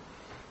came.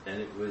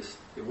 And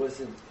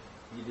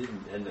he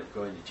didn't end up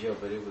going to jail,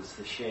 but it was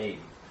the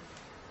shame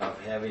of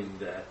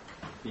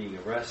being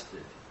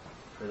arrested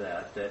for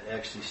that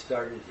actually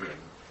started him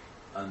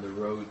on the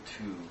road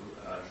to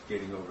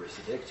getting over his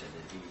addiction,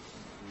 and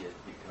he had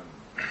become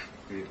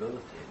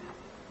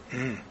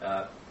rehabilitated.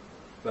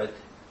 But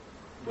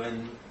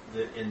when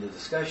in the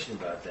discussion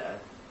about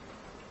that,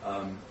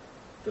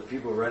 the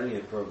people running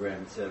the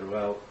program said,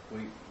 well,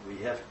 we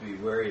have to be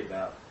wary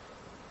about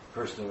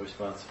personal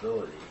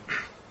responsibility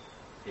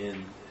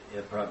in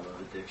a problem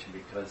of addiction,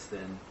 because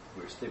then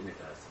we're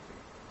stigmatizing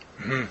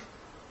people. Mm-hmm.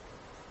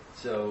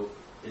 So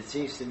it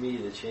seems to me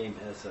that shame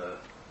has a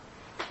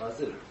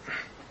positive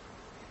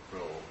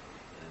role.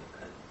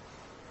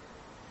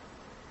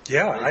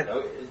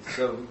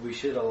 So we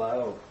should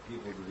allow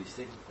people to be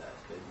stigmatized.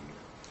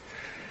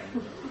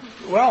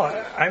 Well,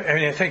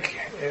 I think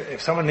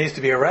if someone needs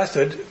to be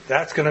arrested,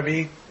 that's going to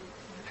be.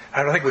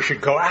 I don't think we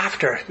should go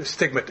after the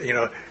stigma.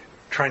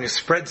 Trying to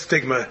spread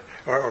stigma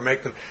or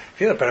make them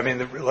feel it. But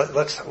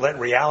let's let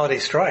reality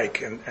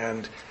strike.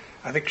 And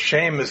I think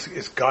shame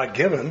is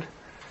God-given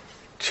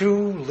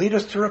to lead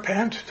us to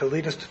repent, to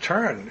lead us to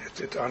turn.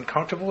 It's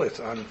uncomfortable.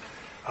 It's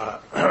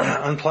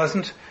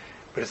unpleasant,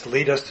 but it's to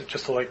lead us to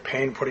just like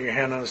pain putting your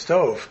hand on a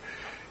stove.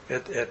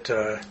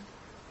 Of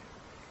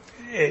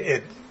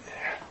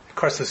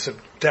course, there's some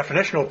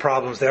definitional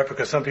problems there,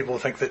 because some people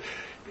think that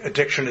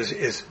addiction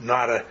is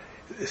not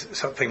is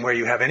something where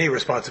you have any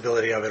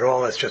responsibility of it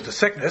all. It's just a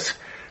sickness,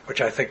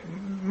 which I think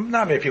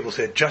not many people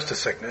say just a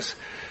sickness.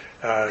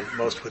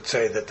 Most would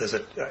say that there's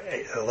a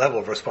level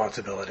of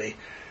responsibility.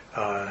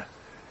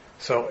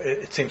 So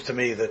it seems to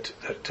me that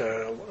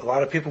a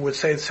lot of people would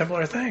say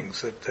similar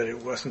things, that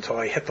it wasn't until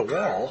I hit the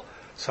wall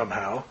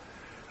somehow,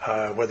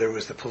 whether it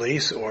was the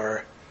police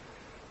or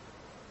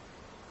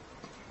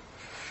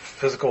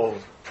physical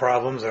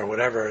problems or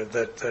whatever,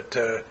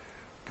 that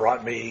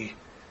brought me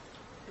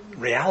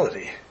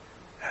reality.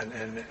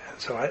 And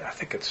so I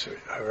think it's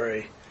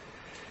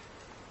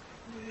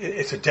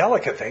it's a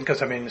delicate thing,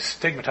 because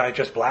stigmatize,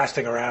 just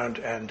blasting around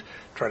and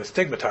trying to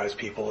stigmatize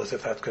people as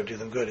if that's going to do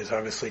them good, is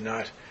obviously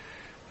not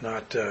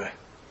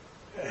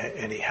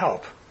any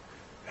help.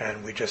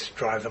 And we just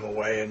drive them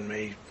away, and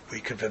we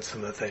convince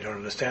them that they don't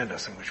understand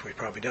us, in which we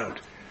probably don't.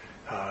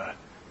 I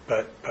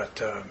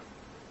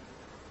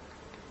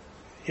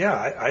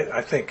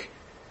think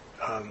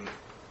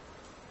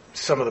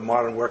some of the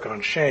modern work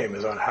on shame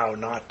is on how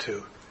not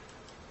to.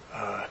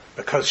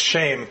 Because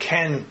shame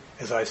can,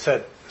 as I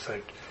said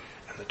in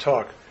the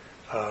talk,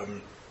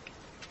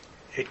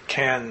 it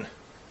can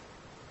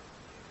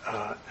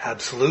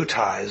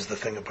absolutize the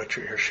thing of which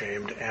you're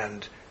ashamed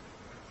and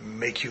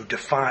make you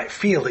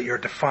feel that you're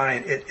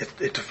defined.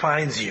 It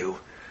defines you,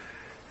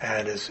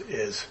 and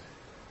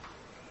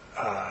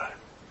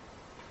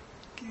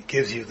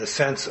gives you the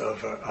sense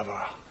of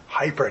a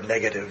hyper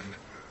negative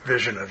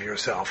vision of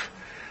yourself.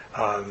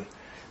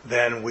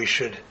 Then we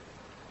should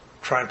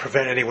try and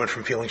prevent anyone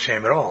from feeling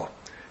shame at all.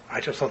 I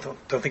just don't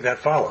think that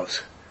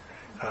follows,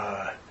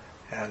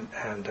 and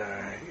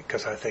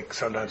because I think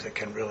sometimes it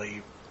can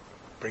really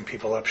bring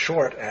people up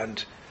short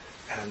and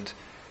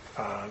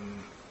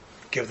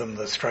give them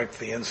the strength,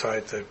 the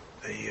insight,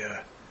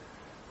 the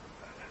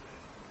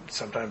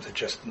sometimes it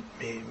just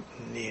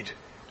need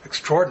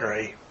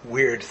extraordinary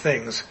weird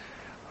things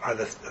are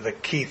the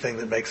key thing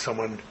that makes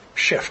someone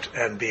shift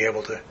and be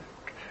able to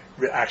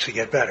actually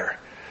get better.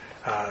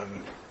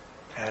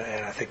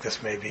 And I think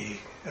this may be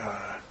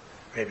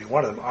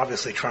one of them.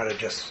 Obviously, trying to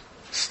just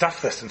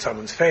stuff this in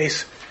someone's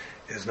face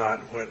is not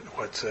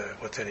what's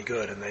any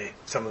good, and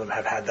some of them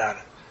have had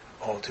that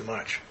all too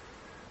much.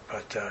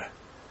 But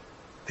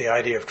the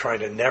idea of trying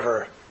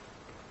to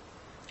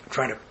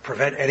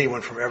prevent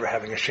anyone from ever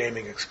having a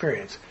shaming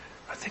experience,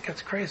 I think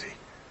that's crazy,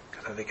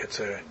 because I think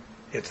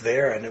it's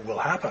there and it will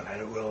happen,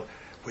 and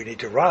we need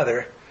to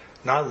rather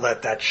not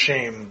let that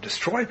shame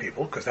destroy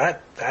people, because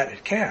that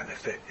it can.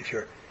 If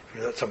you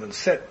let someone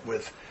sit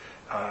with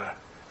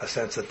a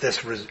sense that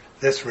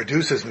this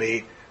reduces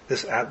me,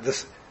 this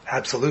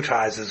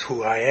absolutizes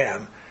who I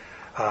am,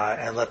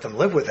 and let them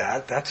live with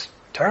that, that's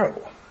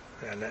terrible,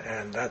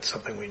 and that's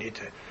something we need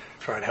to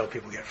try and help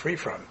people get free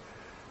from.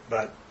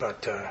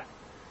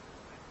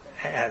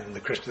 and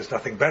there's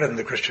nothing better than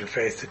the Christian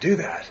faith to do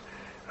that,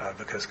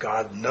 because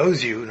God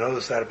knows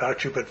that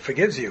about you, but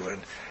forgives you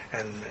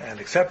and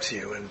accepts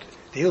you and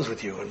deals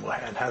with you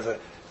and has a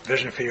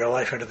vision for your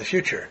life into the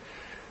future.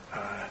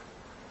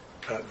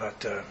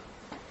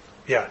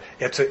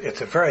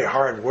 It's a very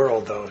hard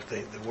world, though,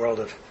 the world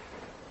of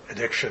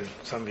addiction.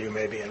 Some of you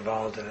may be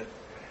involved in it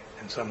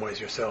in some ways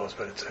yourselves,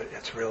 but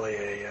it's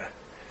really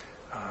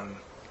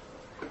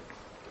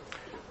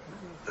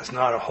there's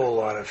not a whole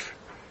lot of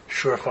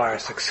surefire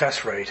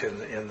success rate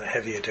in the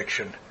heavy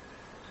addiction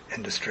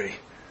industry.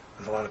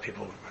 There's a lot of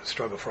people who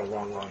struggle for a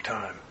long, long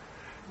time.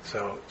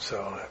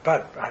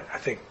 But I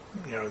think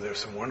there's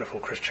some wonderful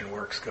Christian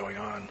works going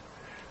on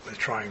with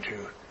trying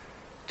to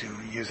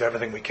use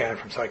everything we can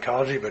from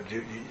psychology, but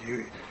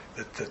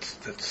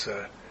that's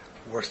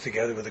works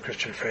together with the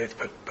Christian faith,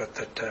 but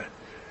that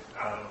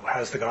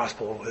has the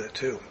gospel with it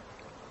too.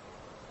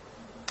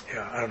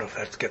 Yeah, I don't know if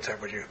that gets at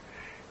what you.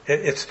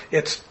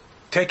 It's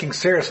taking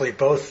seriously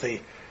both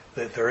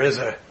that there is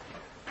an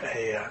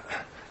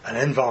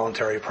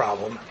involuntary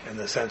problem in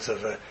the sense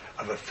of a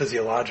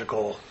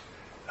physiological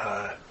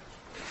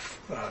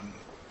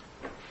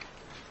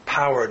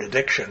powered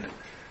addiction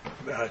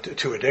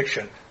to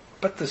addiction,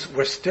 but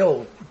we're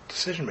still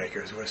decision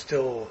makers. We're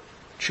still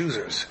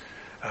choosers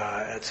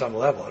at some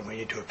level, and we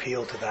need to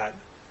appeal to the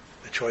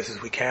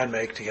choices we can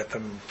make to get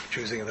them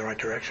choosing in the right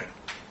direction.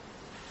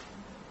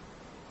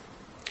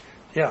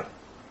 Yeah.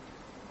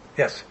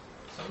 Yes.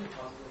 Something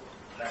positive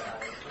that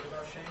I heard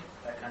about shame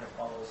that kind of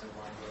follows in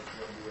line with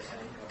what you were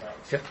saying about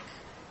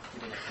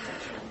giving a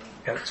connection.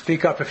 Yeah.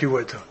 Speak up if you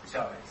would.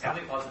 Sorry.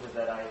 Something positive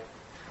that I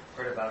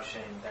heard about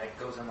shame that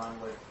goes in line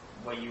with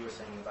what you were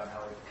saying about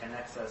how it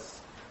connects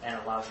us and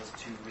allows us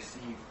to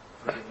receive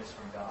forgiveness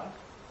from God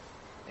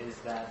is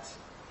that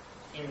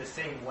in the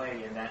same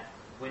way, in that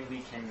when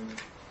we can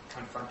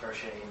confront our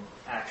shame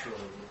actually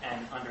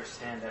and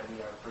understand that we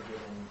are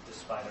forgiven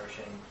despite our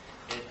shame,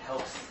 it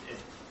helps.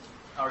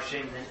 Our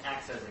shame then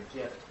acts as a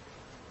gift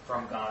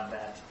from God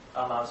that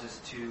allows us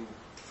to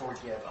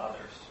forgive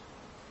others.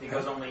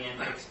 Because only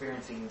in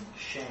experiencing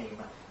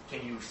shame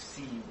can you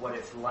see what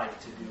it's like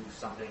to do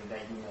something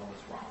that you know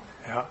is wrong.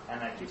 Yeah.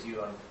 And that gives you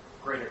a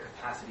greater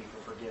capacity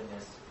for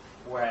forgiveness.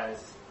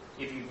 Whereas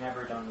if you've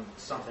never done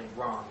something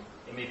wrong,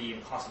 it may be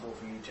impossible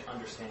for you to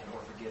understand or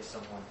forgive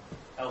someone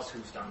else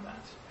who's done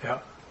that. Yeah.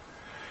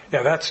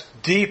 Yeah, that's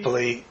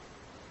deeply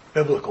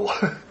biblical,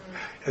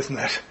 isn't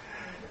it?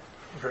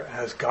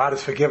 As God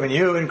has forgiven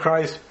you in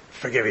Christ,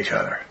 forgive each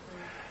other.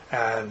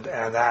 And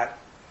that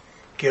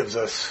gives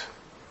us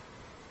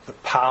the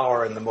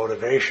power and the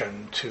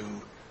motivation to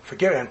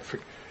forgive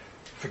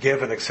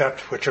and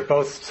accept, which are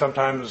both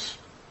sometimes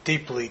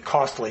deeply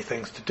costly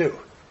things to do.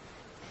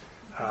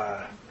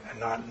 And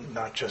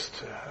not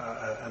just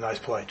a nice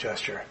polite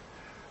gesture,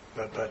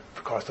 but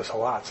cost us a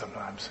lot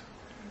sometimes.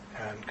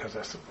 And because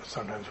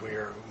sometimes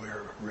we're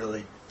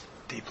really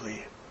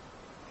deeply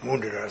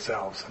wounded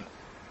ourselves,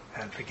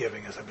 and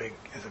forgiving is a big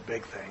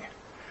thing.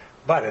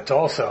 But it's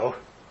also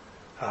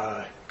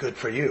good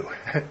for you,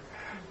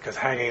 because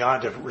hanging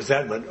on to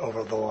resentment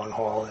over the long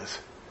haul is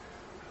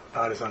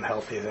about as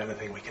unhealthy as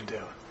anything we can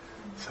do.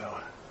 So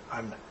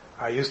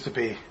I used to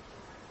be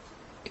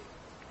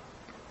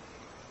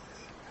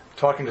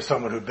talking to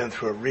someone who'd been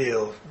through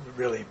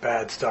really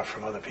bad stuff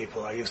from other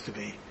people. I used to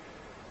be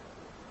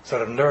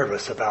sort of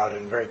nervous about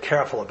it and very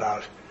careful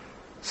about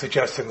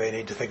suggesting they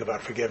need to think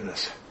about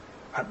forgiveness.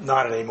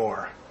 Not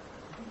anymore.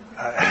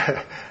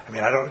 I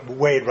don't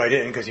wade right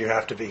in because you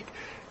have to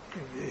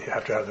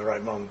have the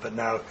right moment. But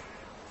now,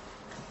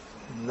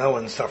 no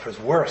one suffers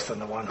worse than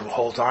the one who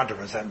holds on to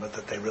resentment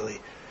that they really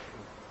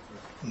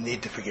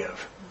need to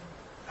forgive.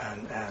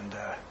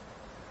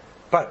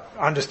 But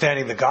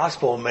understanding the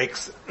gospel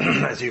makes,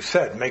 as you've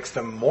said, makes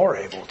them more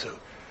able to,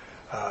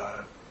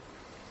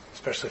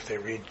 especially if they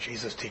read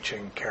Jesus'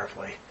 teaching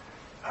carefully.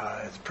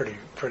 It's pretty.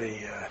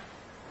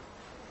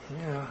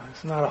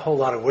 It's not a whole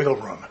lot of wiggle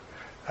room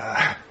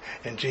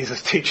in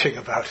Jesus' teaching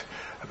about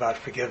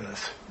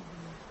forgiveness.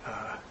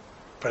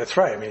 But it's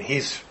right. I mean,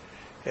 he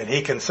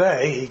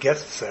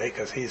gets to say,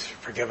 because he's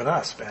forgiven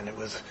us, and it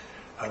was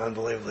an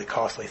unbelievably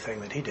costly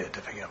thing that he did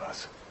to forgive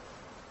us.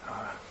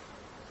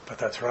 But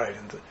that's right,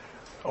 and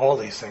all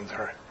these things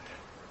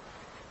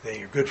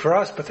they're good for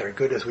us, but they're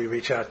good as we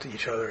reach out to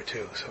each other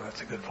too. So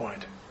that's a good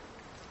point.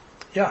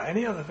 Yeah.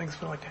 Any other things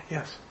like that?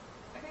 Yes.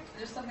 I think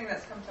just something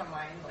that's come to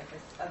mind, like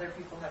as other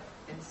people have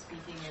been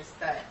speaking, is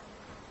that,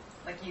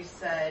 like you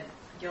said,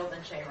 guilt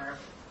and shame are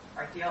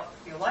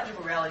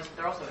theological realities, but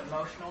they're also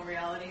emotional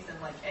realities. And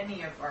like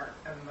any of our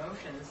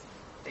emotions,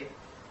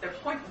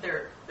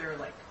 they're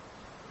like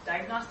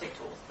diagnostic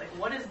tools. Like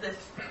what is this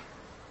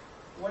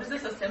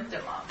a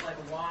symptom of? Like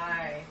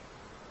why?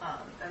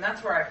 And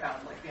that's where I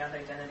found like Beyond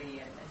Identity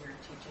and your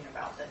teaching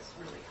about this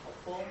really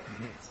helpful.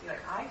 Mm-hmm. To be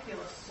like, I feel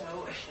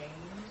so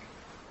ashamed.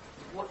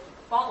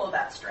 Follow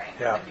that string,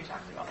 like you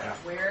talked about. Like,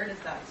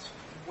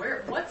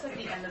 what's at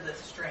the end of this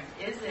string?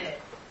 Is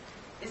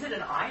it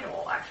an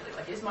idol actually?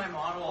 Like, is my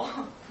model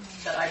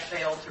that I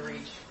failed to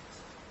reach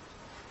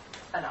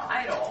an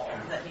idol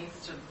that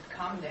needs to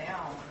come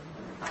down.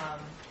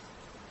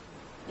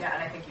 Yeah,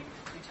 and I think you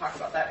talk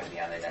about that in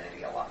Beyond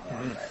Identity a lot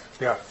more. But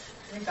Yeah.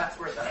 I think that's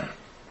where the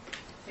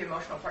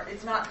emotional part.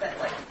 It's not that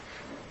like,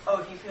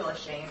 oh, if you feel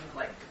ashamed,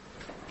 like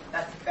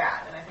that's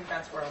bad. And I think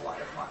that's where a lot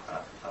of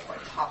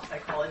like pop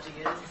psychology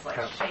is. It's like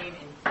shame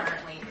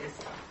inherently is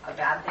a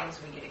bad thing,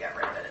 so we need to get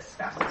rid of it as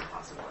fast as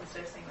possible.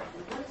 Instead of saying like,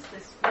 well, what is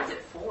this? What is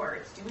it for?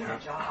 It's doing a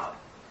job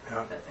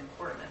that's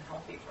important and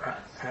healthy for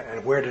us.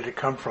 And where did it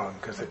come from?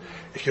 Because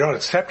if you don't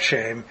accept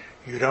shame,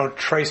 you don't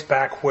trace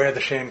back where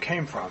the shame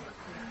came from.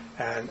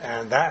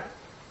 And that,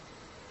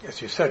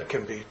 as you said,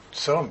 can be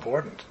so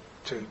important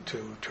to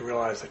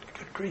realize that,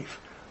 good grief,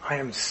 I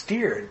am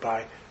steered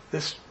by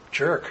this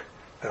jerk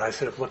that I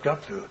sort of looked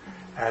up to,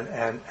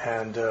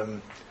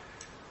 and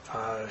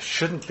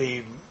shouldn't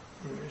be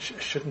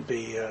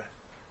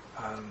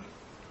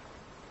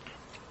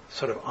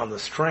sort of on the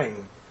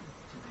string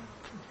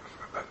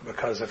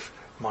because of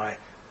my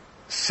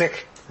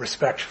sick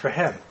respect for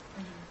him.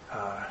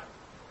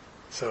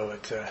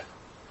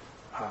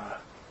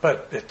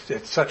 But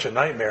it's such a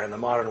nightmare in the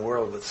modern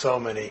world with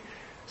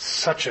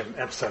such an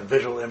emphasis on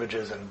visual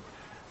images, and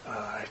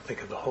I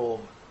think of the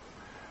whole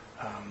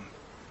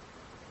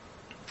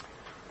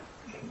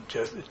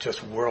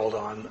just world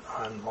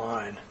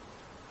online.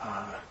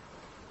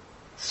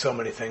 So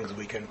many things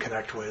we can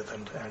connect with,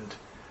 and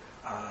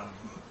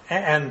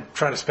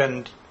trying to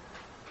spend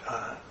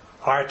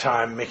our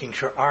time making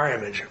sure our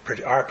image,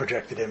 our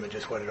projected image,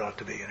 is what it ought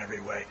to be in every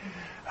way.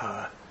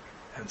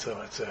 And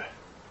so it's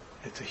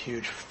a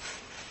huge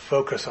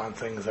focus on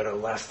things that are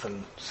less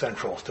than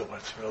central to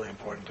what's really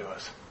important to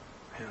us.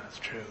 Yeah, that's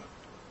true.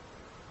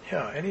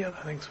 Yeah, any other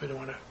things we don't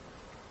want to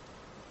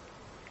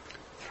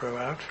throw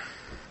out?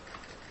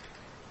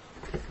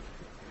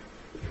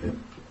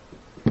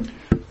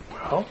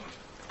 Well,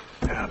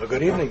 have a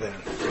good evening then.